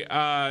 Anyway,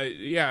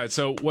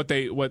 so what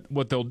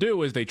they'll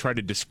do is they try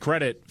to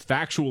discredit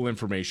factual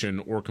information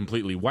or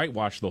completely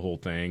whitewash the whole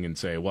thing and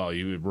say, well,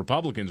 you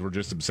Republicans were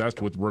just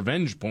obsessed with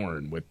revenge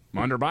porn with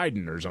Hunter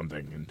Biden or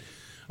something.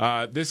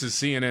 And this is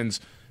CNN's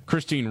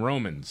Christine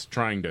Romans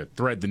trying to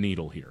thread the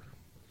needle here.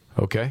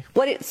 Okay.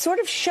 What it sort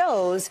of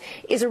shows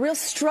is a real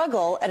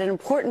struggle at an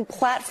important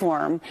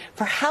platform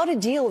for how to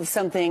deal with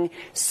something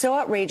so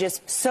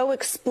outrageous, so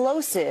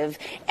explosive,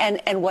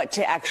 and what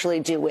to actually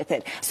do with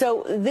it.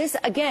 So this,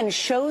 again,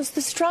 shows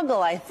the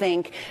struggle, I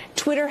think,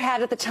 Twitter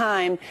had at the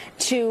time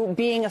to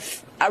being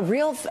a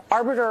real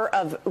arbiter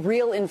of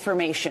real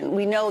information.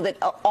 We know that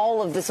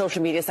all of the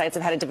social media sites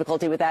have had a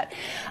difficulty with that.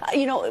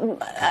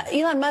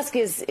 Elon Musk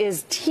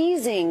is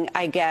teasing,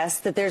 I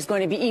guess, that there's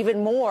going to be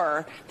even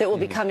more that will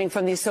be coming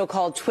from these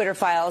so-called Twitter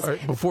files. All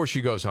right, before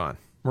she goes on,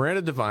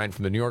 Miranda Devine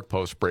from the New York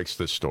Post breaks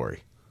this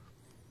story.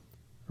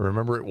 I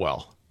remember it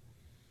well.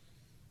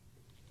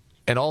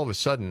 And all of a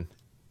sudden,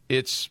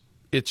 it's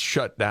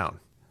shut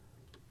down.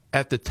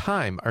 At the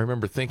time, I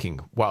remember thinking,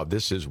 wow,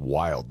 this is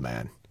wild,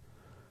 man.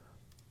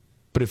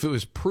 But if it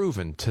was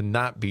proven to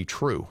not be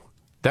true,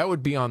 that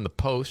would be on the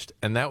Post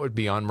and that would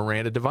be on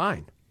Miranda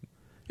Devine.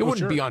 It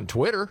wouldn't be on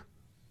Twitter.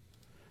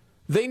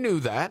 They knew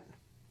that.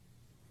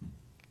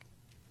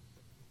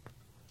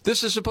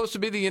 This is supposed to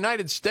be the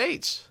United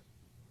States.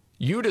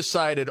 You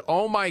decided,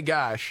 oh my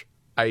gosh,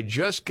 I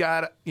just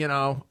got,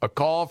 a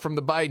call from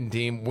the Biden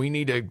team. We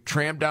need to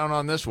tramp down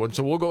on this one,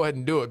 so we'll go ahead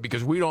and do it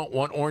because we don't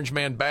want Orange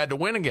Man Bad to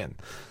win again.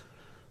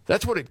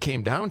 That's what it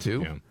came down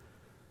to. Yeah.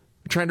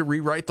 Trying to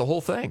rewrite the whole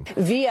thing.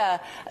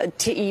 Via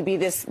Taibbi,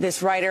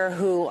 this writer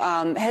who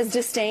has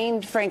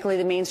disdained, frankly,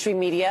 the mainstream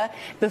media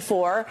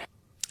before.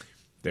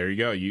 There you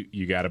go.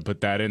 You got to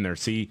put that in there.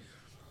 See,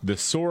 the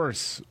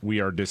source we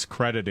are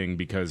discrediting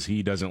because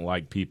he doesn't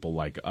like people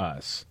like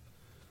us.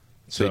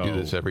 So, they do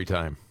this every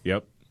time.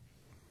 Yep.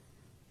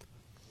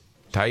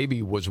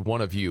 Taibbi was one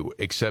of you,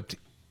 except,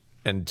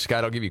 and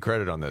Scott, I'll give you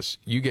credit on this.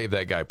 You gave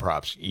that guy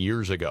props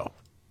years ago.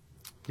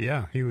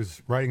 Yeah, he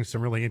was writing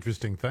some really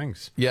interesting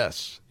things.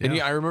 Yes. Yeah.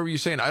 And I remember you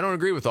saying, I don't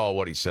agree with all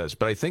what he says,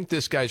 but I think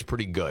this guy's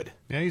pretty good.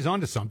 Yeah, he's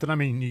onto something. I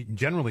mean,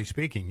 generally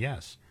speaking,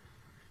 yes.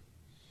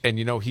 And,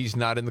 he's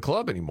not in the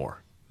club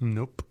anymore.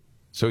 Nope.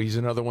 So he's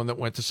another one that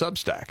went to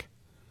Substack,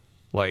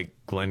 like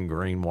Glenn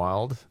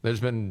Greenwald. There's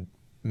been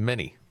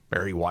many.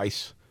 Barry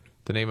Weiss,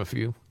 to name a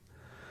few.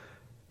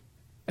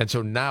 And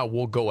so now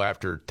we'll go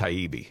after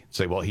Taibbi.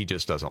 Say, well, he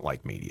just doesn't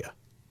like media.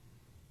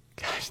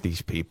 Gosh,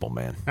 these people,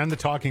 man. And the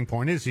talking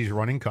point is he's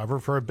running cover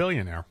for a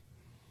billionaire.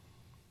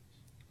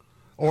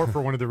 Or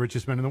for one of the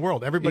richest men in the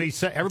world. Everybody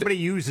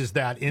uses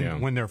that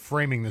when they're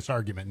framing this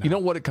argument now. You know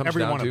what it comes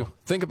down to?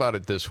 Think about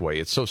it this way.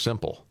 It's so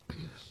simple.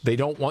 They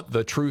don't want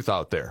the truth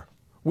out there.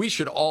 We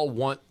should all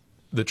want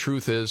the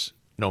truth is,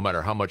 no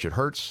matter how much it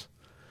hurts,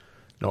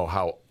 no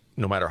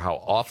matter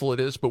how awful it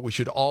is, but we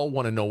should all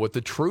want to know what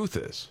the truth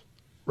is,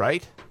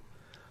 right?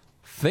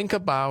 Think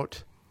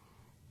about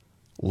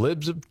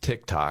libs of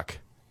TikTok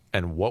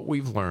and what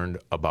we've learned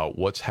about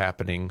what's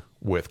happening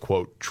with,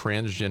 quote,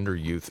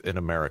 transgender youth in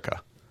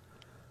America.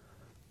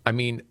 I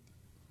mean,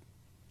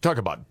 talk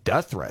about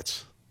death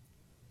threats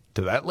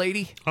to that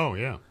lady. Oh,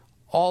 yeah.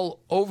 All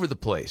over the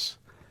place.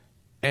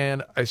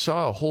 And I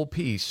saw a whole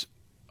piece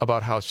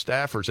about how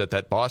staffers at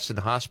that Boston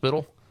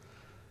hospital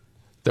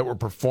that were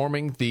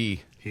performing the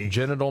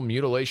genital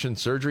mutilation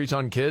surgeries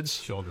on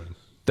kids, children,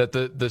 that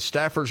the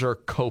staffers are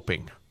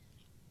coping.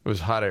 It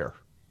was hot air.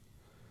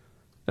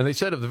 And they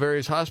said of the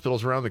various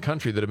hospitals around the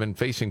country that have been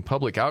facing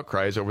public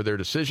outcries over their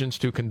decisions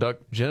to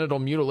conduct genital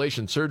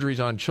mutilation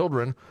surgeries on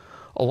children,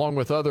 along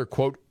with other,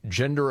 quote,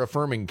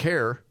 gender-affirming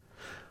care,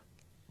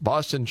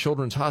 Boston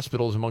Children's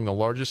Hospital is among the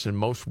largest and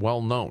most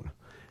well-known.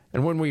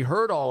 And when we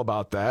heard all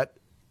about that,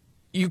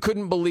 you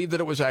couldn't believe that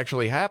it was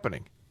actually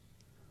happening.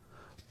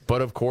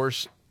 But, of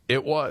course,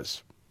 it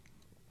was.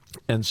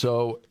 And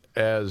so,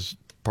 as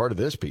part of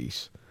this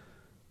piece,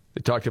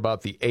 they talked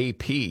about the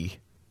AP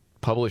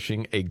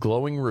publishing a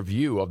glowing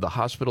review of the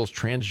hospital's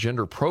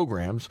transgender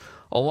programs,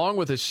 along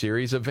with a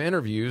series of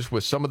interviews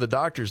with some of the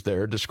doctors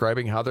there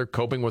describing how they're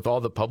coping with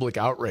all the public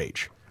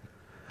outrage,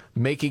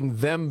 making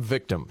them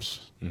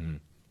victims. Mm-hmm.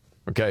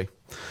 Okay?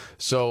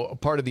 So a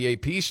part of the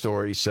AP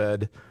story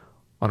said,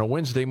 on a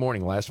Wednesday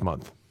morning last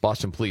month,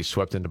 Boston police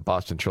swept into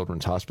Boston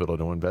Children's Hospital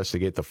to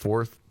investigate the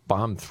fourth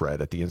bomb threat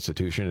at the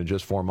institution in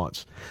just 4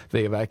 months.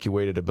 They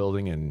evacuated a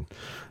building and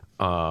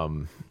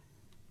cordoned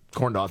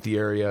off the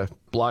area,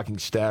 blocking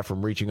staff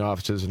from reaching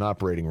offices and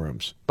operating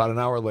rooms. About an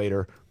hour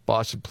later,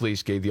 Boston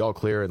police gave the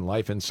all-clear and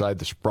life inside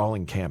the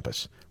sprawling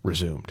campus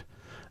resumed.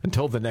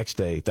 Until the next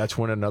day, that's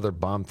when another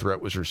bomb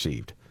threat was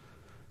received.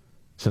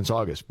 Since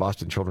August,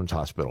 Boston Children's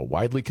Hospital,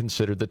 widely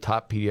considered the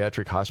top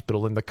pediatric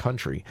hospital in the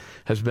country,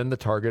 has been the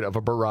target of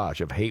a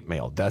barrage of hate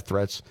mail, death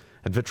threats,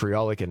 and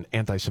vitriolic and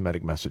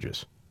anti-Semitic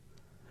messages.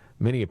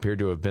 Many appear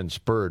to have been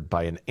spurred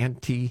by an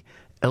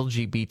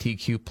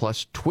anti-LGBTQ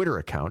plus Twitter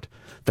account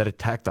that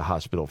attacked the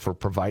hospital for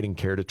providing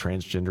care to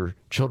transgender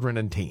children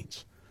and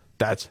teens.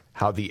 That's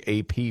how the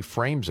AP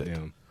frames it.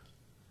 Yeah.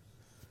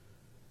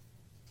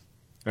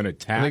 An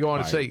attack. And they go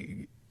on to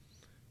say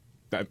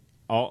that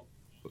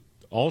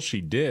all she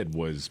did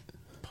was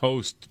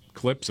post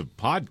clips of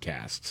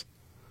podcasts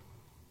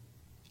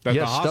that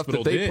the hospital stuff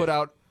that they did. put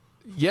out.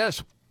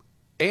 Yes,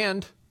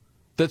 and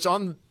that's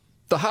on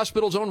the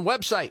hospital's own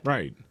website.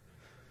 Right.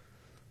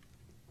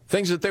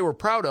 Things that they were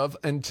proud of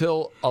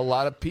until a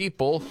lot of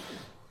people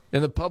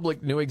in the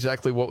public knew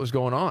exactly what was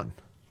going on.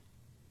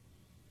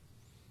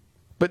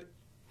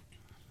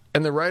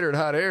 And the writer at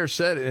Hot Air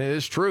said, and it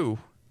is true,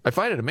 I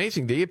find it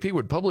amazing the AP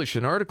would publish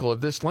an article of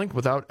this length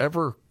without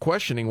ever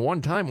questioning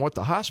one time what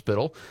the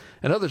hospital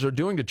and others are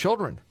doing to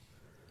children.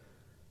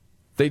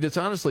 They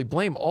dishonestly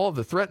blame all of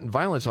the threat and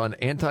violence on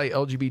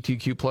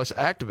anti-LGBTQ plus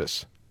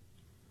activists.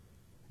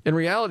 In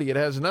reality, it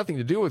has nothing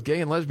to do with gay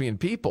and lesbian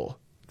people.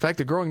 In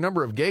fact, a growing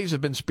number of gays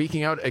have been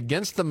speaking out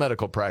against the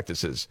medical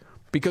practices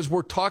because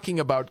we're talking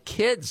about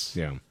kids.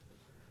 Yeah. I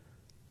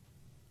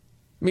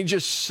mean,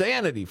 just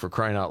sanity, for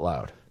crying out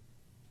loud.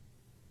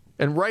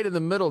 And right in the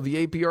middle of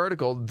the AP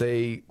article,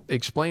 they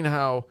explain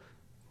how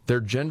their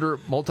gender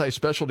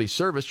multi-specialty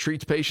service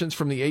treats patients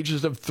from the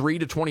ages of 3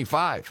 to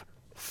 25.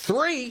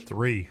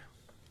 3?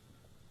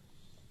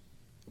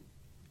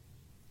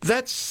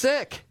 That's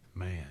sick.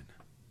 Man.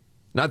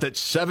 Not that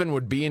 7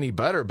 would be any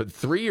better, but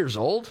 3 years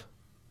old?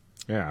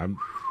 Yeah,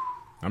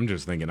 I'm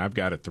just thinking I've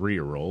got a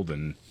 3-year-old,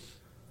 and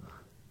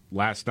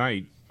last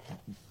night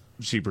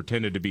she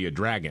pretended to be a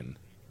dragon.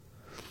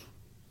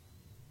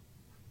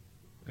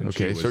 And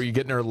okay, so are you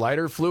getting her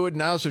lighter fluid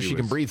now so she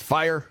can breathe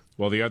fire?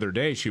 Well, the other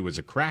day she was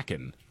a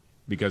kraken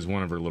because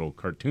one of her little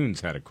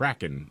cartoons had a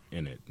kraken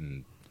in it.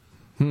 And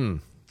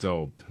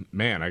so,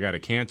 man, I got to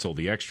cancel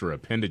the extra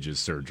appendages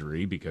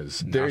surgery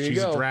because now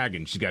she's a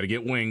dragon. She's got to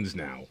get wings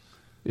now.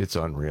 It's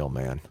unreal,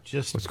 man.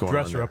 Just What's going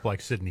dress on her there? up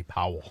like Sidney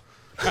Powell.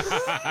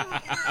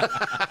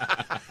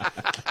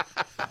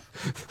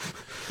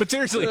 But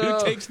seriously,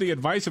 who takes the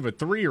advice of a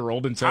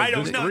 3-year-old and says I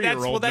don't this know.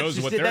 3-year-old knows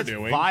what they're that's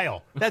doing?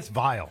 Vile. That's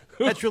vile.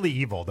 That's really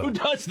evil, though. Who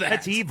does that?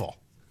 That's evil.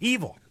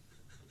 Evil.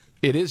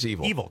 It is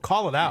evil. Evil.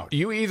 Call it out.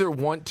 You either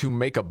want to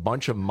make a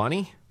bunch of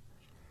money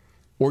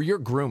or you're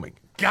grooming.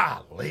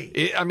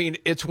 Golly. I mean,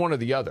 it's one or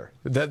the other.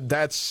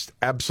 That's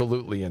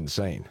absolutely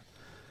insane.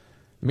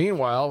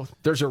 Meanwhile,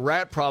 there's a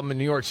rat problem in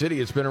New York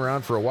City. It's been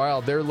around for a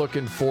while. They're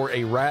looking for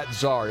a rat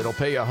czar. It'll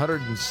pay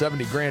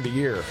 $170,000 a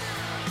year.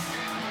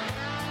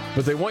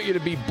 But they want you to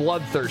be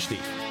bloodthirsty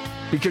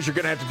because you're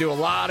going to have to do a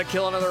lot of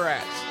killing of the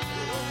rats.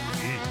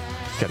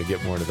 Got to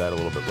get more into that a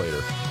little bit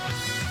later.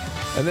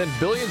 And then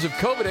billions of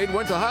COVID aid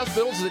went to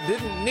hospitals that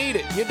didn't need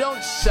it. You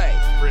don't say.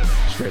 Really?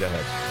 Straight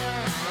ahead.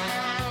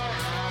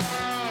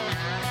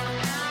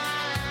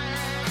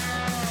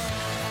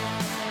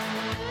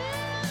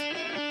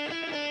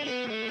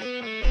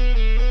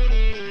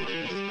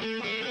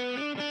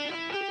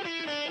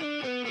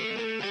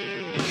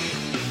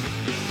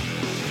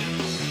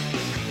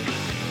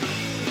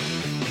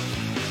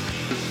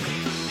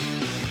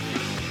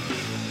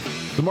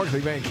 The Markley,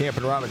 Van Camp,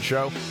 and Robbins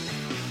Show.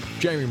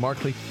 Jamie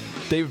Markley,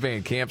 David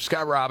Van Camp,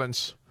 Scott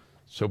Robbins.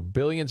 So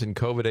billions in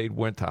COVID aid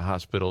went to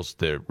hospitals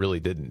that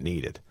really didn't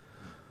need it.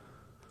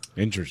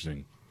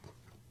 Interesting.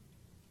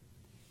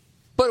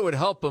 But it would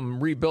help them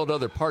rebuild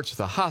other parts of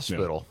the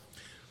hospital.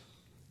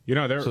 You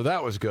know, so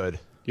that was good.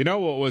 You know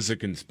what was a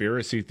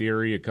conspiracy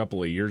theory a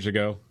couple of years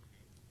ago?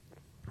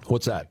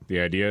 What's that? The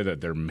idea that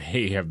there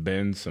may have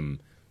been some,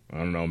 I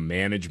don't know,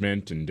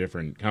 management in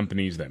different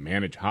companies that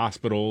manage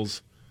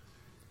hospitals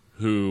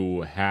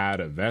who had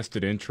a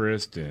vested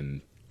interest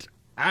in,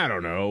 I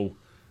don't know,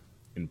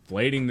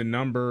 inflating the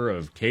number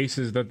of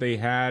cases that they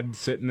had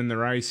sitting in their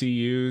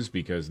ICUs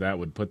because that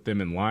would put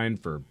them in line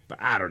for,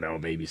 I don't know,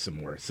 maybe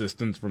some more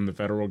assistance from the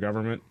federal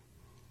government.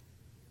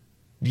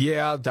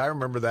 Yeah, I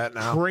remember that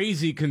now.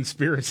 Crazy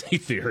conspiracy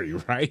theory,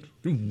 right?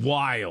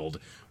 Wild.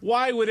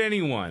 Why would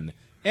anyone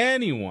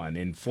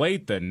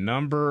inflate the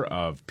number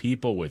of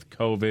people with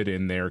COVID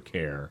in their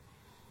care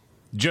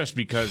just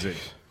because it,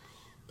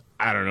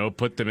 I don't know,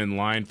 put them in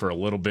line for a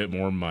little bit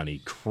more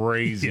money.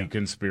 Crazy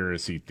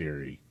conspiracy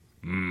theory.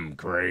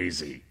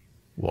 Crazy.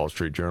 Wall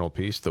Street Journal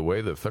piece, the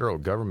way the federal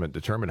government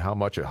determined how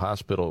much a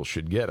hospital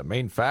should get. A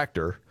main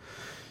factor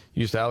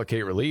used to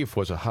allocate relief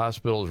was a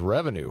hospital's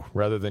revenue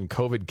rather than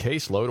COVID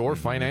caseload or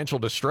financial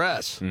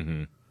distress.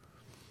 Mm-hmm.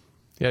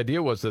 The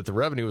idea was that the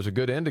revenue was a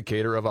good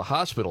indicator of a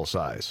hospital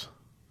size.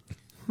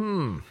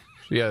 So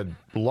you had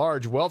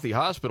large, wealthy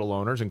hospital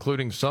owners,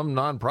 including some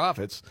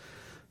nonprofits,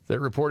 that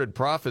reported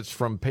profits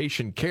from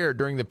patient care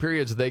during the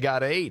periods they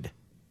got aid.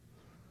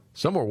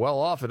 Some were well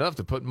off enough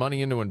to put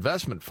money into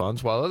investment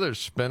funds, while others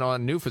spent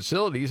on new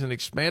facilities and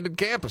expanded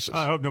campuses.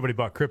 I hope nobody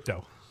bought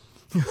crypto.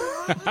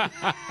 Got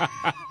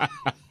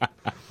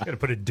to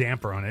put a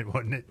damper on it,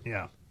 wouldn't it?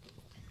 Yeah.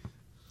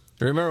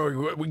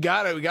 Remember, we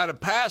got to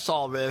pass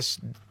all this,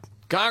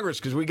 Congress,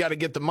 because we got to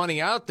get the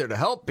money out there to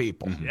help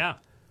people. Mm-hmm. Yeah.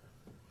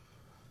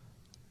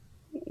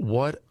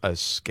 What a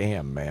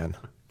scam, man.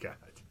 God.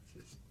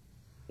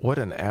 What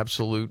an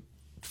absolute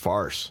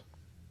farce.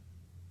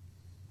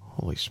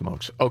 Holy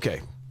smokes.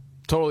 Okay.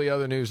 Totally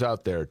other news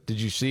out there.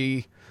 Did you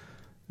see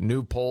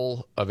new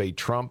poll of a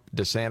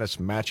Trump-DeSantis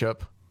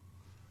matchup?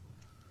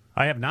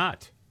 I have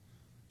not.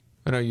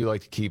 I know you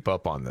like to keep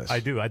up on this.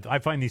 I do. I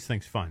find these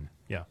things fun.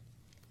 Yeah.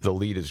 The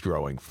lead is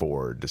growing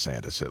for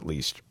DeSantis, at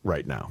least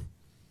right now.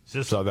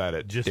 Saw that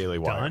at just Daily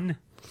Wire. Done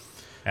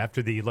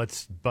after the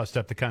let's bust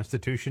up the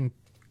Constitution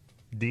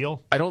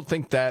deal? I don't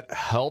think that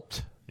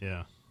helped.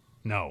 Yeah.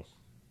 No.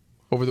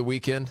 Over the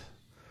weekend.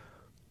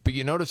 But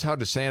you notice how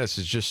DeSantis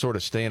is just sort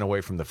of staying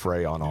away from the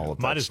fray on all of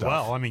that Might as stuff.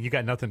 well. I mean, you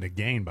got nothing to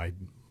gain by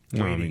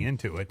wading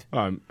into it.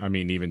 I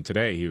mean, even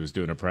today he was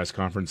doing a press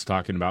conference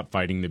talking about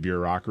fighting the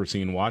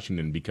bureaucracy in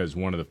Washington because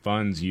one of the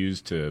funds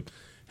used to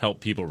help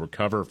people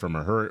recover from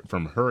a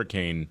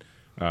hurricane,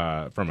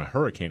 I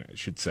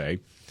should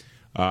say,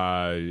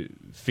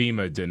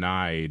 FEMA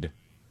denied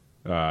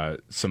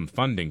some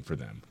funding for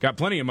them. Got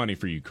plenty of money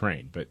for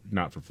Ukraine, but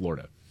not for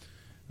Florida.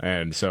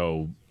 And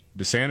so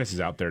DeSantis is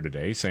out there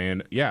today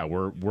saying, yeah,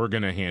 we're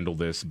going to handle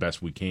this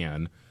best we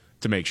can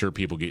to make sure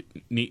people get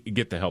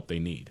the help they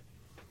need.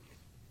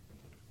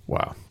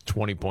 Wow.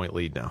 20-point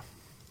lead now.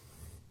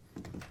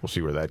 We'll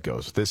see where that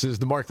goes. This is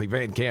the Markley,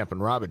 Van Camp,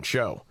 and Robbins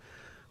Show.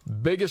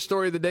 Biggest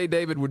story of the day,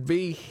 David, would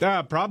be?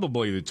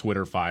 Probably the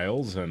Twitter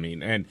files. I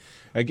mean, and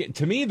again,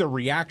 to me, the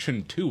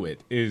reaction to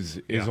it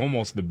is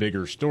almost the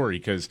bigger story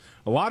because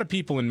a lot of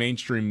people in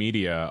mainstream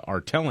media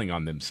are telling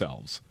on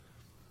themselves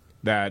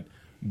that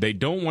they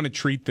don't want to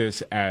treat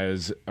this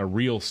as a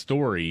real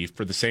story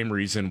for the same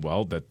reason,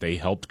 well, that they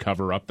helped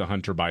cover up the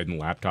Hunter Biden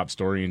laptop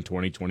story in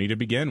 2020 to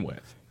begin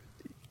with.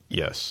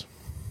 Yes.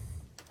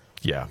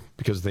 Yeah,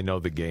 because they know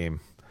the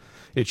game.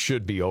 It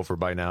should be over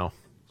by now.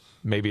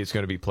 Maybe it's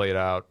going to be played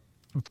out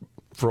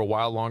for a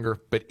while longer,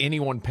 but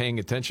anyone paying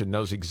attention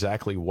knows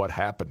exactly what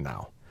happened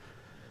now.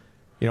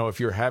 You know,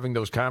 if you're having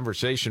those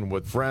conversations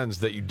with friends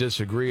that you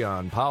disagree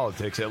on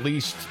politics, at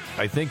least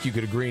I think you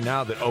could agree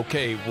now that,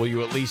 okay, will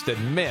you at least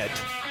admit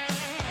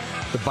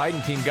the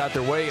Biden team got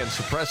their way and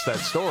suppressed that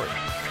story?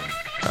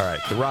 All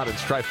right, the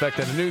Robbins Trifecta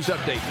and a news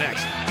update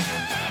next.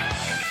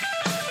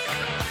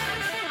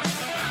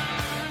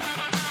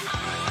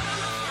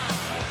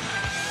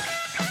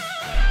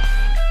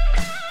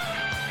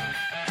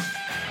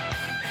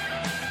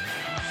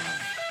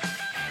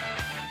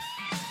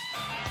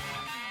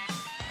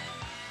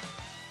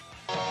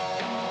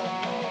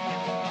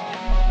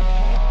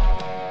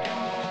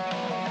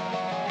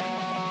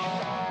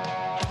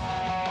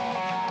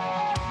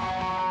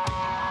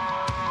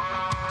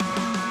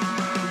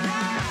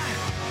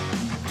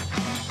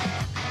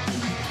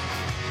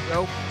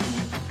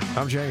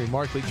 I'm Jamie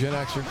Markley, Gen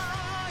Xer.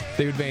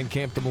 David Van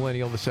Camp, the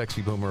millennial, the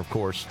sexy boomer, of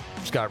course.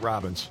 Scott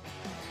Robbins.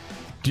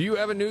 Do you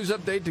have a news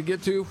update to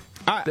get to,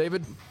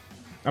 David?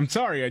 I'm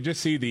sorry. I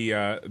just see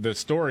the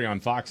story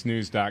on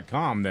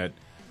FoxNews.com that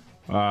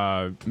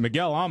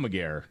Miguel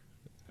Almaguer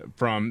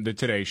from the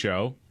Today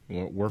Show,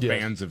 we're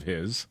fans of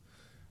his.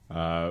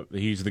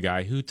 He's the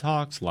guy who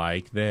talks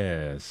like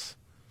this.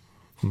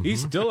 Mm-hmm. He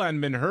still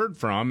hadn't been heard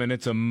from, and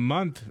it's a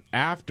month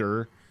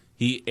after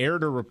he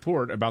aired a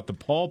report about the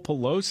Paul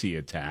Pelosi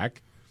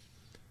attack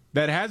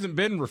that hasn't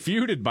been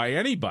refuted by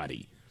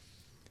anybody.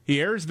 He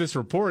airs this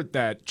report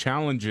that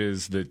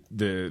challenges the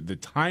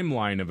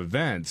timeline of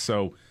events.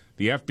 So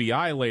the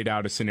FBI laid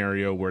out a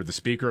scenario where the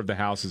Speaker of the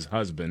House's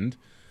husband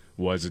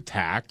was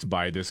attacked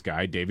by this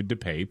guy, David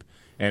DePape,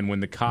 and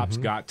when the cops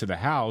got to the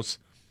house,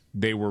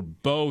 they were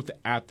both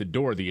at the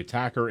door. The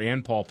attacker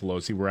and Paul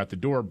Pelosi were at the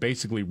door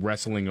basically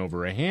wrestling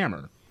over a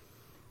hammer.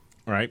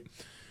 All right?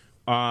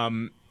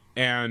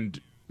 And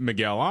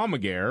Miguel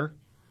Almaguer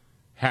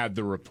had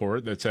the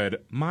report that said,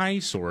 my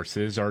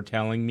sources are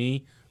telling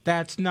me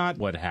that's not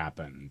what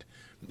happened.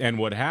 And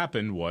what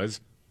happened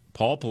was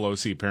Paul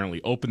Pelosi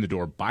apparently opened the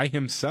door by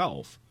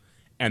himself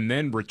and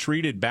then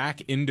retreated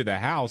back into the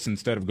house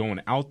instead of going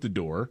out the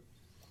door.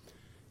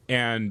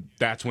 And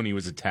that's when he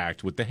was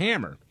attacked with the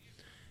hammer.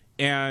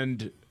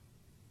 And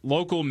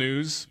local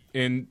news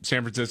in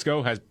San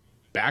Francisco has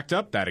backed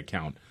up that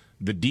account.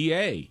 The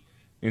DA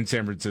in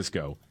San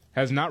Francisco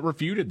has not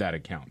refuted that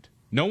account.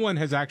 No one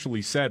has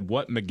actually said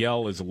what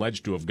Miguel is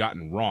alleged to have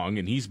gotten wrong,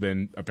 and he's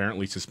been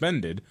apparently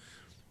suspended,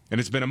 and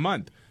it's been a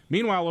month.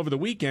 Meanwhile, over the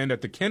weekend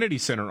at the Kennedy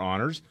Center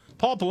honors,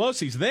 Paul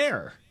Pelosi's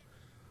there.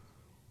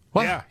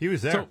 What? Yeah, he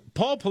was there. So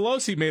Paul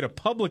Pelosi made a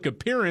public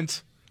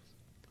appearance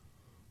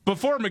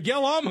before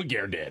Miguel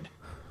Almaguer did.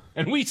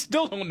 And we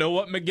still don't know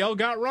what Miguel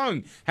got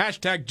wrong.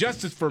 Hashtag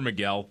justice for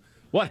Miguel.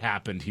 What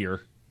happened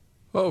here?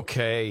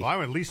 Okay. Well,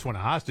 I at least want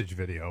a hostage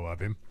video of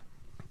him.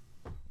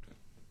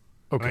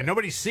 Okay. I mean,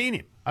 nobody's seen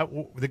him.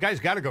 The guy's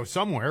got to go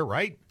somewhere,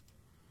 right?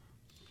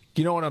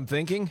 You know what I'm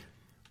thinking?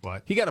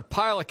 What? He got a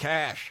pile of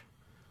cash.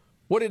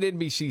 What did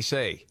NBC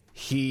say?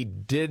 He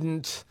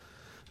didn't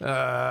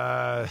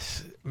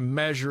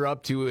measure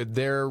up to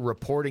their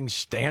reporting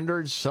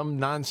standards, some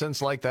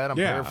nonsense like that. I'm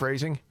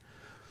paraphrasing.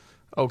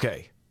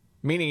 Okay.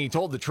 Meaning he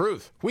told the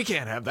truth. We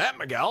can't have that,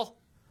 Miguel.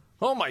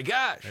 Oh, my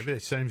gosh. Maybe they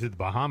sent him to the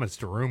Bahamas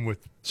to room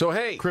with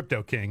hey,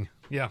 Crypto King.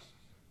 Yeah.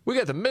 We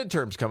got the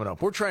midterms coming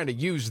up. We're trying to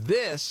use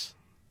this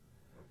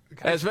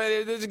as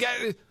this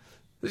guy,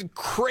 this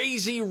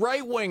crazy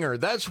right-winger.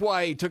 That's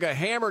why he took a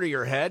hammer to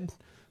your head,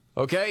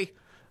 okay?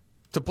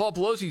 To Paul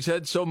Pelosi's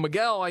head. So,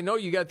 Miguel, I know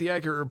you got the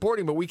accurate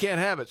reporting, but we can't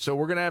have it. So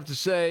we're going to have to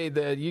say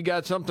that you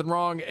got something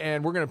wrong,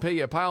 and we're going to pay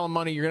you a pile of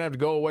money. You're going to have to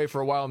go away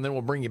for a while, and then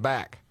we'll bring you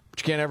back. But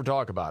you can't ever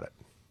talk about it.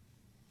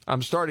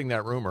 I'm starting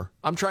that rumor.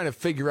 I'm trying to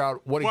figure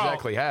out what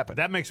exactly happened.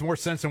 That makes more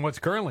sense than what's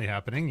currently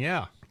happening,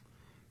 yeah.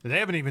 They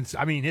haven't even,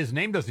 I mean, his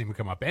name doesn't even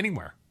come up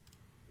anywhere.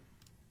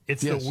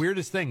 It's the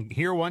weirdest thing.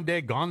 Here one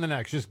day, gone the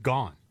next, just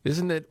gone.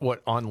 Isn't it,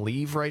 on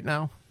leave right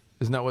now?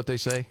 Isn't that what they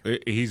say?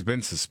 He's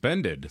been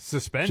suspended.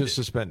 Suspended? Just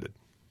suspended.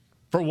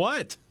 For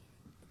what?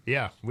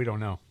 Yeah, we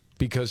don't know.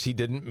 Because he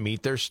didn't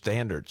meet their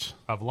standards.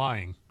 Of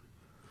lying.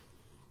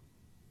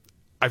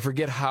 I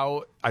forget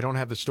how, I don't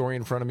have the story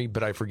in front of me,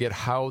 but I forget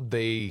how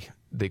they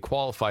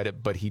qualified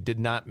it, but he did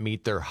not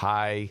meet their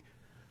high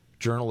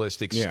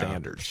journalistic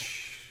standards.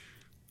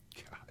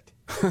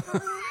 God.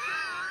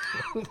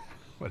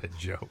 What a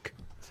joke.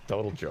 It's a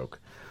total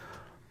joke.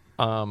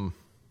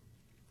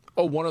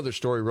 One other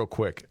story real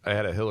quick. I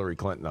had a Hillary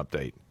Clinton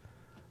update. It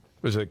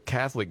was a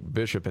Catholic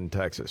bishop in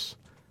Texas.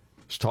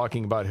 Was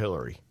talking about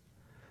Hillary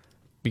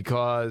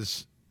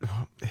because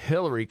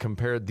Hillary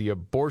compared the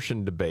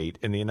abortion debate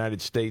in the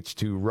United States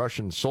to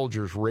Russian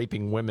soldiers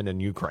raping women in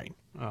Ukraine.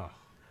 Oh.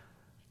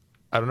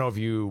 I don't know if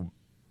you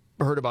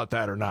heard about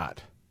that or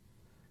not.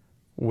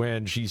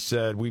 When she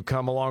said, we've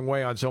come a long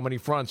way on so many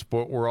fronts,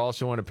 but we're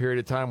also in a period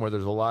of time where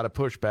there's a lot of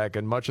pushback,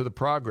 and much of the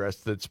progress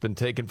that's been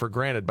taken for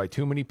granted by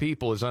too many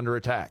people is under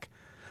attack.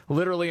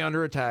 Literally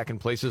under attack in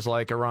places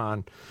like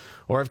Iran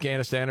or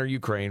Afghanistan or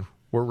Ukraine,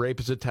 where rape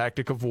is a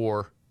tactic of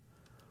war,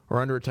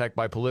 or under attack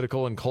by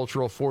political and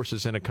cultural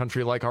forces in a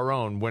country like our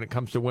own when it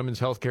comes to women's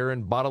health care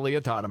and bodily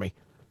autonomy.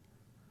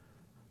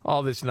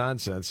 All this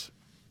nonsense.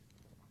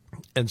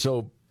 And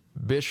so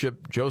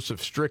Bishop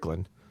Joseph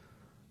Strickland,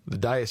 the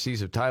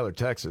Diocese of Tyler,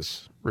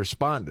 Texas,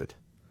 responded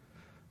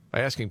by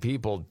asking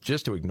people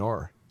just to ignore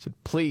her. He said,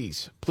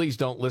 please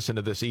don't listen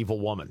to this evil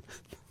woman.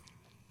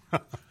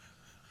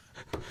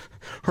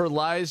 Her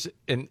lies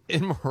and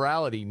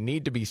immorality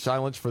need to be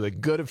silenced for the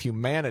good of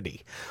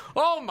humanity.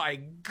 Oh, my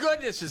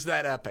goodness, is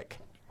that epic.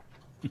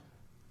 I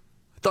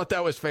thought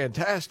that was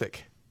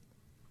fantastic.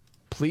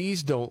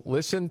 Please don't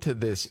listen to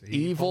this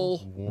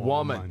evil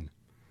woman.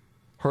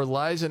 Her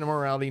lies and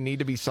immorality need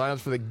to be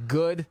silenced for the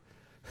good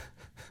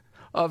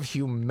of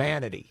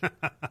humanity.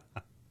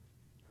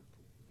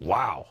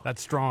 Wow.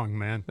 That's strong,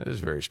 man. That is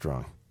very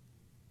strong.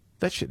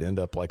 That should end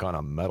up like on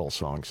a metal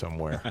song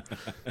somewhere.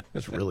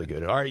 That's really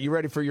good. All right, you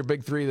ready for your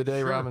big three of the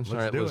day, Robbins? All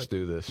right, let's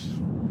do this.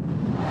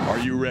 Are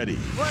you ready?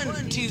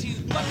 1,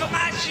 2, buckle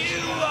my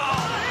shoe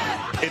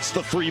on. It's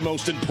the three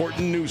most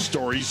important news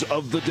stories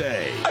of the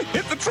day. I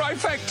hit the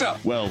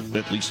trifecta. Well,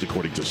 at least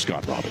according to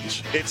Scott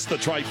Robbins. It's the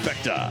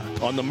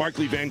trifecta on the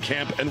Markley, Van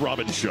Camp, and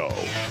Robbins Show.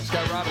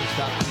 Scott Robbins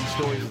top three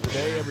stories of the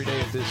day every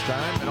day at this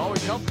time, and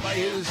always helped by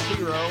his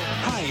hero.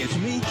 Hi, it's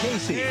me,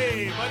 Casey.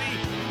 Hey,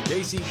 buddy.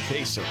 Casey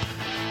Kasem.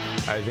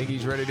 I think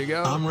he's ready to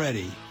go. I'm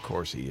ready. Of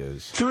course he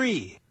is.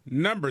 3.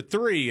 Number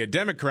 3, a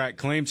Democrat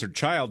claims her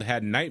child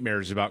had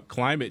nightmares about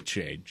climate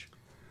change.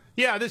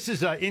 Yeah, this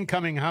is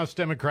incoming House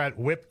Democrat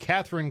Whip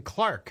Catherine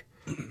Clark.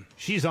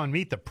 She's on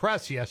Meet the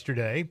Press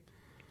yesterday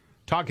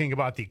talking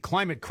about the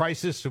climate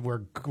crisis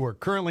we're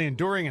currently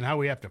enduring and how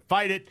we have to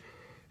fight it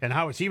and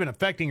how it's even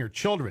affecting her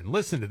children.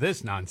 Listen to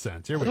this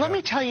nonsense. Here we go. Let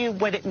me tell you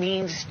what it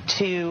means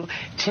to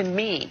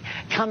me,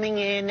 coming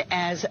in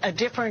as a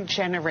different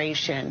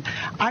generation.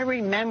 I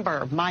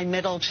remember my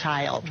middle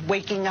child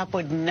waking up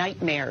with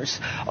nightmares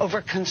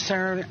over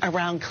concern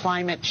around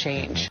climate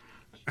change.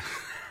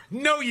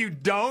 No, you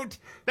don't.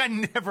 That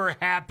never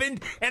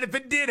happened. And if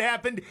it did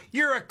happen,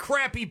 you're a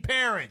crappy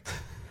parent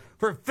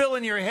for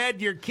filling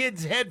your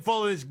kid's head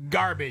full of this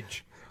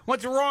garbage.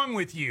 What's wrong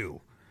with you?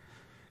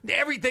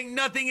 Everything,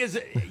 nothing is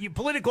you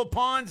political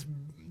pawns.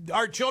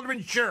 Our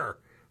children, sure,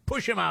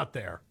 push them out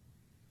there.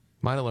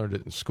 Might have learned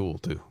it in school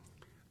too.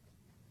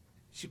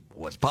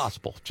 It's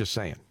possible. Just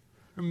saying.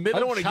 I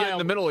don't want to get in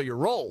the middle of your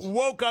rolls.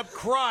 Woke up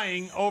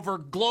crying over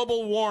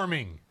global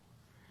warming.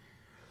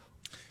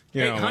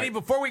 You Hey, know, honey,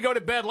 before we go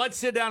to bed, let's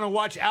sit down and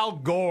watch Al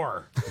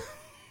Gore.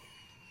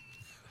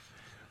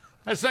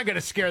 That's not going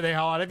to scare the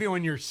hell out of you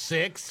when you're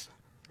 6.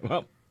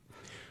 Well,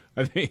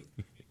 I think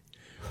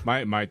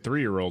my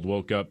 3-year-old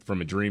woke up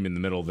from a dream in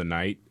the middle of the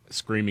night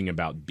screaming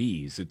about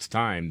bees. It's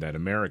time that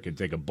America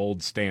take a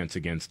bold stance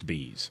against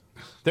bees.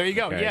 There you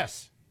go. Okay.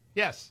 Yes.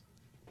 Yes.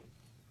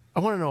 I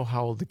want to know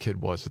how old the kid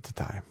was at the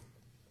time.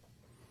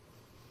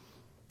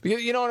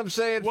 You know what I'm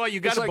saying? Well, you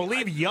got to It's like,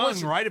 believe young,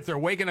 listen, right? If they're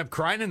waking up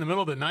crying in the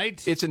middle of the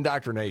night. It's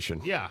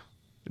indoctrination. Yeah.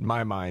 In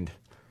my mind.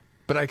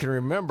 But I can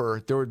remember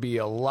there would be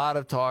a lot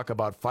of talk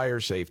about fire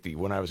safety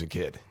when I was a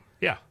kid.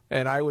 Yeah.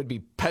 And I would be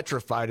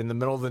petrified in the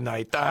middle of the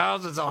night. The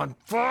house is on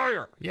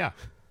fire. Yeah.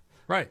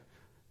 Right.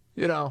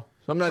 You know,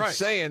 I'm not Right.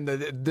 saying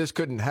that this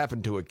couldn't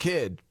happen to a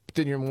kid. But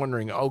then you're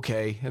wondering,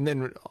 okay. And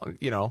then,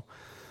 you know,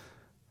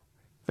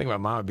 I think my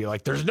mom would be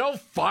like, there's no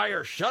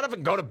fire. Shut up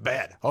and go to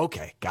bed.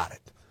 Okay, got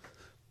it.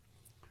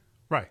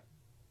 Right.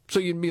 So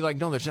you'd be like,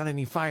 no, there's not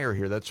any fire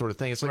here, that sort of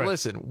thing. It's like, Right.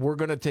 listen, we're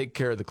going to take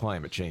care of the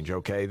climate change,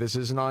 okay? This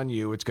isn't on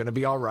you. It's going to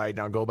be all right.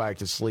 Now go back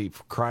to sleep.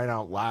 Crying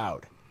out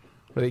loud.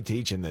 What are they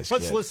teaching this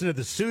Let's kid? listen to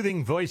the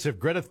soothing voice of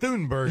Greta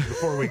Thunberg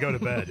before we go to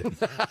bed.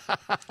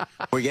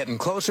 We're getting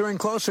closer and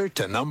closer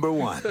to number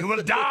 1. You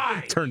will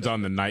die. Turns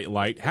on the night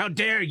light. How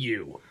dare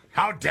you?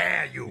 How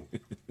dare you?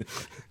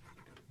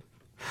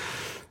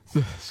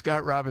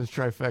 Scott Robbins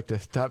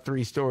trifecta. Top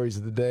 3 stories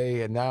of the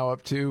day, and now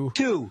up to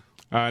 2.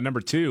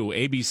 Number 2,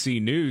 ABC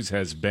News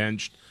has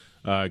benched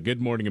Good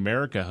Morning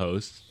America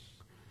hosts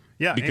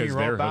Yeah, because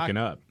Amy they're Robach hooking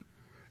up.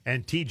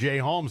 and T.J.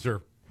 Holmes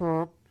are,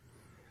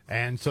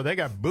 and so they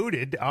got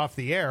booted off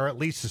the air, at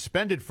least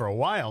suspended for a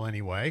while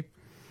anyway.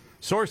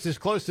 Sources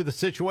close to the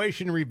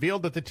situation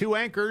revealed that the 2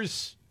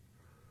 anchors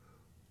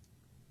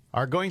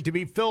are going to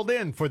be filled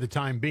in for the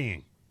time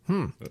being.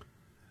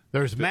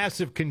 There's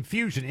massive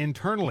confusion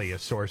internally, a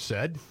source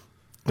said.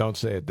 Don't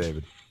say it,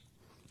 David.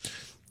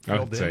 I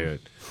would Filled say in.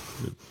 it.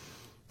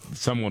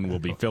 Someone will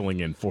be filling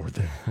in for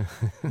them.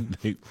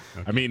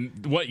 I mean,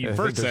 what you I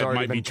first think there's said already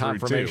might be been true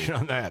confirmation too.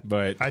 on that.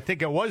 But I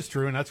think it was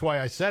true, and that's why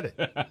I said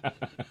it.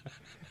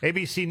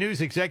 ABC News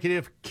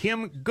executive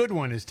Kim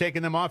Goodwin is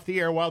taking them off the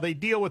air while they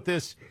deal with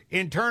this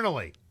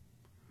internally.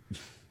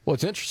 Well,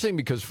 it's interesting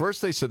because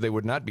first they said they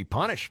would not be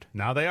punished.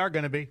 Now they are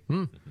going to be.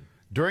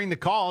 During the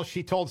call,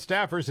 she told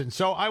staffers, and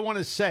so I want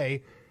to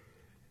say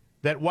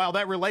that while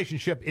that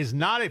relationship is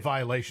not a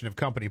violation of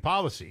company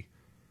policy,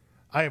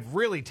 I have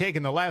really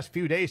taken the last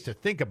few days to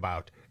think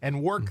about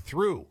and work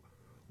through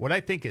what I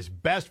think is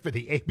best for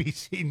the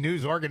ABC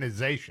News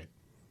organization.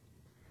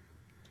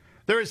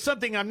 There is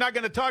something I'm not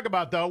going to talk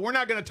about, though. We're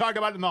not going to talk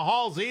about it in the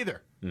halls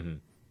either.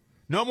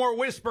 No more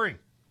whispering.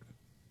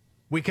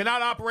 We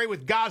cannot operate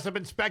with gossip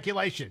and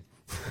speculation.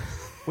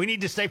 We need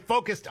to stay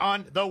focused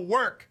on the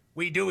work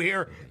we do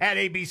here at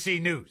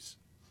ABC News.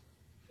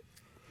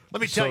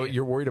 Let me tell So you.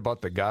 you're worried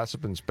about the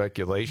gossip and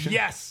speculation?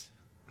 Yes.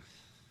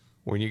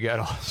 When you got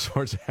all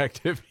sorts of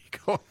activity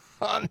going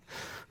on.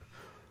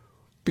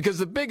 Because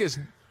the biggest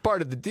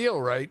part of the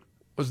deal, right,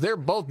 was they're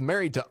both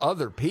married to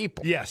other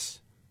people.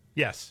 Yes.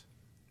 Yes.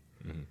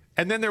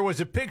 And then there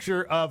was a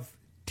picture of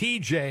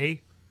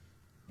TJ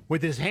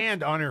with his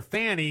hand on her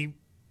fanny,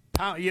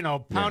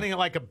 pounding it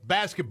like a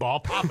basketball,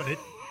 popping it.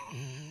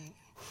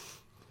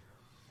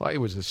 Well, it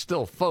was a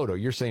still photo.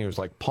 You're saying it was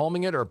like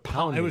palming it or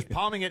pounding It was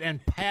palming it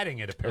and patting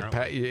it,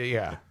 apparently.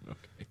 Yeah.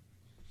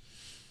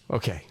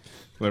 Okay.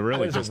 Well,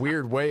 really, That was a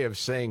weird way of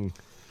saying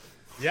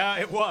Yeah,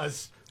 it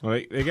was. Well,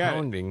 they got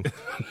pounding.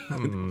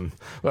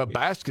 Well,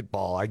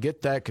 basketball, I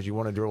get that because you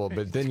want to dribble,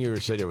 but then you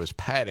said it was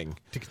patting.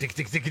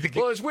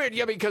 Well, it's weird,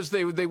 yeah, because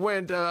they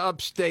went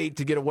upstate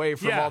to get away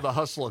from all the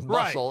hustle and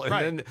bustle, and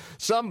then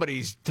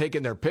somebody's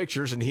taking their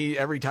pictures, and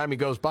every time he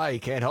goes by, he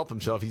can't help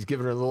himself. He's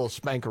giving her a little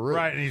spankaroo.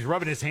 Right, and he's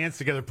rubbing his hands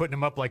together, putting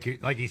them up like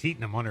he's eating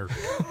them on her.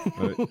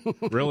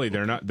 Really,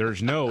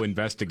 there's no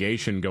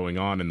investigation going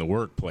on in the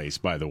workplace,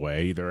 by the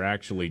way. They're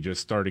actually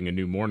just starting a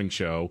new morning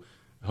show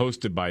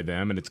hosted by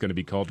them, and it's going to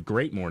be called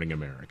Great Morning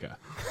America.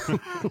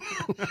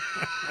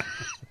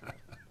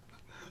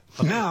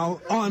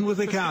 Now, on with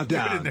the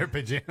countdown. In their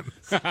pajamas.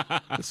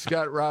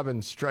 Scott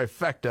Robbins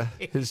trifecta,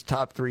 his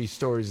top 3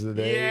 stories of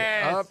the day.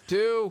 Yes. Up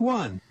to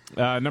 1.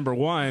 Number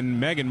 1,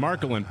 Meghan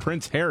Markle and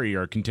Prince Harry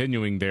are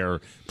continuing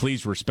their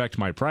Please Respect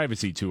My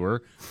Privacy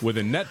tour with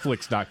a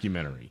Netflix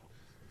documentary.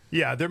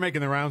 Yeah, they're making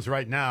the rounds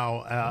right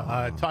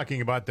now, talking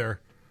about their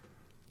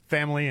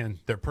family and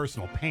their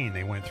personal pain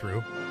they went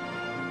through.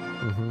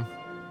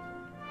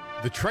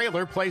 The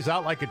trailer plays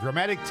out like a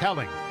dramatic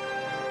telling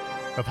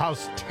of how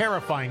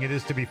terrifying it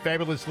is to be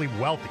fabulously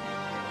wealthy.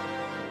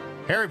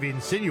 Harvey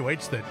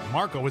insinuates that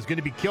Markle was going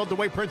to be killed the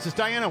way Princess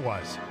Diana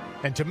was.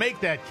 And to make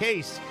that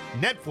case,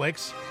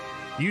 Netflix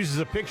uses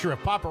a picture of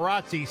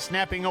paparazzi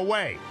snapping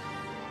away.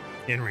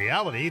 In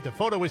reality, the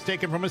photo was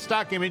taken from a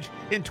stock image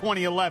in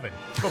 2011,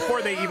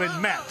 before they even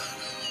met.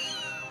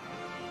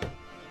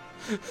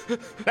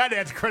 That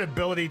adds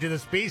credibility to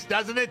this piece,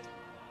 doesn't it?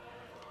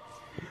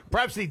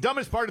 Perhaps the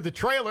dumbest part of the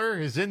trailer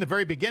is in the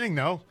very beginning,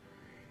 though.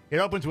 It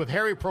opens with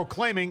Harry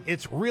proclaiming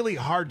it's really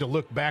hard to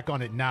look back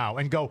on it now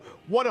and go,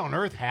 what on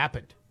earth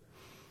happened?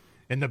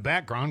 In the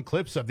background,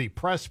 clips of the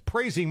press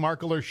praising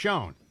Markle are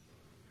shown.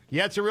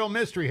 Yeah, it's a real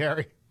mystery,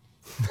 Harry.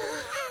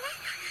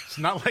 It's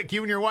not like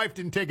you and your wife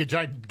didn't take a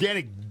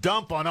gigantic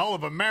dump on all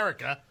of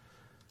America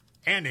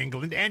and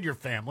England and your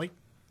family.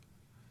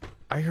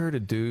 I heard a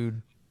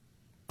dude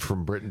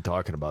from Britain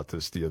talking about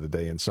this the other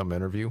day in some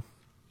interview.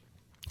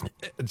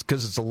 It's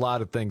because it's a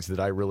lot of things that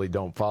I really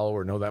don't follow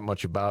or know that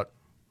much about.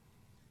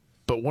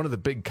 But one of the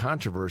big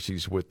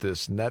controversies with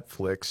this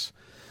Netflix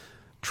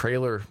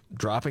trailer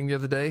dropping the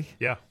other day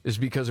is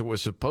because it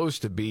was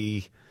supposed to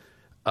be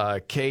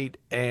Kate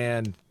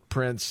and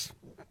Prince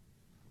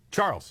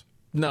Charles.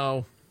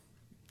 No,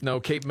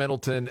 Kate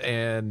Middleton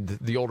and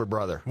the older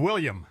brother.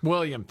 William,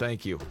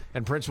 thank you.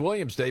 And Prince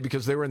William's Day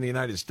because they were in the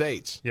United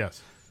States.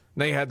 Yes.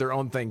 They had their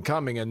own thing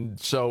coming, and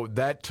so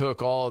that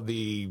took all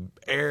the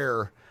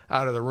air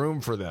out of the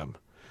room for them.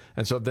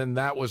 And so then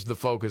that was the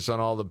focus on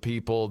all the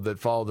people that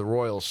follow the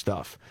royal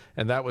stuff.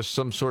 And that was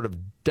some sort of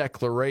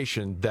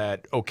declaration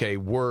that, okay,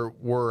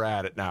 we're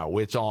at it now.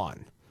 It's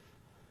on.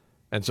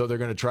 And so they're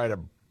going to try to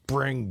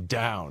bring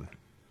down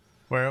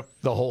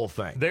the whole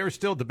thing. They're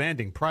still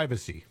demanding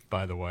privacy,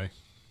 by the way.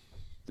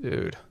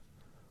 Dude.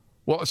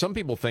 Well, some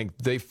people think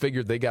they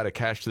figured they got to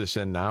cash this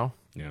in now.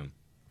 Yeah.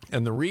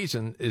 And the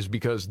reason is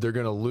because they're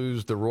going to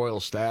lose the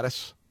royal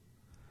status.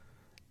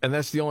 And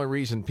that's the only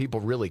reason people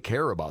really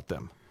care about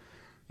them.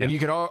 And you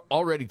can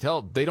already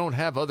tell they don't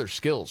have other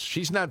skills.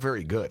 She's not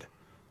very good.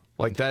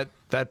 Like that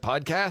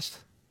podcast,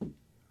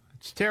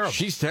 it's terrible.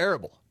 She's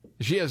terrible.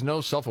 She has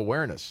no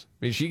self-awareness.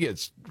 I mean, she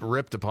gets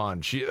ripped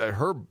upon.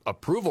 Her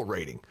approval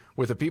rating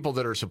with the people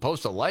that are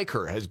supposed to like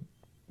her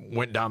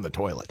went down the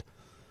toilet.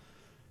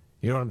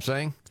 You know what I'm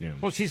saying? Yeah.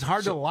 Well, she's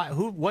hard to like.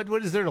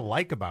 What is there to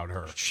like about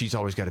her? She's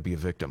always got to be a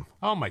victim.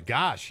 Oh, my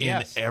gosh,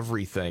 yes. In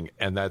everything.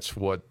 And that's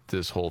what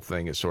this whole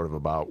thing is sort of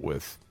about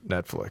with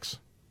Netflix.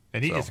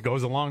 And he just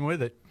goes along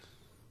with it.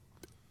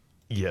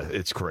 Yeah,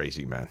 it's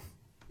crazy, man.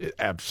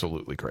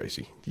 Absolutely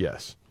crazy.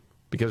 Yes.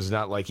 Because it's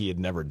not like he had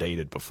never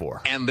dated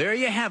before. And there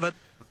you have it.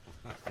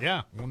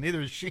 Yeah, well,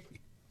 neither is she.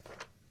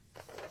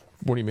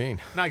 What do you mean?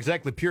 Not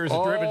exactly pure as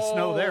a driven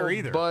snow there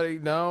either. Buddy,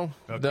 no.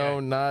 Okay. No,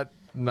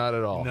 not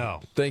at all.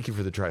 No. Thank you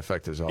for the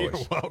trifecta as always.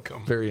 You're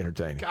welcome. Very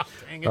entertaining. God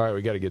dang it. All right,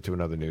 we got to get to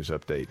another news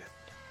update.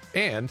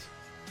 And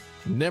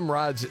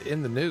Nimrod's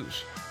in the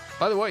news.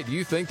 By the way, do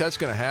you think that's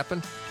going to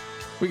happen?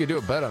 We could do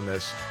a bet on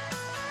this.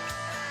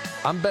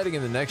 I'm betting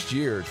in the next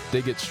year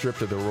they get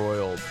stripped of the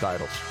royal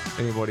titles.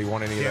 Anybody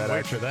want any of that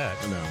action? For that.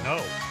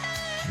 No.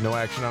 No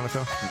action on it,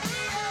 though?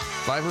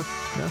 Fiverr?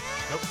 No?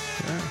 Nope.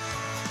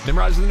 Yeah.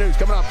 Nimrod's in the news.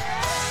 Coming up.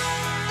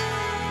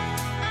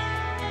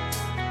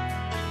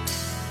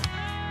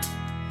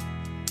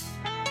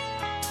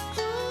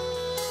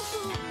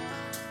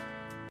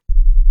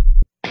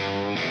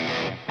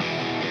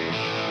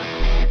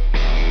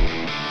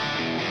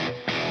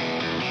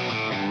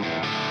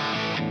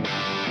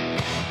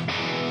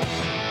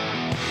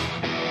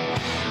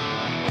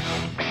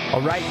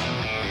 All right.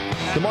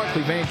 The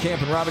Markley, Van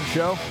Camp, and Robbins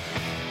Show.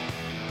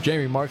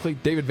 Jamie Markley,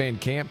 David Van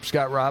Camp,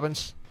 Scott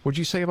Robbins. What'd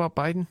you say about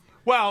Biden?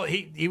 Well,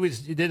 he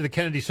did the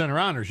Kennedy Center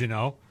honors, you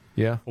know.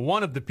 Yeah.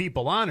 One of the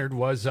people honored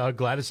was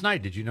Gladys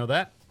Knight. Did you know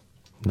that?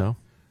 No.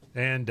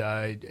 And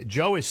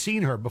Joe has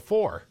seen her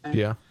before.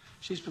 Yeah.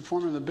 She's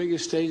performed on the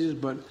biggest stages,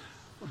 but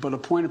a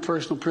point of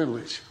personal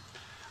privilege.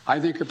 I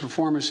think her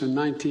performance in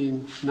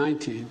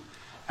 1919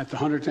 at the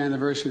 100th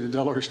anniversary of the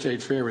Delaware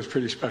State Fair was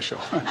pretty special.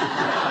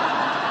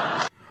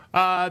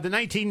 The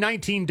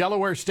 1919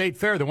 Delaware State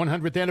Fair, the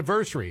 100th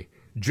anniversary.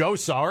 Joe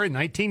saw her in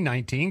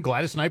 1919.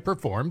 Gladys Knight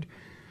performed.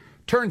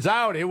 Turns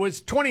out it was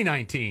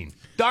 2019.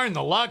 Darn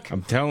the luck.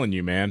 I'm telling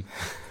you, man.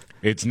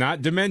 It's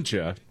not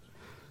dementia.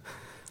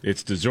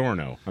 It's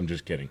DiGiorno. I'm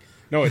just kidding.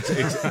 No, it's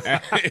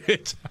a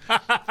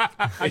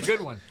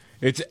good one.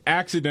 It's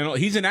accidental.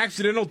 He's an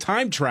accidental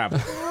time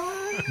traveler.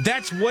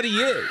 That's what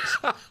he is.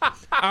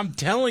 I'm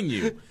telling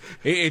you.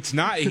 It's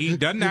not. He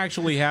doesn't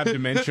actually have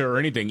dementia or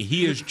anything.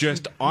 He is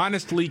just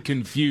honestly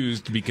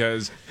confused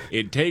because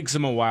it takes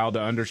him a while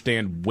to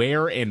understand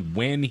where and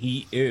when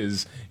he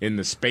is in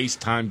the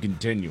space-time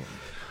continuum.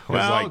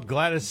 Well,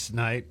 Gladys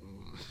Knight.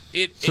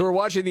 So we're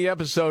watching the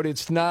episode.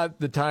 It's not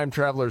the time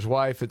traveler's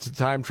wife. It's the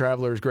time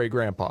traveler's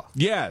great-grandpa.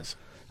 Yes.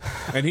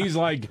 And he's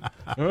like,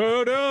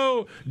 oh,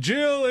 no,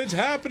 Jill, it's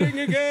happening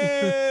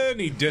again.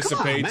 He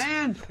dissipates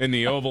in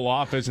the Oval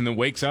Office and then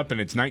wakes up and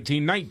it's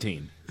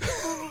 1919.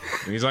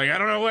 And he's like, I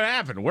don't know what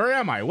happened. Where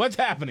am I? What's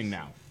happening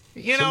now?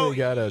 You know,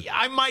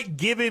 I might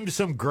give him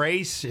some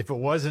grace if it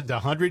wasn't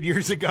 100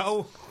 years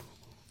ago.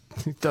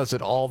 He does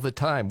it all the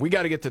time. We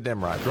got to get to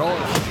Nimrod. Roll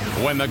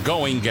it. When the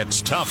going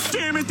gets tough.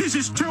 Damn it, this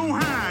is too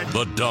hard.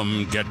 The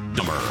dumb get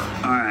dumber.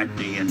 All right,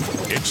 Ian.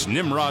 It's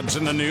Nimrod's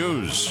in the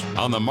News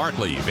on the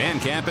Markley, Van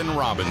Camp, and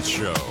Robbins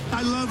Show.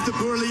 I love the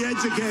poorly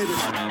educated.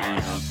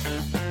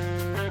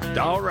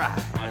 All right.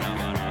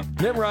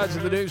 Nimrod's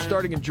in the news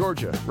starting in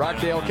Georgia,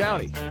 Rockdale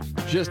County,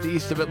 just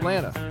east of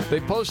Atlanta. They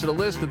posted a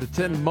list of the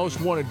 10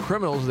 most wanted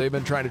criminals they've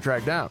been trying to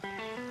track down.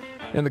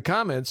 In the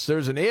comments,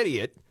 there's an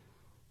idiot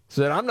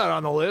said, "I'm not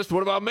on the list.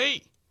 What about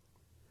me?"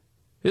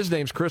 His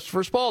name's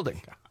Christopher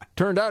Spaulding.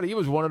 Turned out he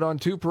was wanted on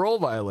 2 parole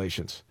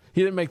violations.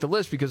 He didn't make the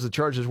list because the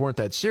charges weren't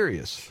that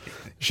serious.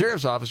 The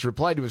sheriff's office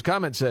replied to his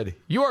comment and said,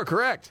 "You are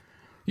correct.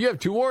 You have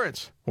 2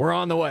 warrants. We're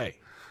on the way."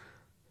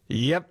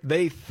 Yep,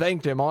 they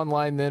thanked him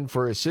online then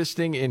for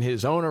assisting in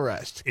his own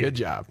arrest. Good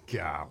job.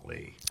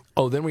 Golly.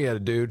 Oh, then we had a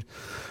dude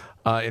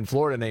in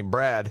Florida named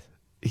Brad.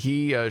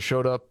 He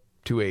showed up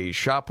to a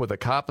shop with a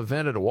cop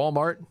event at a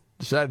Walmart,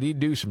 decided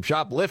he'd do some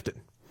shoplifting.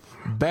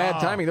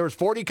 Bad timing. There was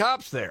 40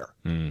 cops there.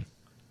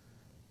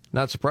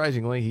 Not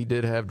surprisingly, he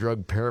did have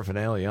drug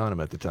paraphernalia on him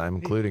at the time,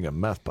 including a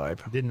meth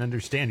pipe. Didn't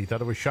understand. He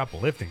thought it was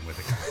shoplifting with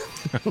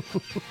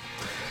it.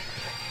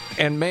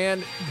 And,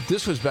 man,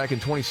 this was back in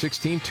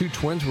 2016. 2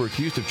 twins were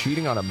accused of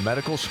cheating on a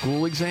medical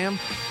school exam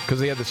because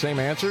they had the same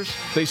answers.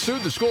 They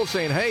sued the school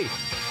saying, "Hey,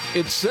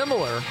 it's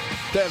similar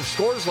to have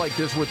scores like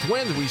this with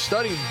twins. We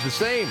studied the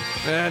same."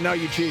 No,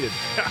 you cheated.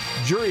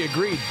 Jury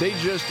agreed. They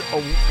just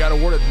got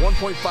awarded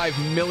 $1.5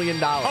 million.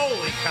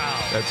 Holy cow.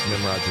 That's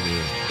Nimrod's in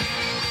the